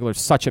Dolph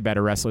Ziggler's such a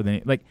better wrestler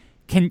than. Like,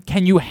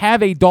 can you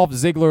have a Dolph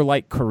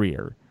Ziggler-like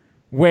career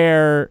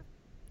where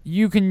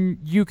you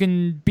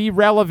can be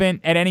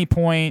relevant at any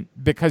point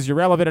because you're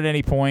relevant at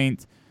any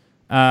point?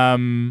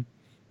 But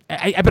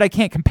I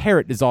can't compare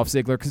it to Dolph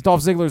Ziggler because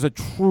Dolph Ziggler is a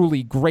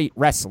truly great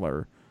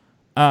wrestler.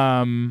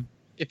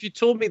 If you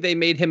told me they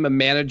made him a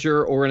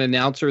manager or an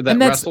announcer that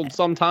wrestled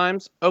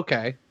sometimes,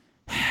 okay.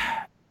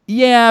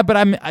 Yeah, but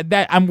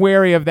I'm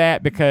wary of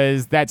that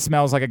because that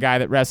smells like a guy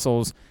that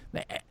wrestles.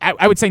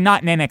 I would say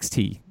not in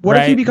NXT. What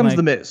right? if he becomes like,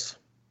 The Miz?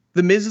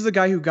 The Miz is a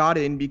guy who got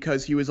in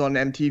because he was on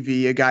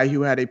MTV, a guy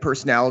who had a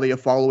personality, a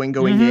following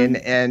going in,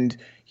 and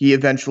he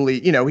eventually,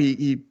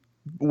 he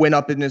went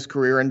up in his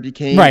career and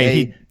became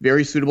a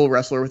very suitable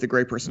wrestler with a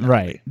great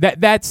personality. Right.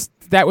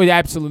 That would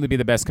absolutely be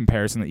the best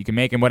comparison that you can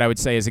make. And what I would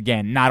say is,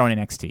 again, not on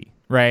NXT,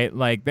 right?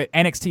 Like, the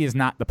NXT is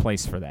not the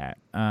place for that.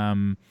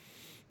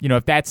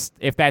 If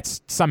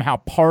that's somehow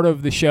part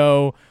of the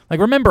show, like,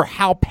 remember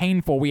how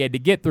painful we had to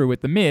get through with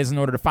The Miz in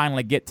order to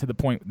finally get to the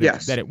point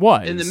that it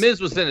was. And The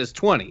Miz was in his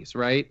 20s,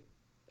 right?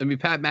 I mean,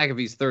 Pat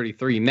McAfee's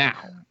 33 now.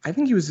 I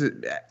think he was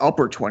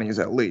upper 20s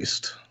at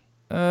least.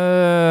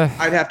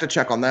 I'd have to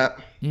check on that.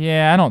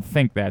 Yeah, I don't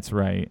think that's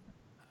right.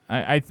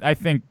 I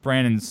think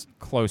Brandon's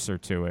closer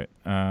to it.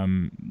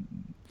 Well,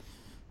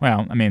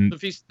 I mean,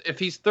 if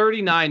he's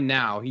 39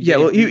 now, he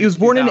was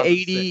born in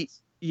 80.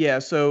 Yeah,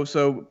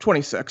 so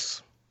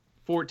 26.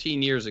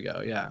 14 years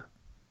ago, yeah.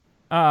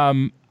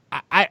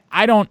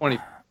 I don't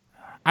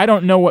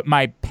know what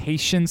my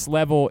patience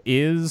level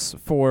is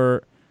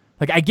for.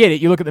 Like, I get it.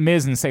 You look at The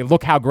Miz and say,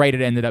 look how great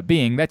it ended up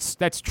being.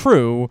 That's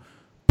true,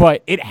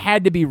 but it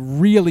had to be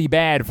really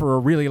bad for a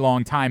really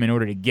long time in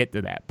order to get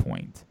to that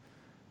point.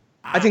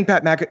 I think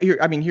Pat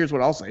McAfee. Here's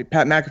what I'll say: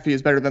 Pat McAfee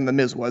is better than The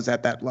Miz was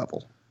at that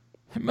level.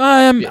 He's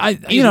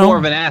more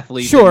of an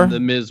athlete than The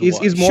Miz was.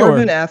 He's more of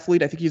an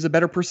athlete. I think he's a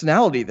better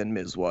personality than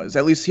Miz was.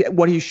 At least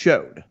what he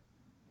showed.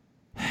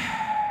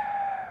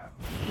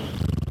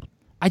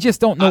 I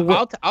just don't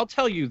know. I'll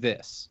tell you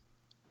this: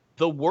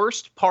 the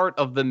worst part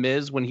of The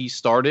Miz when he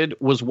started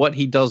was what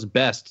he does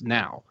best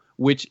now,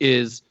 which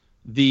is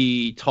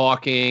the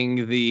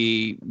talking,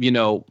 the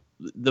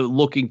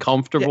looking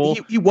comfortable.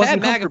 Yeah, he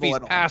wasn't Pat comfortable McAfee's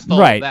at all. past all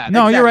right. of that.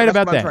 No, Exactly. you're right That's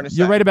about what I'm trying that. to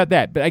You're say. right about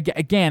that. But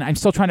again, I'm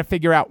still trying to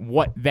figure out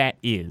what that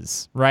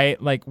is,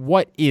 right? Like,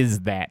 what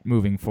is that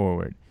moving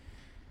forward?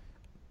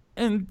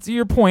 And to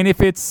your point,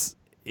 if it's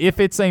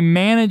a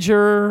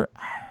manager,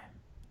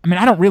 I mean,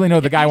 I don't really know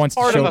the guy wants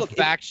to part show. of a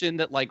faction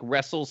that like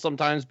wrestles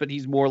sometimes, but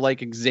he's more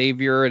like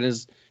Xavier and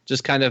is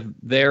just kind of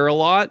there a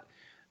lot.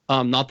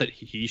 Not that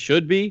he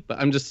should be, but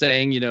I'm just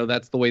saying,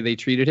 that's the way they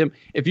treated him.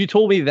 If you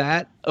told me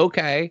that,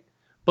 okay.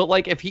 But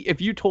like,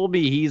 if you told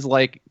me he's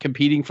like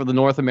competing for the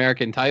North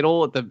American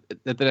title at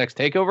the next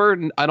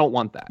takeover, I don't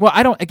want that. Well,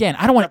 I don't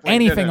want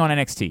anything on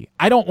NXT.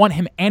 I don't want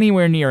him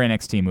anywhere near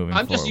NXT moving forward.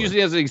 I'm just using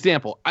it as an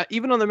example.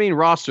 Even on the main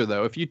roster,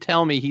 though, if you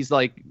tell me he's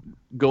like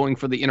going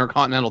for the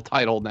Intercontinental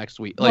title next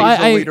week, like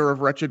he's the leader of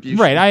Retribution.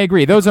 Right, I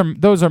agree. Those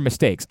are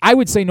mistakes. I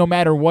would say no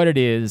matter what it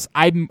is,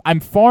 I'm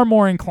far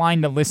more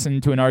inclined to listen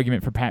to an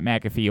argument for Pat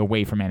McAfee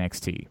away from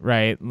NXT.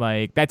 Right,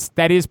 like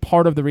that is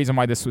part of the reason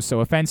why this was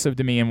so offensive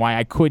to me and why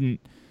I couldn't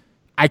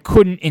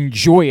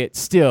enjoy it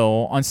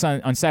still on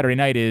Saturday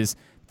night. Is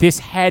this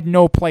had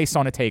no place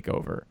on a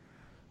takeover.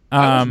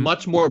 I was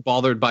much more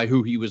bothered by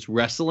who he was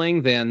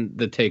wrestling than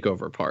the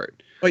takeover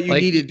part. But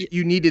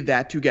you needed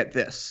that to get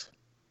this.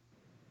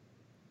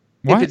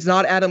 What? If it's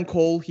not Adam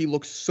Cole, he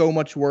looks so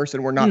much worse,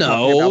 and we're not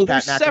talking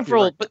about Pat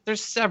McAfee.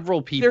 There's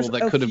several people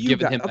that could have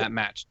given him that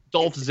match.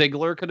 Dolph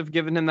Ziggler could have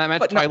given him that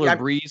match. Tyler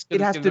Breeze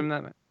could have given him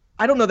that match.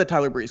 I don't know that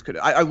Tyler Breeze could.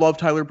 I love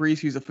Tyler Breeze.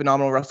 He's a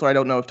phenomenal wrestler. I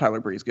don't know if Tyler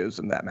Breeze gives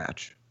him that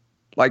match.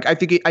 Like, I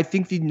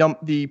think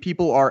the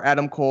people are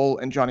Adam Cole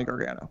and Johnny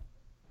Gargano.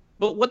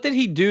 But what did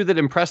he do that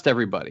impressed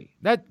everybody?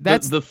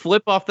 That's the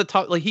flip off the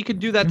top. Like, he could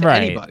do that to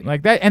anybody.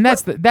 Like that, and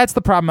that's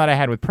the problem that I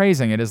had with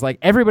praising it. Is like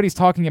everybody's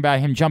talking about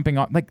him jumping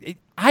on. Like,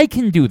 I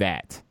can do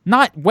that,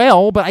 not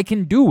well, but I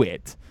can do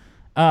it.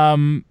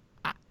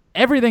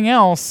 Everything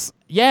else,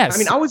 yes. I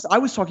mean, I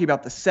was talking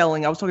about the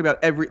selling. I was talking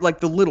about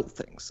the little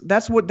things.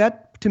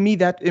 To me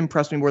that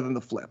impressed me more than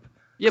the flip.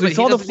 Yeah, but he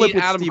doesn't need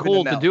Adam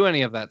Cole to do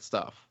any of that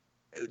stuff.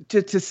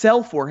 To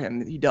sell for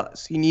him, he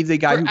does. He needs a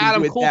guy who can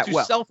do it that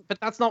well. Sell, but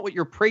that's not what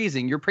you're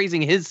praising. You're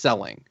praising his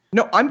selling.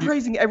 No, I'm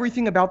praising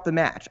everything about the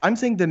match. I'm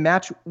saying the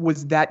match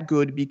was that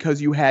good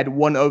because you had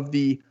one of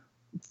the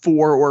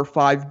 4 or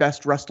 5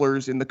 best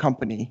wrestlers in the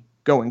company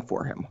going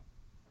for him.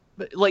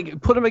 But,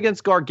 like, put him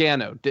against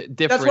Gargano. Different.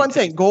 That's what I'm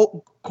saying.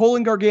 Cole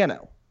and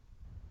Gargano.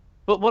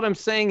 But what I'm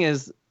saying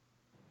is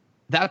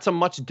that's a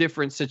much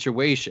different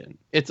situation.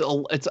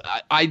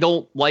 I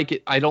don't like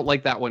it. I don't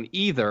like that one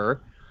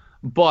either.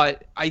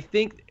 But I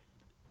think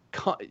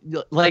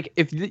like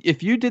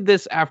if you did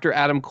this after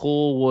Adam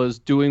Cole was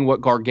doing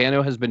what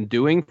Gargano has been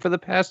doing for the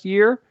past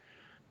year,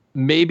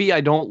 maybe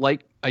I don't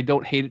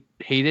hate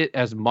it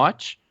as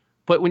much.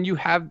 But when you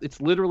have, it's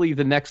literally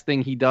the next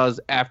thing he does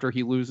after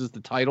he loses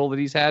the title that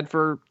he's had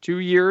for 2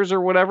 years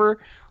or whatever.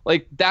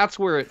 Like, that's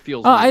where it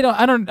feels. I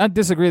don't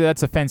disagree that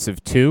that's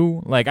offensive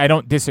too. Like, I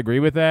don't disagree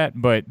with that,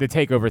 but the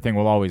Takeover thing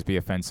will always be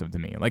offensive to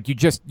me. Like,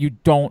 you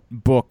don't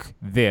book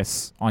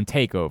this on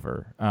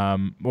Takeover,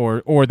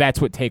 or that's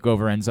what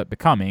Takeover ends up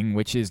becoming,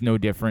 which is no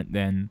different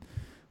than,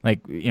 like,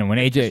 you know, when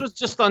AJ. This was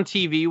just on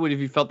TV. What have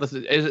you felt? This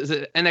is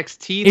it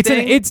NXT it's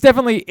thing? It's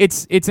definitely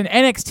it's an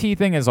NXT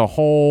thing as a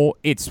whole.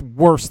 It's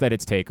worse that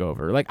it's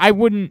Takeover. Like, I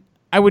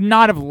would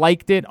not have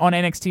liked it on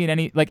NXT in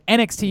any, like,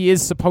 NXT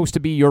is supposed to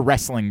be your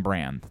wrestling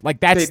brand.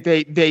 Like, that's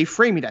they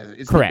frame it as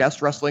it's correct. The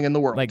best wrestling in the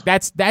world. Like,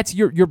 that's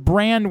your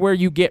brand where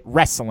you get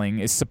wrestling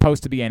is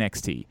supposed to be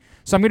NXT.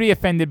 So I'm going to be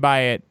offended by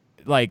it,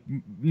 like,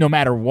 no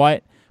matter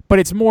what, but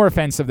it's more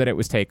offensive that it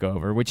was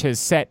Takeover, which has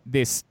set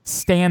this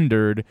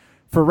standard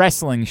for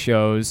wrestling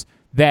shows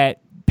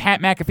that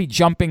Pat McAfee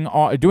jumping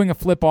off, doing a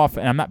flip off,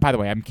 and I'm not. By the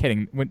way, I'm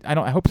kidding.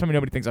 I hope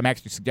nobody thinks I'm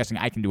actually suggesting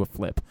I can do a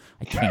flip.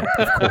 I can't,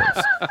 of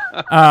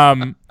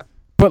course.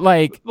 But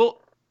like, but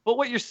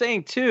what you're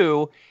saying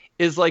too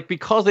is, like,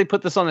 because they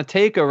put this on a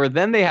Takeover,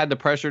 then they had the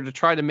pressure to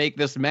try to make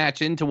this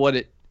match into what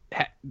it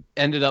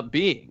ended up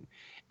being,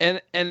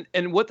 and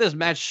what this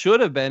match should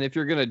have been, if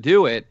you're gonna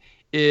do it,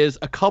 is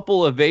a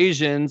couple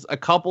evasions, a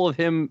couple of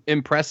him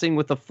impressing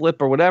with a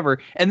flip or whatever,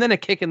 and then a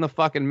kick in the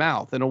fucking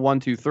mouth in a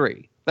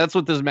 1-2-3. That's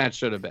what this match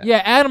should have been.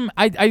 Yeah, Adam,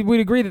 I would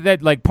agree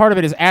that like part of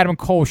it is Adam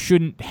Cole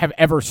shouldn't have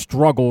ever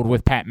struggled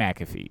with Pat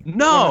McAfee.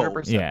 No,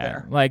 100% yeah,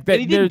 there. like that.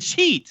 And he didn't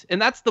cheat,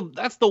 and that's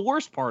the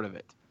worst part of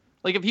it.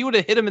 Like, if he would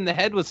have hit him in the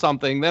head with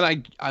something, then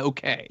I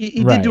okay.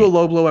 He Right. did do a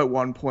low blow at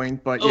one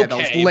point, but yeah, that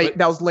was Okay, late. but-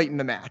 That was late in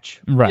the match.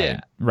 Right, Yeah.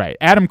 right.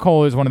 Adam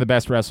Cole is one of the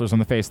best wrestlers on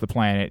the face of the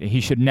planet.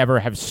 He should never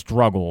have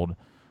struggled.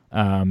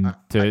 I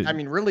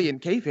mean, really, in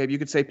kayfabe, you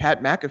could say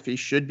Pat McAfee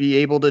should be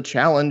able to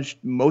challenge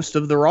most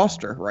of the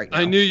roster right now.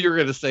 I knew you were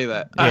going to say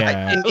that.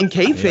 Yeah. In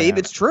kayfabe, Yeah.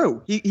 it's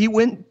true. He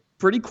went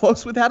pretty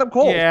close with Adam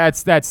Cole. Yeah,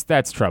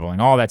 that's troubling.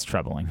 All that's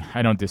troubling.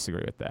 I don't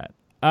disagree with that.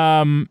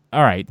 All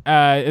right.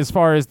 As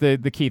far as the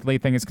Keith Lee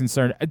thing is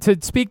concerned, to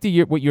speak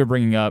to what you're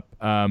bringing up,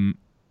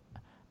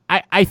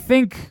 I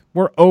think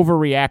we're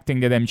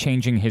overreacting to them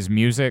changing his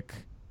music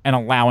and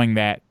allowing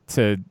that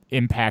to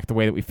impact the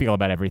way that we feel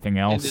about everything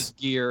And else. his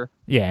gear.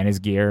 Yeah, and his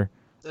gear.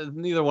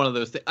 Neither one of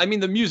those things. I mean,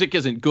 the music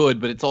isn't good,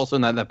 but it's also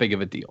not that big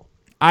of a deal.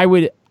 I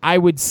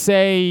would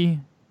say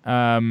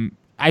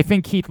I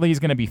think Keith Lee is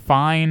going to be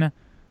fine.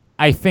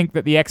 I think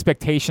that the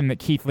expectation that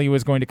Keith Lee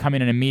was going to come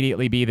in and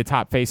immediately be the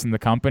top face in the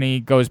company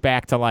goes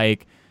back to,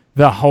 like,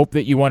 the hope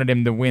that you wanted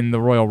him to win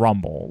the Royal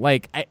Rumble.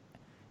 Like,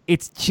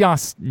 it's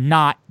just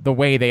not the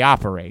way they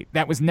operate.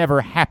 That was never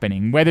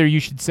happening. Whether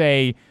you should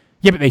say,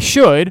 yeah, but they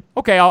should.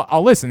 Okay,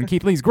 I'll listen.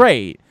 Keith Lee's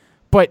great.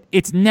 But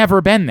it's never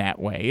been that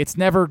way. It's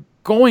never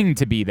going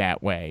to be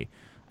that way.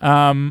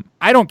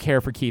 I don't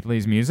care for Keith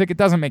Lee's music. It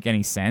doesn't make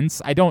any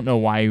sense. I don't know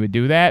why he would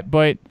do that,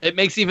 but It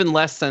makes even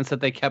less sense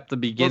that they kept the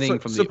beginning Well,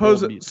 from the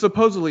old music.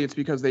 supposedly, it's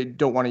because they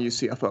don't want to use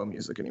CFO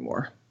music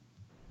anymore.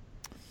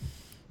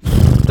 But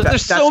there's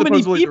that's so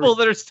many supposedly the people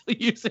that are still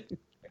using.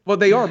 Well,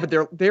 they are, but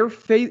they're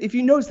if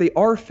you notice, they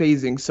are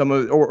phasing some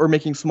of or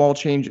making small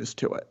changes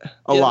to it.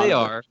 A lot. They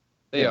of it. are.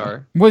 They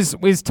are.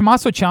 was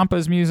Tommaso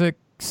Ciampa's music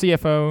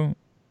CFO?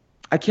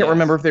 I can't Yes.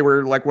 remember if they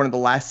were like one of the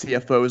last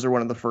CFOs or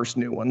one of the first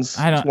new ones.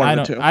 It's one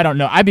of the two. I don't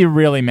know. I'd be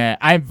really mad.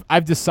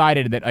 I've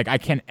decided that, like, I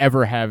can't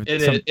ever have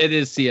It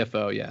is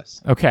CFO,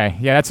 yes. Okay,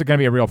 yeah, that's going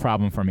to be a real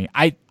problem for me.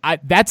 I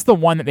that's the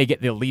one that they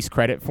get the least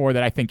credit for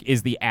that I think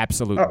is the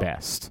absolute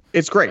best.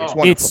 It's great. It's Oh.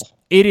 wonderful.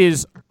 It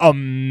is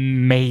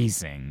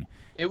amazing.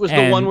 It was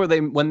And- the one where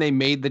when they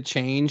made the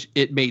change,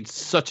 it made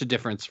such a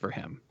difference for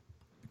him.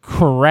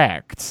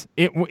 Correct.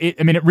 I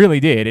mean, it really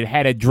did. It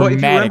had a Well, dramatic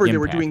if you remember, they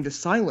were impact. doing the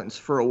silence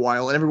for a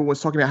while, and everyone was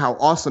talking about how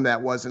awesome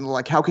that was, and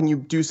like, how can you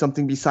do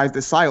something besides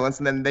the silence?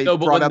 And then they No,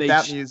 but brought when up they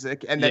that ch-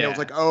 music, and then it was Yeah.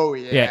 like, oh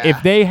yeah. Yeah,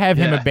 if they have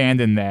him Yeah.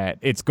 abandon that,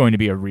 it's going to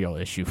be a real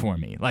issue for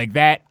me. Like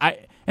that, and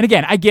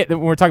again, I get that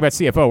when we're talking about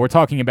CFO, we're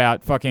talking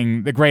about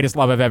fucking The Greatest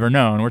Love I've Ever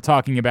Known. We're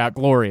talking about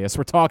Glorious.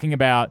 We're talking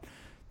about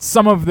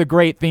some of the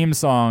great theme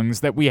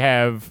songs that we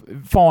have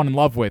fallen in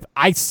love with.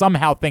 I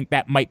somehow think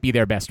that might be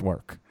their best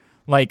work.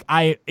 Like,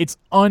 it's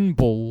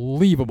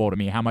unbelievable to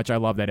me how much I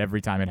love that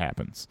every time it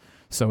happens.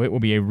 So it will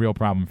be a real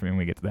problem for me when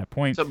we get to that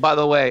point. So, by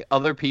the way,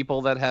 other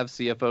people that have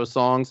CFO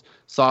songs: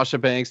 Sasha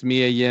Banks,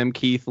 Mia Yim,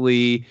 Keith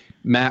Lee,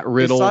 Matt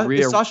Riddle,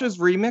 is Sasha's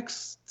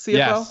remix CFO?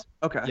 Yes.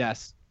 Okay.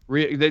 Yes,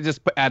 they just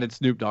added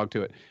Snoop Dogg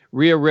to it.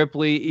 Rhea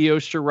Ripley, Io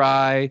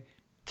Shirai,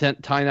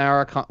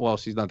 Tainara. Well,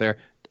 she's not there.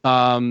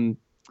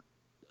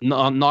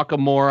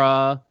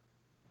 Nakamura.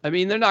 I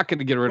mean, they're not going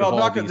to get rid of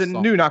all these the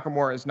songs. new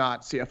Nakamura is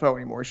not CFO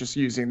anymore. It's just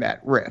using that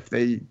riff.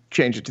 They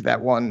changed it to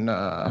that one.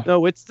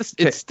 No, it's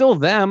still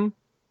them.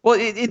 Well,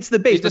 it's the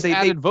bass, They just but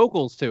added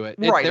vocals to it.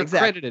 Right, They're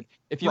exactly. credited.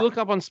 If you look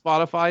up on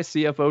Spotify,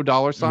 CFO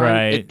 $,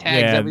 Right, it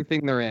tags yeah.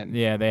 everything they're in.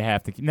 Yeah, they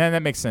have to. No,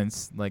 that makes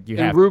sense. Like you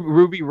And have.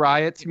 Ruby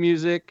Riot's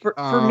music.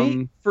 for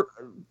me,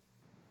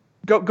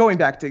 going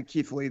back to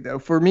Keith Lee though,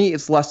 for me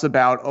it's less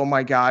about, oh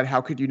my God,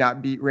 how could you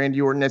not beat Randy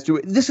Orton?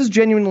 This is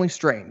genuinely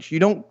strange. You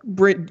don't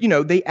bring,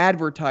 they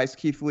advertised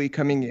Keith Lee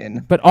coming in.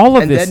 But all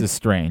of and this then- is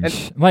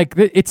strange.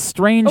 It's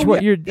strange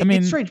what you're. I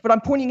mean, it's strange, but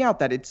I'm pointing out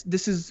that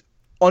this is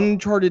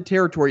uncharted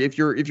territory. If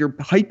you're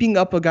hyping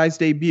up a guy's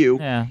debut,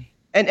 yeah.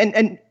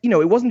 and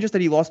it wasn't just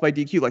that he lost by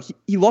DQ. Like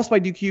he lost by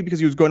DQ because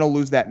he was going to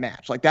lose that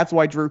match. Like that's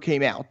why Drew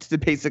came out to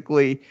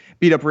basically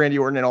beat up Randy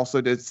Orton and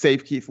also to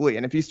save Keith Lee.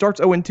 And if he starts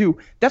 0-2,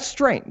 that's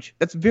strange.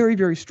 That's very,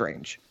 very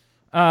strange.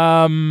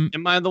 Am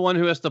I the one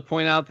who has to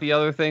point out the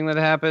other thing that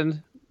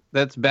happened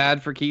that's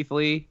bad for Keith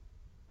Lee?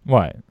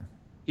 What?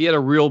 He had a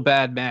real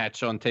bad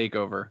match on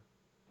TakeOver.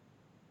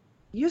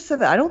 You said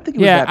that. I don't think it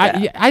was that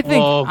bad. I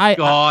think. Oh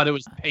God, it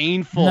was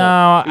painful.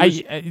 No,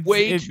 it was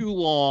way too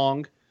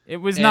long. It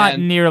was not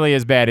nearly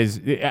as bad as.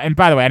 And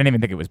by the way, I didn't even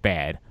think it was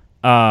bad.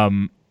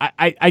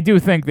 I do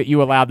think that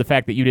you allowed the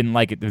fact that you didn't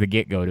like it to the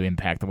get-go to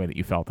impact the way that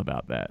you felt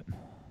about that.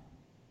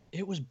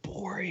 It was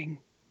boring.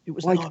 It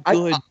was Like not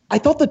good. I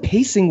thought the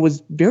pacing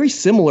was very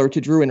similar to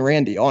Drew and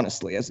Randy,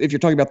 honestly, as if you're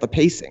talking about the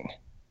pacing.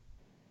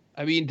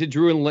 I mean, did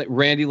Drew and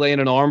Randy lay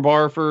in an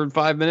armbar for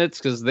 5 minutes?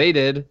 Because they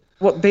did.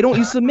 Well, they don't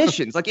use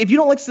submissions. Like if you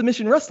don't like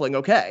submission wrestling,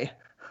 okay.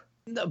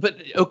 No,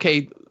 but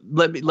okay,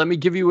 let me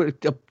give you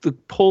the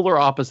polar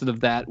opposite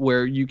of that,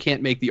 where you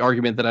can't make the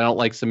argument that I don't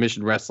like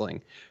submission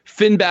wrestling.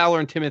 Finn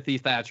Balor and Timothy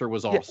Thatcher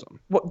was awesome.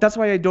 Well, that's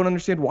why I don't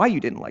understand why you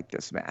didn't like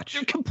this match.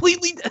 They're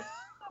completely.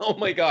 Oh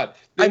my God,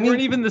 they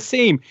weren't even the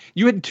same.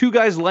 You had two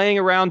guys laying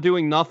around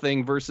doing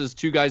nothing versus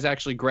two guys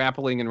actually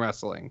grappling and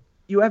wrestling.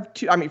 You have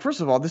two. I mean, first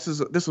of all, this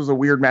was a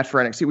weird match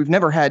for NXT. We've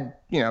never had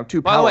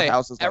two By the way,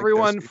 powerhouses. Like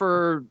everyone this.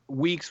 for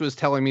weeks was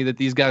telling me that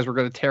these guys were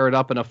going to tear it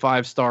up in a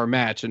 5-star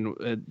match, and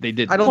they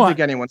didn't. I don't think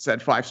anyone said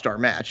 5-star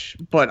match,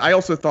 but I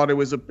also thought it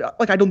was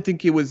I don't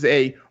think it was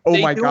a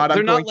my God.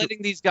 They're not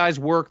letting these guys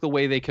work the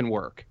way they can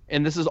work,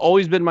 and this has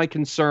always been my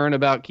concern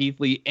about Keith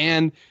Lee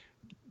and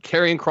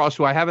Karrion Kross,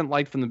 who I haven't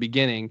liked from the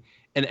beginning.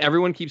 And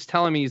everyone keeps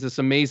telling me he's this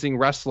amazing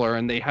wrestler,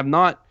 and they have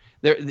not.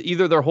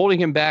 They're holding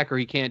him back or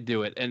he can't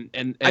do it.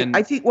 And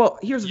I think. Well,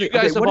 here's the thing.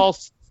 You guys have all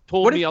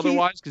told me if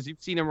otherwise because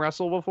you've seen him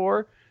wrestle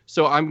before.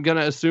 So I'm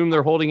gonna assume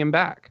they're holding him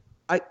back.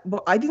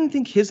 I didn't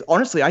think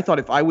honestly, I thought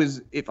if I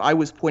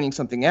was pointing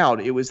something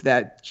out, it was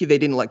that they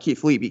didn't let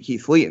Keith Lee beat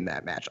Keith Lee in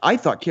that match. I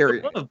thought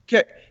Karrion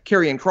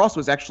Kross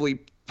was actually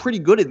pretty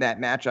good in that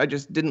match. I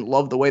just didn't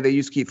love the way they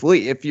used Keith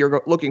Lee. If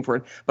you're looking for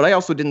it, but I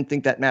also didn't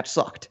think that match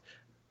sucked.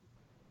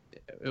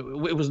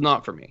 It was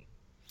not for me.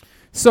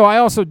 So I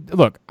also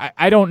look.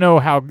 I don't know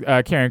how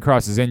Karrion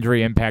Kross's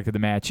injury impacted the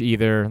match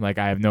either. Like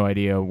I have no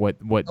idea what.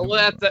 Well,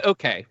 that's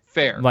okay,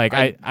 fair. Like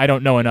I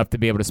don't know enough to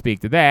be able to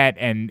speak to that,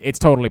 and it's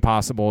totally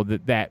possible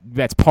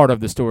that's part of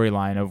the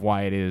storyline of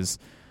why it is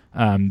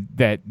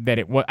that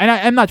it was. And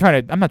I'm not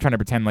trying to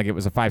pretend like it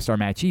was a 5-star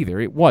match either.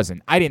 It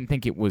wasn't. I didn't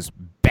think it was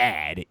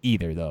bad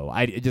either, though.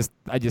 I just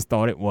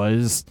thought it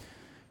was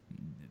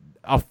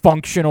a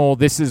functional,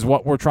 this is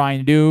what we're trying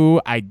to do.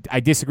 I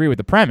disagree with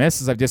the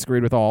premise, as I've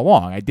disagreed with all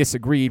along. I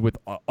disagreed with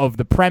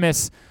the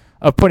premise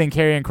of putting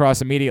Karrion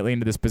Kross immediately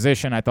into this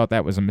position. I thought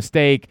that was a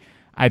mistake.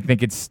 I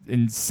think it's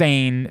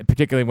insane,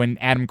 particularly when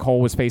Adam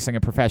Cole was facing a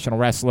professional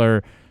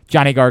wrestler.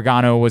 Johnny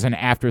Gargano was an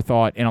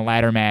afterthought in a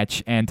ladder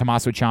match, and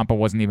Tommaso Ciampa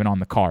wasn't even on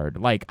the card.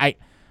 Like, I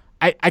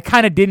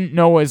kind of didn't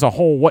know as a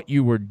whole what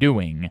you were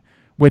doing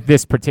with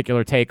this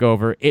particular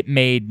takeover. It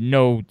made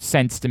no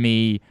sense to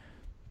me,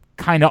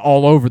 kind of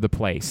all over the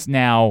place.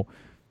 Now,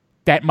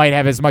 that might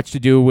have as much to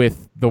do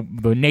with the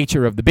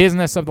nature of the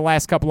business of the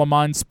last couple of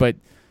months, but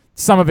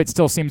some of it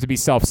still seems to be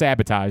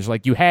self-sabotage.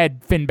 Like you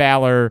had Finn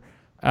Balor,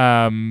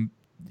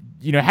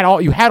 you had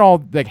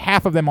all like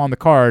half of them on the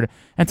card,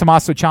 and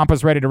Tommaso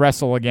Ciampa's ready to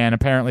wrestle again,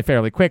 apparently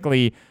fairly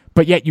quickly,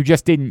 but yet you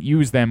just didn't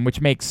use them,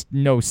 which makes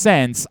no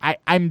sense.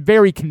 I'm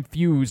very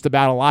confused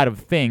about a lot of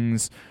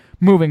things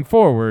moving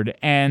forward,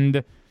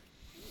 and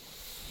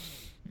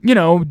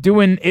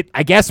doing it.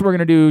 I guess we're going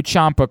to do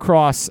Ciampa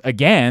Kross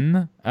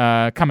again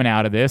coming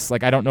out of this.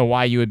 Like, I don't know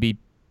why you would be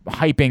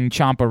hyping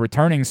Ciampa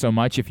returning so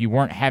much if you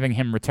weren't having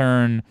him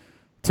return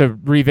to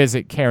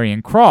revisit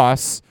Karrion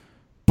Kross.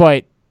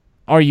 But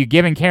are you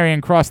giving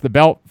Karrion Kross the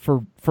belt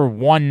for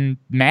one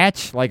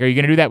match? Like, are you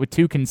going to do that with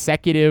 2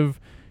 consecutive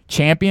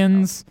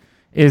champions?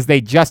 Is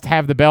they just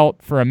have the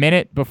belt for a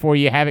minute before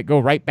you have it go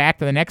right back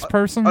to the next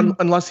person?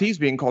 Unless he's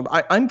being called.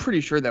 I'm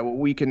pretty sure that what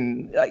we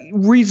can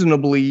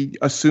reasonably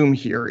assume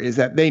here is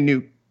that they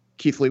knew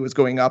Keith Lee was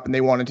going up and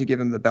they wanted to give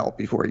him the belt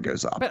before he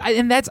goes up. But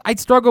I'd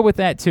struggle with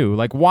that too.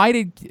 Like, why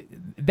did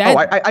that?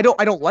 Oh,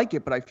 I don't like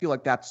it, but I feel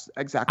like that's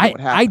exactly what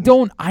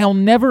happened. I'll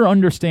never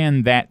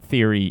understand that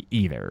theory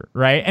either,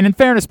 right? And in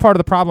fairness, part of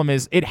the problem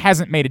is it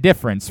hasn't made a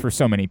difference for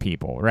so many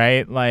people,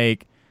 right?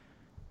 Like,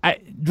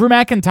 Drew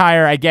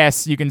McIntyre, I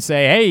guess you can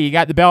say, hey, he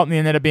got the belt and it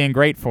ended up being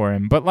great for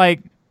him. But,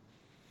 like,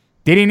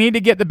 did he need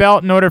to get the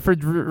belt in order for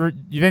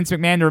Vince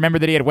McMahon to remember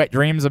that he had wet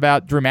dreams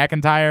about Drew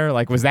McIntyre?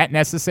 Like, was that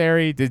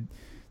necessary? Did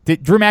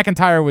Drew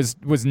McIntyre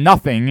was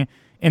nothing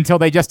until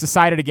they just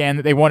decided again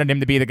that they wanted him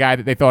to be the guy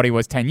that they thought he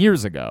was 10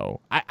 years ago.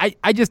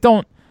 I just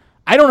don't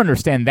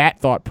understand that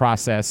thought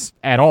process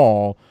at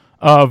all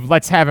of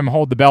let's have him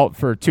hold the belt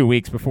for 2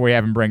 weeks before we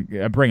have him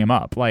bring him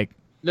up. Like,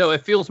 no,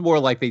 it feels more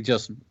like they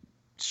just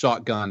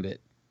shotgunned it.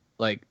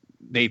 Like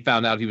they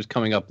found out he was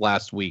coming up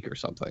last week or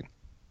something.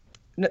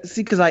 No,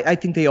 see, because I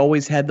think they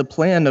always had the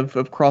plan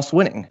of Cross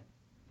winning.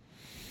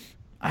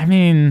 I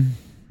mean,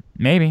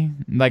 maybe,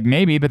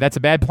 but that's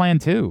a bad plan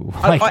too.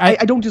 Like,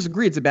 I don't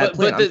disagree. It's a bad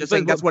plan. I'm just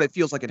saying but that's what it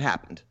feels like it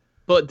happened.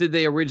 But did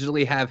they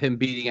originally have him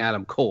beating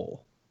Adam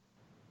Cole?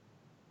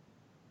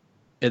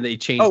 And they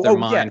changed their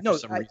mind for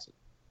some reason.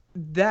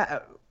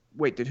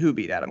 Wait, did who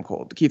beat Adam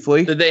Cole? Keith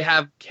Lee? Did they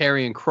have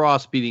Karrion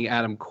Kross beating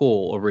Adam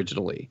Cole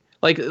originally?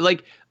 Like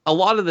a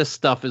lot of this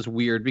stuff is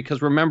weird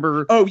because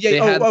remember. Oh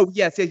yeah.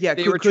 Yes.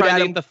 They were trying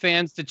to get the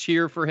fans to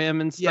cheer for him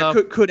and stuff.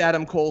 Yeah. Could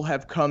Adam Cole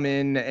have come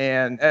in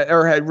and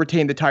or had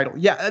retained the title?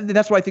 Yeah,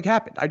 that's what I think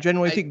happened. I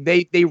genuinely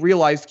think they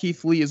realized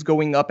Keith Lee is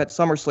going up at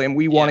SummerSlam.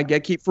 We want to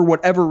get Keith for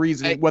whatever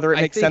reason, whether it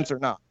makes sense or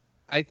not.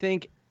 I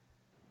think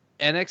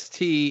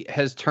NXT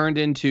has turned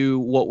into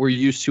what we're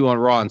used to on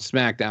Raw and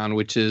SmackDown,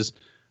 which is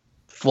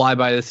fly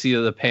by the seat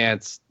of the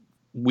pants,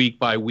 week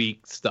by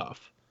week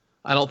stuff.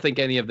 I don't think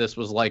any of this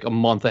was like a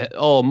month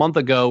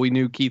ago we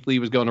knew Keith Lee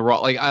was going to Raw.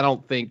 Like I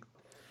don't think.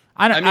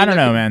 I don't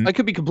know, man. I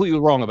could be completely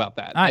wrong about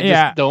that. I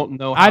just don't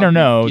know. How I don't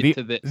know. Get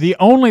to this. The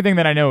only thing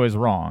that I know is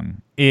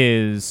wrong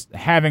is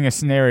having a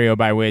scenario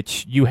by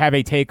which you have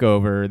a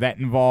takeover that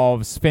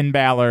involves Finn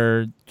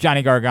Balor,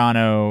 Johnny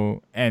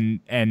Gargano,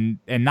 and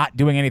not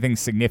doing anything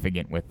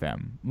significant with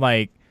them.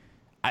 Like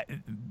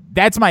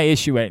that's my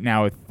issue right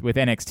now with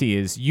NXT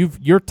is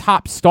your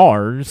top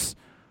stars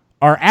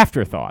are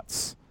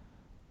afterthoughts.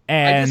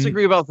 And I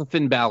disagree about the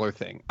Finn Balor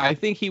thing. I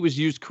think he was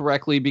used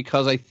correctly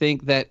because I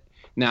think that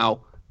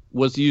now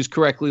was used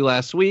correctly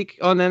last week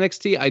on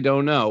NXT. I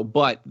don't know,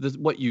 but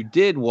what you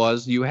did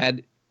was you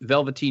had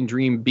Velveteen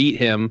Dream beat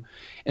him,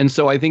 and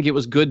so I think it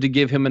was good to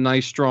give him a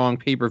nice, strong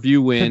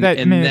pay-per-view win.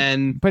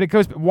 But it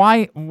goes.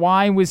 Why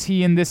was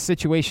he in this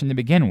situation to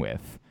begin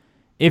with?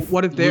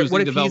 What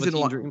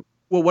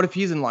if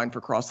he's in line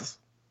for Cross?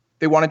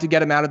 They wanted to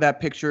get him out of that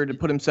picture to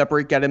put him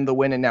separate, get him the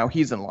win, and now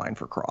he's in line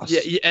for Cross.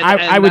 Yeah,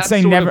 I would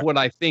say never. What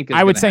I think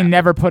I would say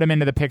never put him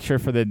into the picture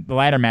for the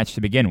ladder match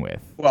to begin with.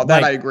 Well,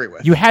 that I agree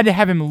with. You had to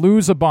have him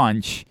lose a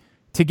bunch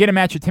to get a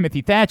match with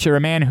Timothy Thatcher,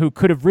 a man who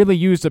could have really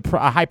used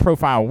a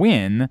high-profile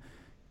win.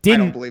 I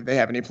don't believe they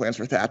have any plans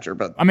for Thatcher,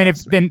 but I mean,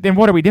 then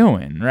what are we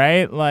doing,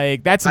 right?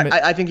 Like that's.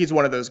 I think he's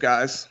one of those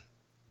guys.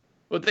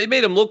 But they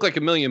made him look like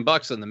 $1 million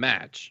in the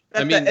match.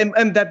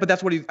 But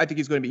that's what I think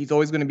he's going to be. He's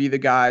always going to be the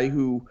guy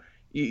who.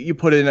 You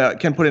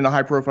can put in a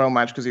high profile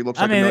match because he looks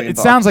like $1 million. It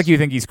sounds like you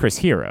think he's Chris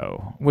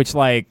Hero, which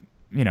I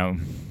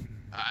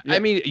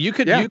mean, you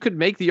could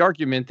make the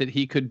argument that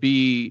he could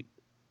be,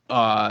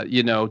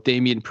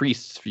 Damian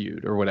Priest's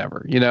feud or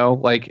whatever,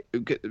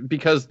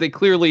 because they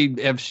clearly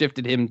have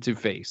shifted him to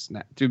face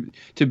now,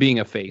 to being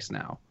a face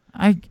now.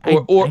 I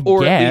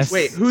guess.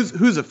 Wait,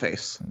 who's a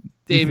face?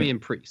 Damian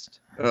Priest.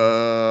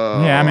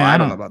 I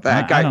don't know about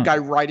that. Guy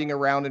riding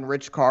around in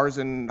rich cars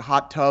and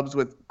hot tubs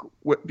with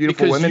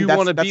beautiful women. Because you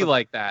want to be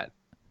like that.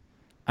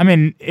 I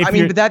mean,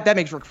 but that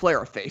makes Ric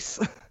Flair a face.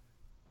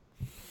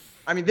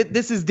 I mean,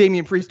 this is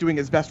Damian Priest doing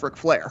his best Ric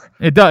Flair.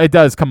 It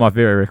does come off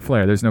very Ric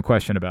Flair. There's no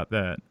question about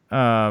that.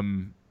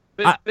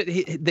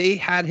 They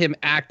had him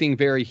acting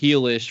very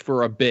heelish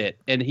for a bit,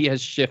 and he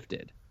has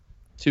shifted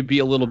to be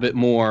a little bit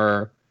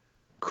more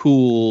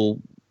cool.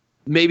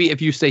 Maybe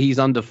if you say he's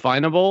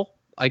undefinable,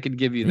 I could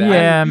give you that.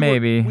 Yeah,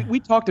 maybe. We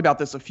talked about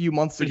this a few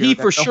months ago. But he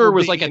for sure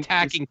was like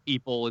attacking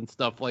people and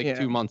stuff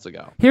 2 months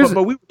ago.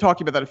 But we were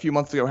talking about that a few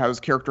months ago, how his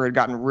character had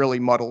gotten really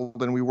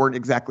muddled and we weren't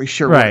exactly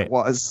sure what it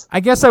was.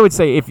 I guess I would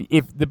say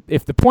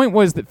if the point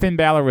was that Finn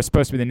Balor was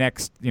supposed to be the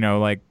next,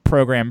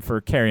 program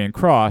for Karrion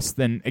Kross,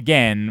 then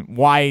again,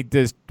 why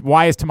is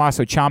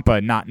Tommaso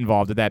Ciampa not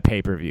involved at that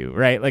pay-per-view,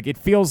 right? Like it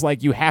feels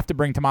like you have to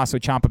bring Tommaso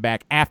Ciampa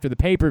back after the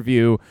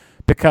pay-per-view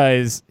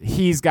because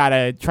he's got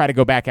to try to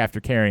go back after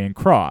Karrion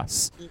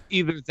Kross.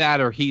 Either that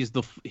or he's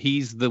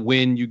the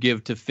win you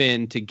give to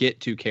Finn to get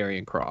to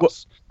Karrion Kross. Well,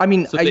 I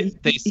mean, so they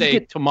say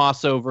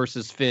Tommaso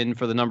versus Finn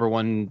for the number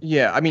one.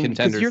 Yeah, I mean,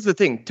 because here's the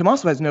thing: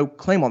 Tommaso has no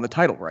claim on the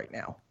title right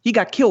now. He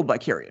got killed by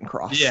Karrion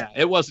Kross. Yeah,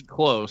 it wasn't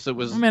close. It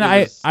was. I mean,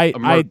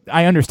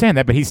 I understand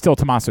that, but he's still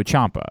Tommaso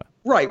Ciampa.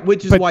 Right,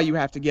 which is why you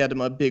have to get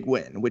him a big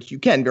win, which you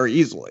can very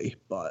easily.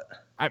 But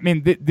I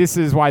mean, this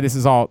is why this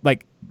is all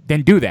like.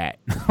 Then do that,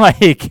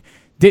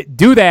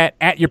 do that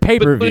at your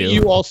pay-per-view. But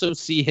you also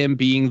see him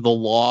being the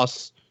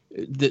loss,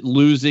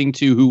 losing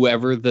to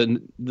whoever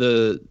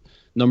the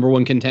number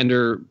one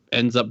contender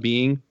ends up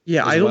being.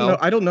 Yeah, I don't know.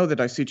 I don't know that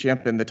I see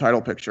Ciampa in the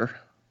title picture.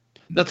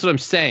 That's what I'm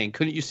saying.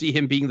 Couldn't you see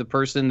him being the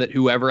person that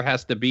whoever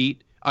has to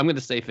beat I'm going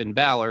to say Finn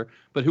Balor,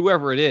 but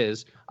whoever it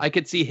is, I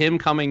could see him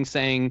coming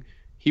saying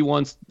he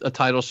wants a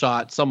title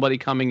shot, somebody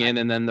coming in,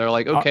 and then they're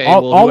like, okay,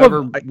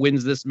 whoever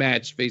wins this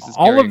match faces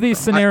all Karrion of these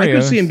Kross. scenarios. I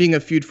could see him being a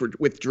feud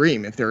with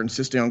Dream if they're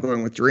insisting on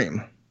going with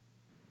Dream.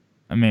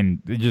 I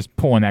mean, they're just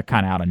pulling that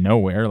kind of out of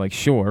nowhere. Like,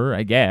 sure,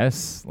 I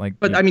guess. Like,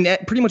 But I mean,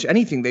 pretty much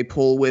anything they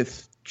pull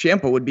with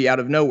Ciampa would be out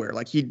of nowhere.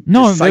 Like he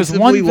there's decisively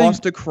one thing,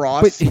 lost to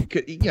Cross.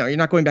 but, You're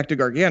not going back to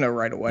Gargano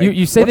right away.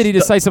 You say that he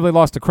decisively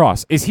lost to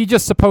Cross. Is he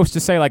just supposed to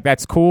say like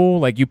that's cool?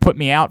 Like you put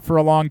me out for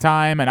a long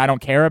time and I don't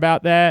care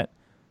about that?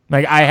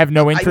 Like I have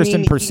no interest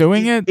in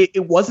pursuing it.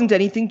 It wasn't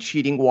anything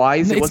cheating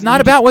wise. It's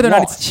not about whether or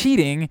not it's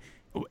cheating.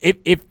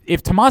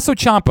 If Tommaso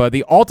Ciampa,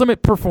 the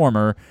Ultimate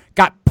Performer,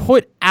 got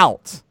put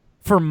out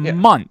for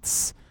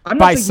months I'm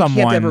not by saying someone,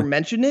 he can't ever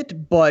mention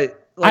it,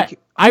 but like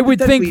I would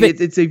think that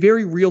it's a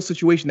very real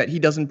situation that he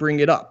doesn't bring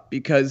it up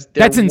because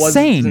that's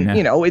insane.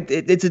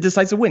 It's a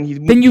decisive win.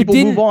 People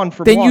move on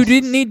from then losses. you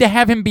didn't need to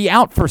have him be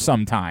out for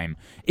some time.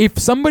 If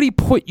somebody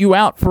put you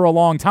out for a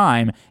long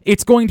time,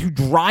 it's going to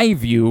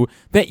drive you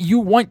that you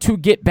want to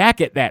get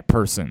back at that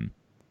person.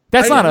 I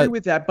agree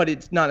with that, but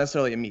it's not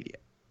necessarily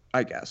immediate.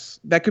 I guess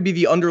that could be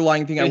the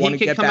underlying thing. I want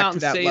to get back to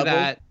that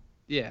level.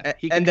 Yeah,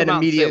 and then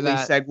immediately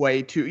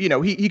segue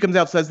to he comes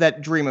out, says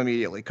that Dream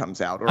immediately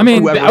comes out. Or I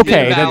mean, whoever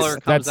okay,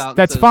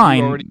 that's fine.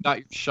 You already got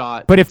your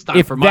shot. But if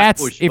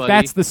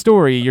that's the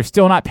story, you're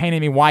still not painting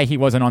me why he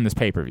wasn't on this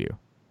pay-per-view.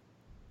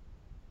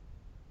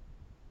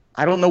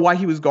 I don't know why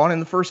he was gone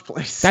in the first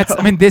place.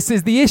 I mean, this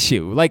is the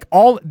issue. Like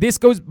all this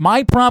goes.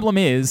 My problem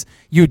is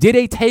you did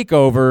a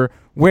takeover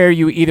where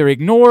you either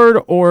ignored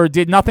or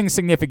did nothing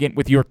significant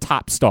with your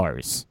top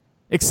stars,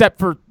 except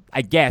for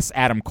I guess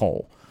Adam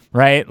Cole.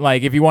 Right?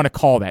 Like, if you want to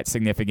call that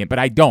significant, but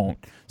I don't.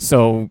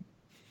 So,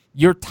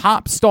 your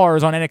top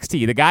stars on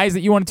NXT, the guys that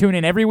you want to tune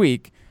in every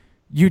week,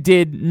 you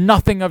did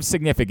nothing of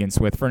significance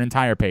with for an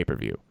entire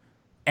pay-per-view.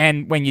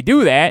 And when you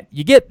do that,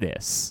 you get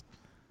this.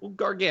 Well,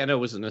 Gargano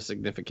wasn't a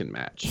significant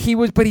match. He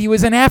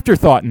was an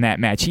afterthought in that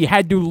match. He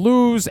had to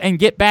lose and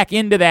get back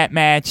into that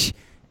match,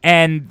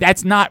 and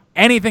that's not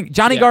anything.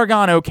 Johnny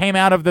Gargano came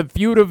out of the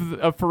feud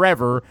of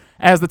forever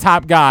as the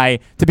top guy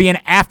to be an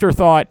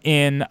afterthought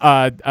in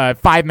a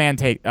five-man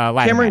ladder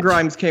Cameron match.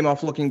 Grimes came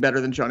off looking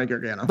better than Johnny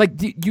Gargano. Like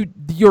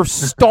your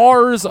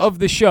stars of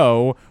the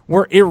show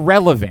were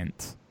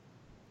irrelevant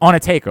on a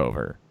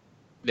takeover.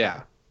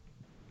 Yeah.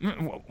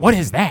 What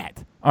is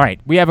that? All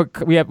right, we got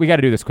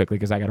to do this quickly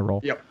because I got to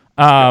roll. Yep.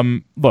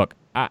 Look,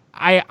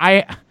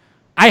 I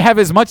have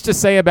as much to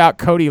say about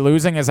Cody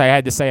losing as I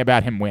had to say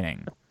about him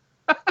winning.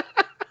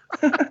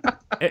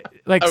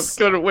 I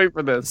couldn't wait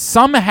for this.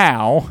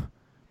 Somehow,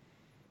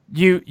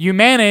 you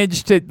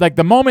managed to, like,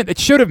 the moment that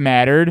should have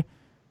mattered,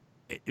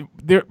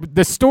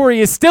 the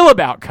story is still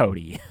about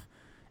Cody,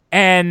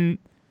 and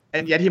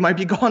yet he might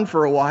be gone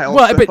for a while.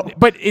 Well,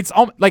 but it's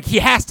like he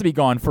has to be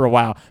gone for a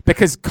while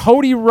because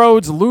Cody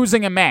Rhodes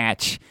losing a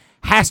match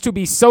has to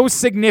be so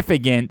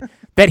significant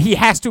that he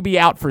has to be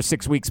out for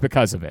 6 weeks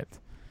because of it.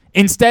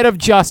 Instead of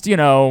just,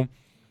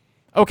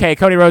 okay,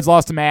 Cody Rhodes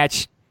lost a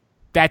match.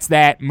 That's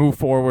that. Move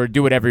forward.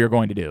 Do whatever you're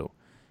going to do.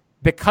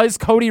 Because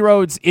Cody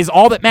Rhodes is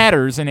all that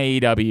matters in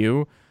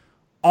AEW,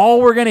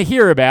 all we're going to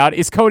hear about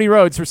is Cody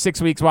Rhodes for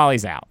 6 weeks while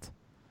he's out.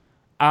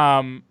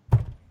 AEW,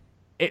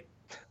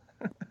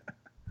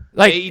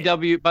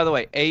 by the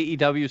way,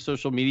 AEW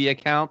social media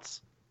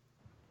accounts.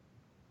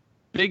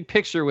 Big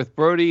picture with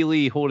Brody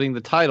Lee holding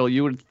the title.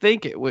 You would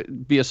think it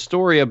would be a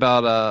story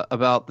about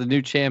the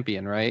new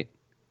champion, right?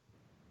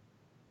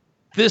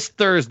 This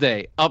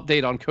Thursday,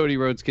 update on Cody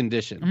Rhodes'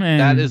 condition.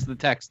 That is the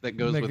text that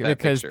goes with that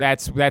picture.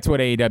 Because that's what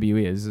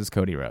AEW is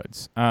Cody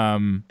Rhodes.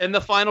 And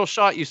the final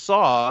shot you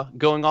saw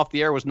going off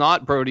the air was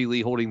not Brody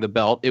Lee holding the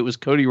belt. It was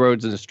Cody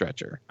Rhodes in a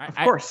stretcher. Of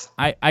course.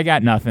 I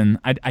got nothing.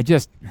 I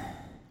just...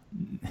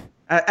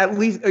 At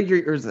least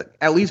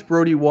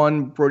Brody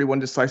won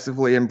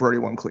decisively and Brody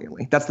won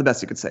cleanly. That's the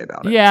best you could say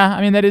about it. Yeah,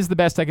 I mean, that is the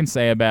best I can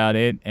say about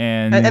it.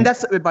 And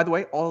that's, by the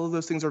way, all of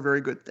those things are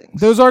very good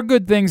things. Those are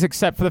good things,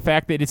 except for the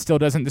fact that it still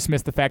doesn't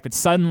dismiss the fact that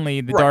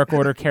suddenly the Dark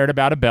Order cared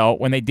about a belt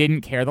when they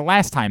didn't care the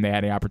last time they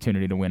had the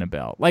opportunity to win a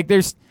belt. Like,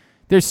 there's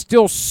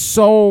still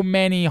so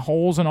many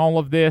holes in all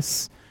of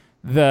this.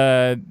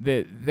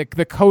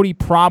 The Cody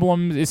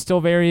problem is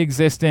still very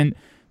existent.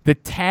 The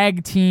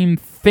tag team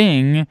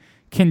thing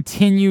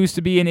continues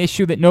to be an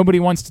issue that nobody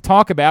wants to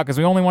talk about because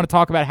we only want to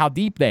talk about how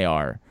deep they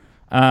are.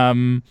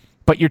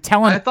 But you're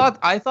telling...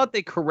 I thought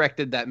they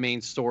corrected that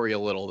main story a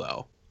little,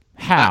 though.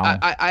 How?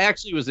 I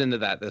actually was into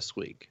that this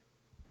week.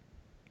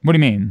 What do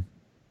you mean?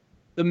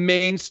 The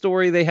main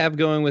story they have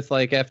going with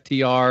like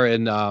FTR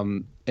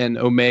and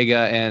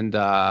Omega and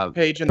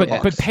Paige and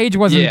but Paige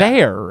wasn't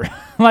there.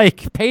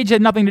 Like, Paige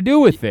had nothing to do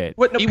with it.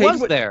 He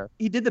was there.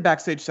 He did the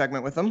backstage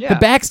segment with them. Yeah.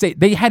 The backstage,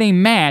 they had a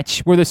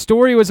match where the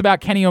story was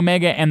about Kenny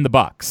Omega and the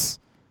Bucks.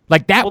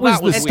 Like, that was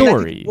the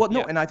story.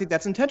 And I think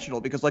that's intentional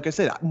because, like I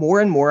said,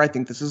 more and more I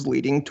think this is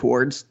leading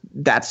towards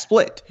that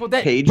split.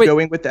 Paige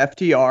going with the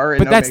FTR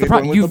and that's Omega the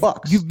problem. Going with the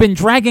Bucks. You've been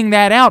dragging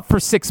that out for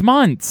 6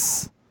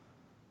 months.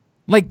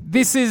 Like,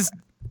 this is...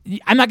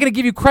 I'm not going to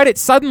give you credit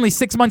suddenly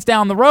 6 months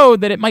down the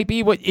road that it might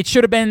be what it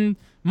should have been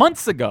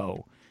months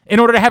ago in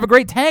order to have a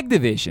great tag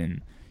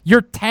division.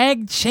 Your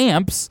tag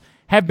champs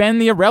have been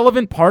the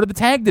irrelevant part of the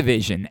tag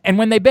division. And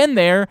when they've been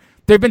there,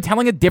 they've been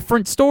telling a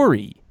different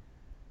story.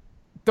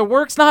 The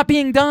work's not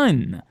being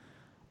done.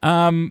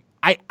 I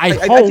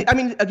hope. I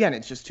mean, again,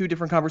 it's just two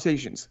different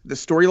conversations. The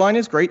storyline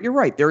is great. You're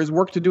right. There is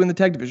work to do in the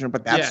tag division,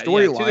 but that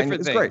storyline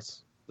is great.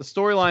 The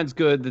storyline's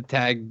good. The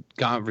tag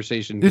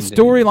conversation. The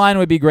storyline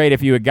would be great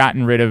if you had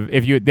gotten rid of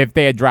if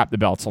they had dropped the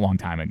belts a long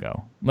time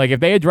ago. Like if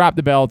they had dropped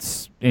the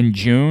belts in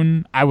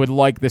June, I would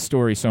like the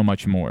story so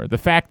much more. The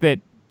fact that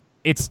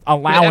it's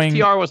allowing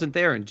FTR wasn't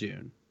there in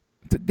June.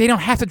 They don't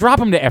have to drop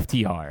them to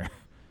FTR.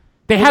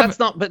 They well, have. That's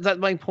not. But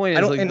my point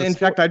is, like, in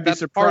fact, I'd be that's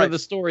surprised. Part of the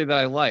story that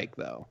I like,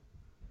 though.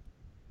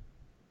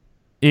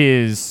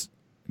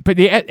 But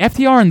the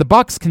FTR and the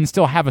Bucks can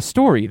still have a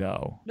story,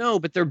 though. No,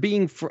 but they're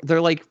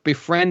like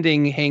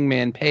befriending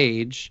Hangman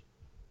Page,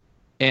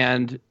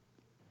 and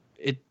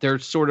they're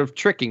sort of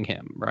tricking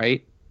him,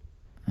 right?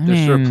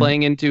 They're sort of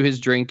playing into his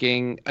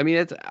drinking. I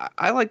mean,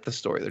 I like the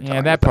story they're telling.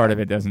 Yeah, that part of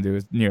it doesn't do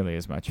nearly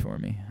as much for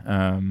me.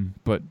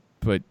 But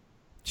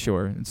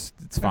sure,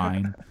 it's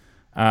fine.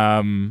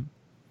 I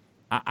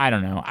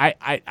don't know.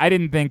 I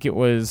didn't think it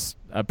was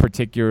a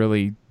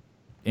particularly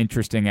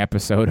interesting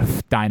episode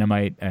of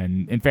Dynamite,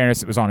 and in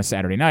fairness, it was on a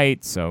Saturday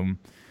night, so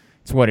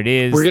it's what it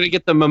is. We're gonna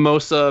get the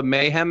Mimosa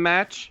Mayhem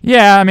match.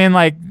 Yeah, I mean,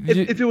 like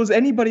if it was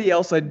anybody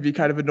else, I'd be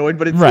kind of annoyed,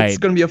 but it's going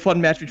to be a fun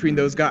match between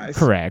those guys.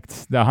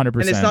 Correct, the 100%.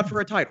 And it's not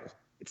for a title.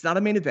 It's not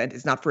a main event.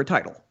 It's not for a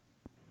title.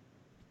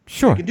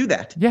 Sure, you can do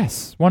that.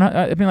 Yes,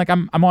 I mean, like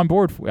I'm on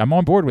board. I'm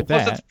on board with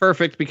that. That's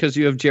perfect because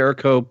you have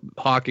Jericho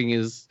hawking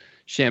his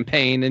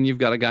champagne, and you've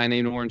got a guy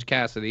named Orange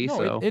Cassidy. No,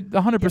 so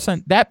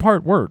 100%. That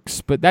part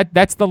works, but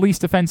that's the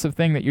least offensive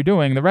thing that you're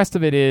doing. The rest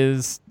of it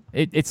is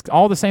it's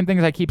all the same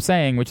things I keep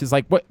saying, which is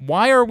like,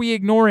 why are we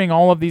ignoring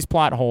all of these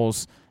plot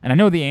holes? And I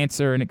know the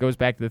answer, and it goes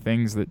back to the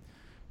things that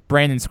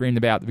Brandon screamed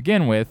about to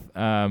begin with.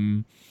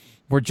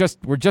 We're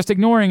just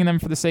ignoring them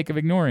for the sake of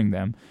ignoring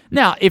them.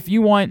 Now, if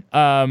you want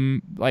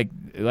like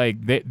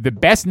the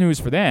best news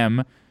for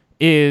them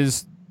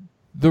is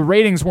the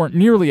ratings weren't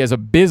nearly as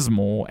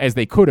abysmal as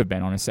they could have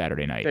been on a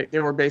Saturday night. They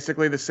were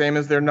basically the same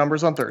as their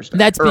numbers on Thursday.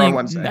 On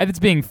Wednesday. That's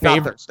being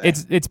favorable.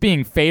 It's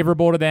being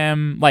favorable to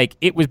them. Like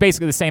it was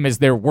basically the same as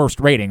their worst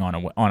rating on a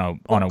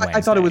Wednesday. I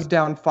thought it was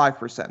down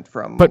 5%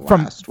 from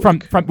last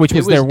week. From which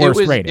was their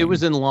worst rating. It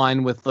was in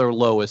line with their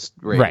lowest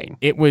rating. Right.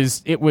 It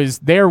was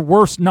their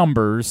worst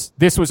numbers.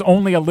 This was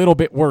only a little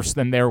bit worse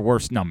than their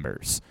worst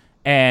numbers.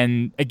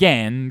 And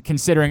again,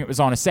 considering it was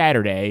on a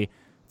Saturday,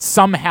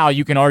 somehow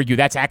you can argue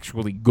that's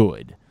actually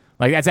good.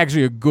 Like, that's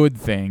actually a good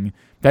thing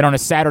that on a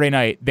Saturday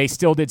night, they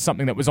still did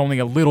something that was only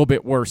a little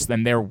bit worse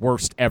than their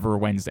worst ever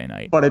Wednesday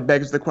night. But it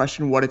begs the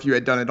question, what if you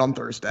had done it on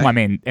Thursday? Well, I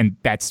mean, and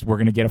we're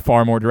going to get a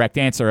far more direct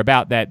answer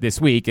about that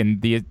this week,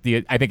 and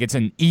I think it's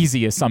an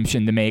easy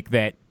assumption to make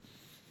that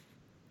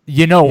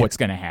you know what's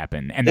going to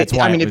happen, and that's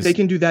why. I mean, if they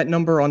can do that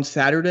number on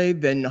Saturday,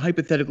 then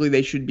hypothetically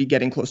they should be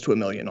getting close to 1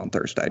 million on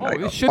Thursday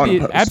night. It should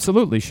be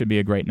absolutely should be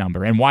a great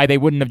number, and why they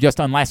wouldn't have just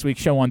done last week's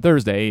show on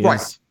Thursday is.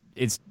 Right.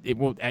 It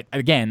will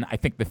again. I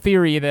think the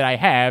theory that I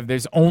have,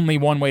 there's only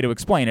one way to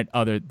explain it,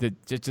 other than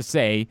just to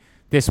say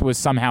this was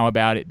somehow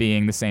about it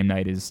being the same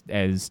night as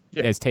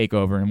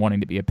Takeover and wanting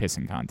to be a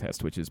pissing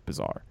contest, which is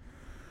bizarre.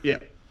 Yeah.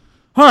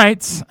 All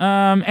right.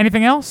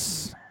 Anything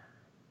else?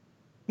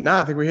 No,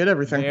 I think we hit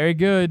everything. Very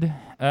good.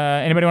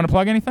 Anybody want to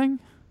plug anything?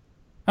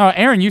 Oh,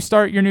 Aaron, you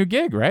start your new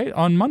gig right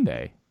on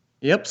Monday.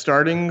 Yep,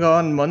 starting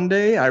on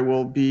Monday, I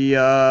will be,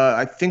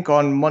 I think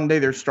on Monday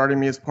they're starting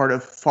me as part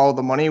of Follow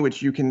the Money,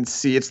 which you can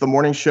see. It's the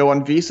morning show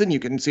on VSiN. You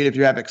can see it if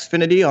you have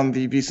Xfinity on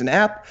the VSiN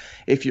app.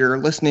 If you're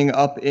listening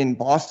up in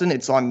Boston,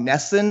 it's on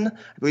NESN.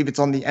 I believe it's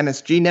on the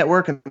MSG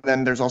network, and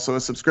then there's also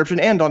a subscription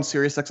and on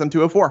Sirius XM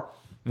 204.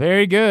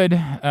 Very good.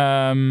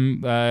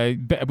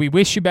 We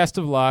wish you best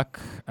of luck.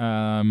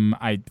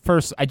 I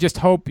just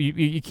hope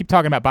you keep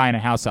talking about buying a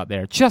house out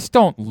there. Just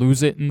don't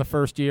lose it in the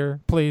first year,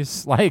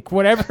 please. Like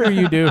whatever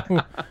you do,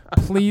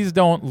 please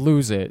don't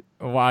lose it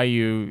while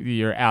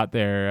you're out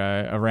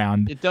there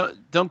around.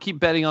 Don't keep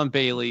betting on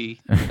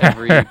Bailey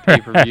every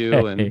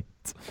pay-per-view and.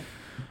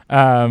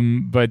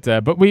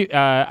 But we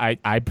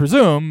I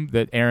presume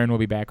that Aaron will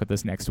be back with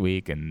us next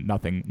week, and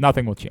nothing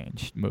will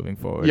change moving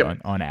forward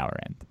on our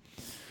end.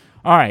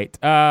 All right.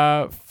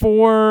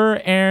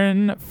 For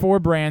Aaron, for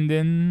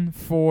Brandon,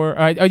 for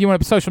you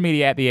want social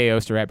media at the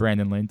Aoster, at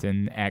Brandon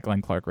Linton, at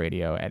Glenn Clark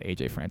Radio, at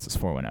AJ Francis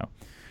 410.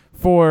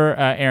 For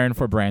Aaron,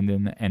 for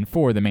Brandon, and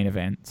for the main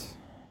event.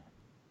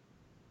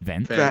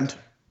 Vent.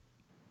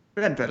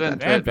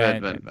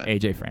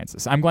 AJ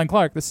Francis. I'm Glenn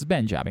Clark. This has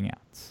been Jobbing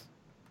Out.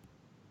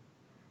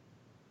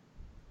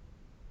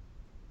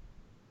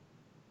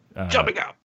 Jobbing Out.